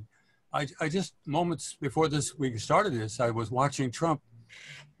decided. I just, moments before we started this, I was watching Trump,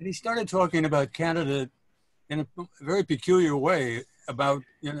 and he started talking about Canada in a very peculiar way about,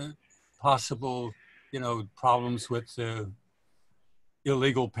 possible, problems with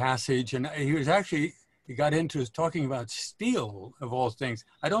illegal passage. And he got into talking about steel, of all things.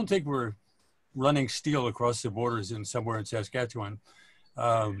 I don't think we're running steel across the borders somewhere in Saskatchewan.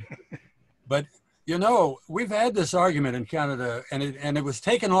 But, we've had this argument in Canada, and it was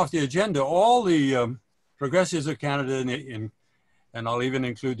taken off the agenda. All the progressives of Canada, and I'll even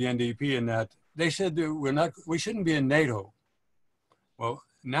include the NDP in that, they said that we shouldn't be in NATO. Well,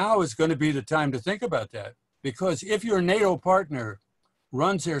 now is going to be the time to think about that, because if your NATO partner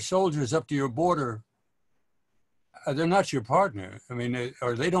runs their soldiers up to your border, they're not your partner. I mean,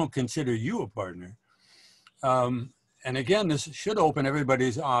 or they don't consider you a partner. And again, this should open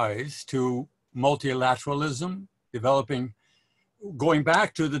everybody's eyes to multilateralism, going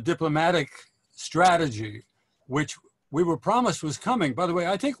back to the diplomatic strategy, which we were promised was coming. By the way,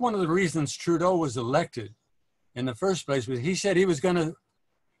 I think one of the reasons Trudeau was elected in the first place was he said he was going to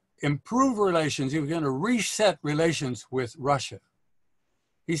improve relations. He was going to reset relations with Russia.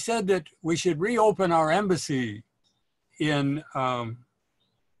 He said that we should reopen our embassy in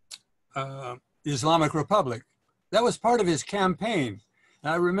Islamic Republic. That was part of his campaign.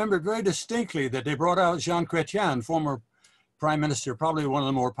 And I remember very distinctly that they brought out Jean Chrétien, former prime minister, probably one of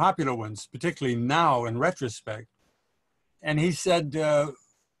the more popular ones, particularly now in retrospect. And he said,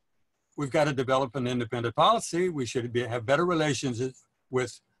 we've got to develop an independent policy. We should have better relations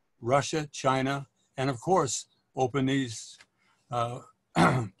with Russia, China, and of course,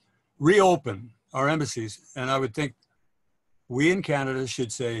 reopen our embassies. And I would think we in Canada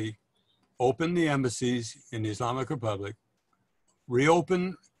should say, open the embassies in the Islamic Republic,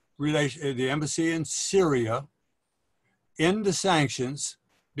 reopen the embassy in Syria, end the sanctions,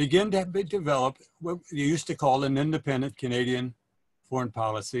 begin to develop what you used to call an independent Canadian foreign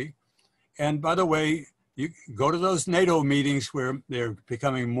policy. And by the way, you go to those NATO meetings where they're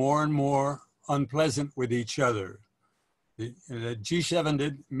becoming more and more unpleasant with each other. The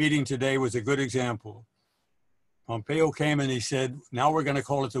G7 meeting today was a good example. Pompeo came and he said, now we're going to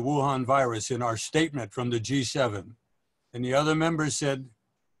call it the Wuhan virus in our statement from the G7. And the other members said,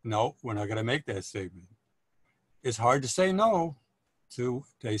 no, we're not going to make that statement. It's hard to say no.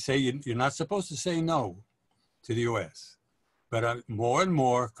 They say you're not supposed to say no to the US. But more and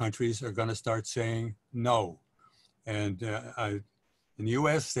more countries are going to start saying no. And in the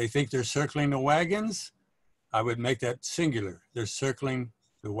US, they think they're circling the wagons. I would make that singular. They're circling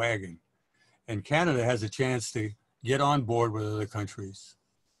the wagon. And Canada has a chance to get on board with other countries.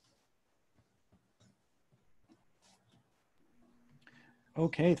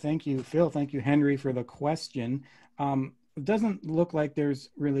 Okay, thank you, Phil. Thank you, Henry, for the question. It doesn't look like there's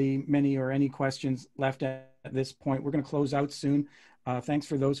really many or any questions left at this point. We're going to close out soon. Thanks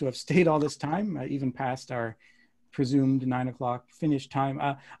for those who have stayed all this time, even past our presumed 9 o'clock finish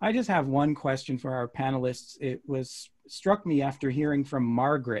time. I just have one question for our panelists. It struck me after hearing from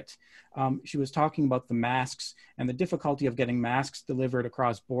Margaret. She was talking about the masks and the difficulty of getting masks delivered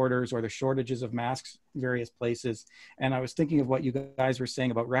across borders, or the shortages of masks in various places. And I was thinking of what you guys were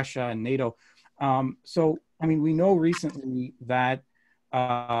saying about Russia and NATO. So, I mean, we know recently that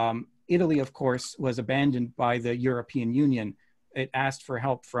Italy, of course, was abandoned by the European Union. It asked for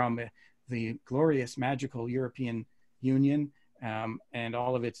help from the glorious, magical European Union and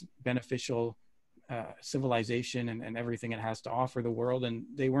all of its beneficial civilization and everything it has to offer the world, and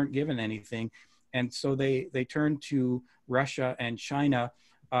they weren't given anything. And so they turned to Russia and China.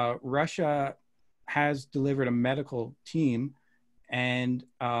 Russia has delivered a medical team and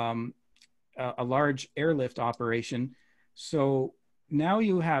a large airlift operation. So now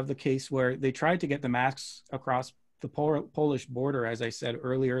you have the case where they tried to get the masks across the Polish border. As I said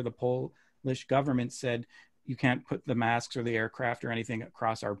earlier, the Polish government said you can't put the masks or the aircraft or anything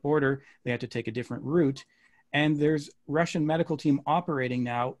across our border. They had to take a different route. And there's Russian medical team operating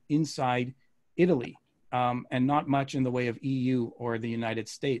now inside Italy, and not much in the way of EU or the United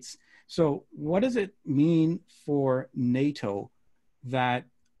States. So what does it mean for NATO that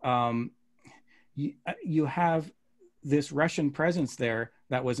you have this Russian presence there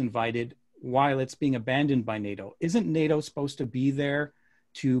that was invited while it's being abandoned by NATO? Isn't NATO supposed to be there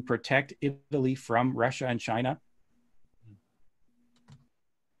to protect Italy from Russia and China?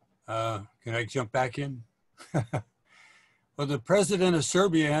 Can I jump back in? Well, the president of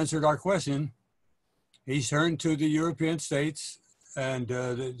Serbia answered our question. He turned to the European states, and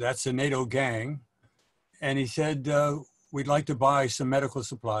that's the NATO gang. And he said, we'd like to buy some medical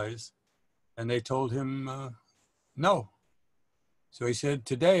supplies. And they told him, no. So he said,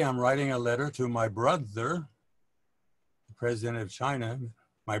 today I'm writing a letter to my brother, the president of China,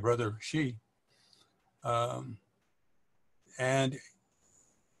 my brother Xi. And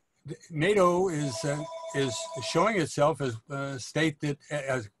NATO is showing itself as a state that,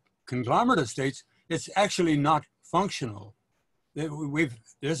 as conglomerate of states, it's actually not functional.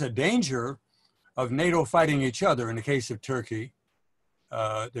 There's a danger of NATO fighting each other. In the case of Turkey,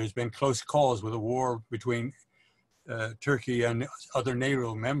 there's been close calls with a war between Turkey and other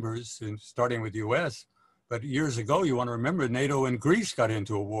NATO members, and starting with the US. But years ago, you want to remember, NATO and Greece got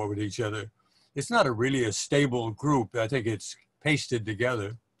into a war with each other. It's not really a stable group. I think it's pasted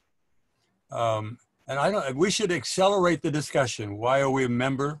together. And we should accelerate the discussion. Why are we a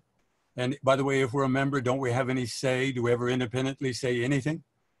member? And by the way, if we're a member, don't we have any say? Do we ever independently say anything?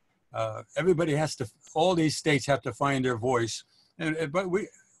 Everybody has to, all these states have to find their voice. But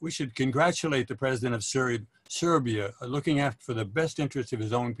we should congratulate the president of Serbia, looking after for the best interest of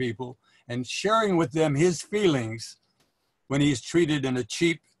his own people and sharing with them his feelings when he's treated in a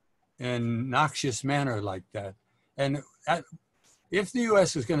cheap and noxious manner like that. And if the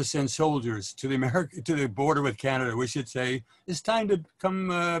U.S. is going to send soldiers to the border with Canada, we should say it's time to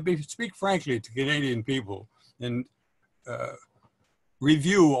come speak frankly to Canadian people and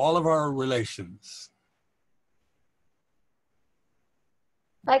review all of our relations.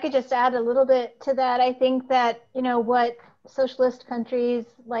 If I could just add a little bit to that, I think that, you know, what socialist countries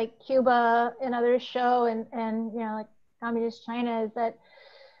like Cuba and others show, and you know, like communist China, is that,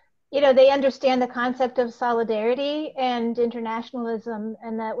 you know, they understand the concept of solidarity and internationalism,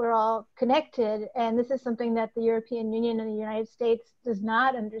 and that we're all connected. And this is something that the European Union and the United States does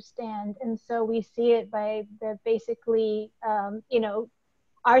not understand. And so we see it by the basically, you know,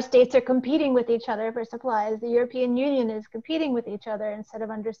 our states are competing with each other for supplies. The European Union is competing with each other instead of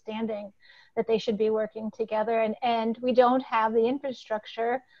understanding that they should be working together. And we don't have the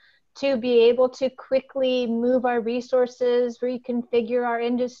infrastructure to be able to quickly move our resources, reconfigure our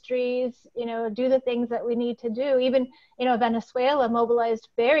industries, you know, do the things that we need to do. Even, you know, Venezuela mobilized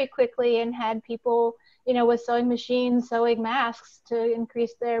very quickly and had people, you know, with sewing machines, sewing masks to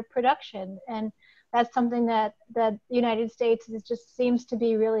increase their production. And that's something that the United States just seems to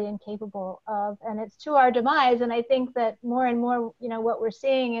be really incapable of, and it's to our demise. And I think that more and more, you know, what we're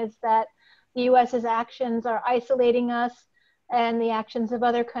seeing is that the US's actions are isolating us, and the actions of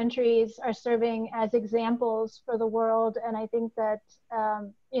other countries are serving as examples for the world. And I think that,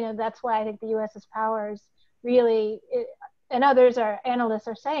 you know, that's why I think the US's powers really, and analysts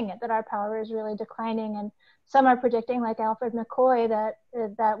are saying it, that our power is really declining. And some are predicting, like Alfred McCoy,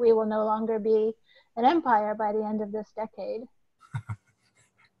 that we will no longer be an empire by the end of this decade.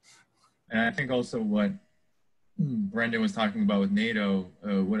 And I think also what Brendan was talking about with NATO,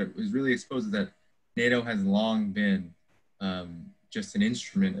 what it was really exposed is that NATO has long been just an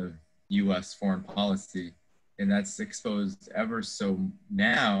instrument of US foreign policy. And that's exposed ever so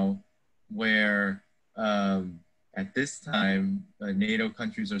now, where at this time, NATO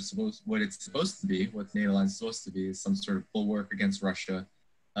countries are what it's supposed to be, what NATO line is supposed to be, is some sort of bulwark against Russia.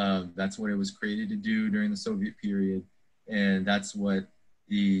 That's what it was created to do during the Soviet period. And that's what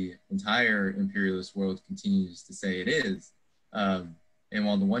the entire imperialist world continues to say it is. And while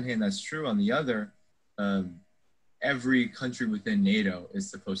on the one hand that's true, on the other, every country within NATO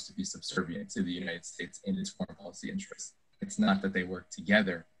is supposed to be subservient to the United States and its foreign policy interests. It's not that they work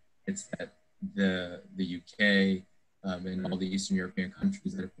together. It's that the UK and all the Eastern European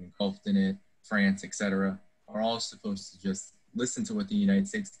countries that have been engulfed in it, France, etc., are all supposed to just listen to what the United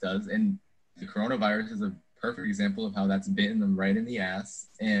States does. And the coronavirus is a perfect example of how that's bitten them right in the ass.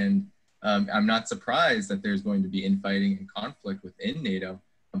 And I'm not surprised that there's going to be infighting and conflict within NATO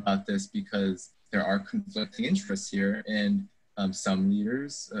about this, because there are conflicting interests here. And some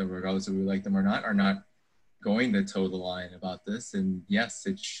leaders, regardless of whether we like them or not, are not going to toe the line about this. And yes,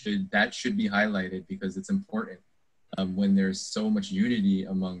 that should be highlighted because it's important. When there's so much unity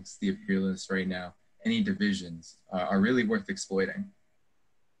amongst the imperialists right now, any divisions are really worth exploiting.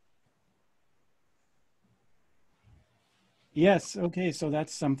 Yes, okay, so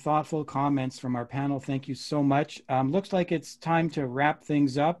that's some thoughtful comments from our panel. Thank you so much. Looks like it's time to wrap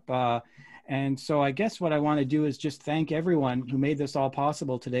things up. And so I guess what I want to do is just thank everyone who made this all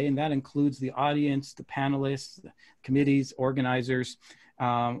possible today, and that includes the audience, the panelists, the committees, organizers.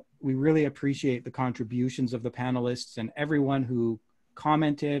 We really appreciate the contributions of the panelists and everyone who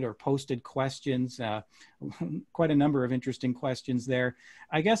commented or posted questions, quite a number of interesting questions there.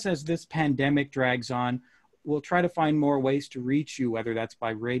 I guess as this pandemic drags on, we'll try to find more ways to reach you, whether that's by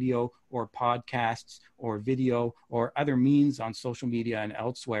radio or podcasts or video or other means on social media and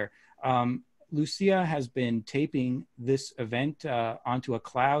elsewhere. Lucia has been taping this event onto a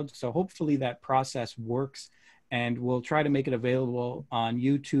cloud, so hopefully that process works, and we'll try to make it available on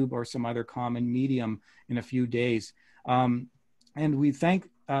YouTube or some other common medium in a few days. And we thank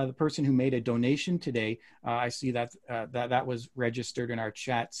the person who made a donation today. I see that that was registered in our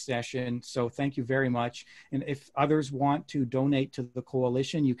chat session. So thank you very much. And if others want to donate to the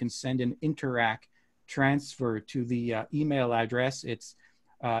coalition, you can send an Interac transfer to the email address. It's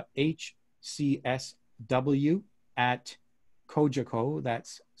hcsw@cogeco,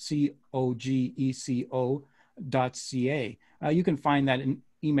 that's COGECO.ca. You can find that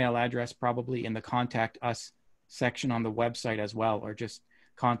email address probably in the Contact Us section on the website as well, or just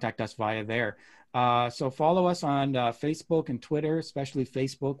contact us via there. So follow us on Facebook and Twitter, especially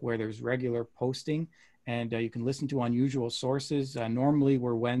Facebook, where there's regular posting, and you can listen to Unusual Sources. Normally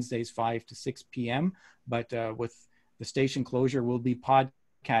we're Wednesdays 5 to 6 p.m., but with the station closure, we'll be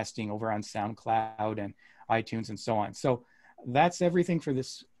podcasting over on SoundCloud and iTunes and so on. So that's everything for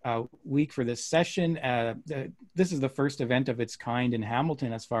this week, for this session. This is the first event of its kind in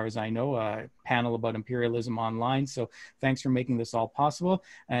Hamilton, as far as I know, a panel about imperialism online. So thanks for making this all possible.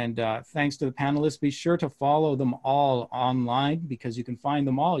 And thanks to the panelists. Be sure to follow them all online, because you can find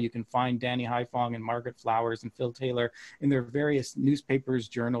them all. You can find Danny Haiphong and Margaret Flowers and Phil Taylor in their various newspapers,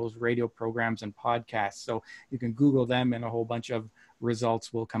 journals, radio programs, and podcasts. So you can Google them and a whole bunch of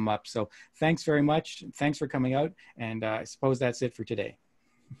results will come up. So thanks very much. Thanks for coming out. And I suppose that's it for today.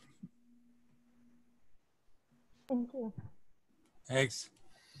 Thank you. Thanks.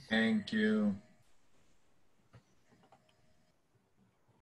 Thank you.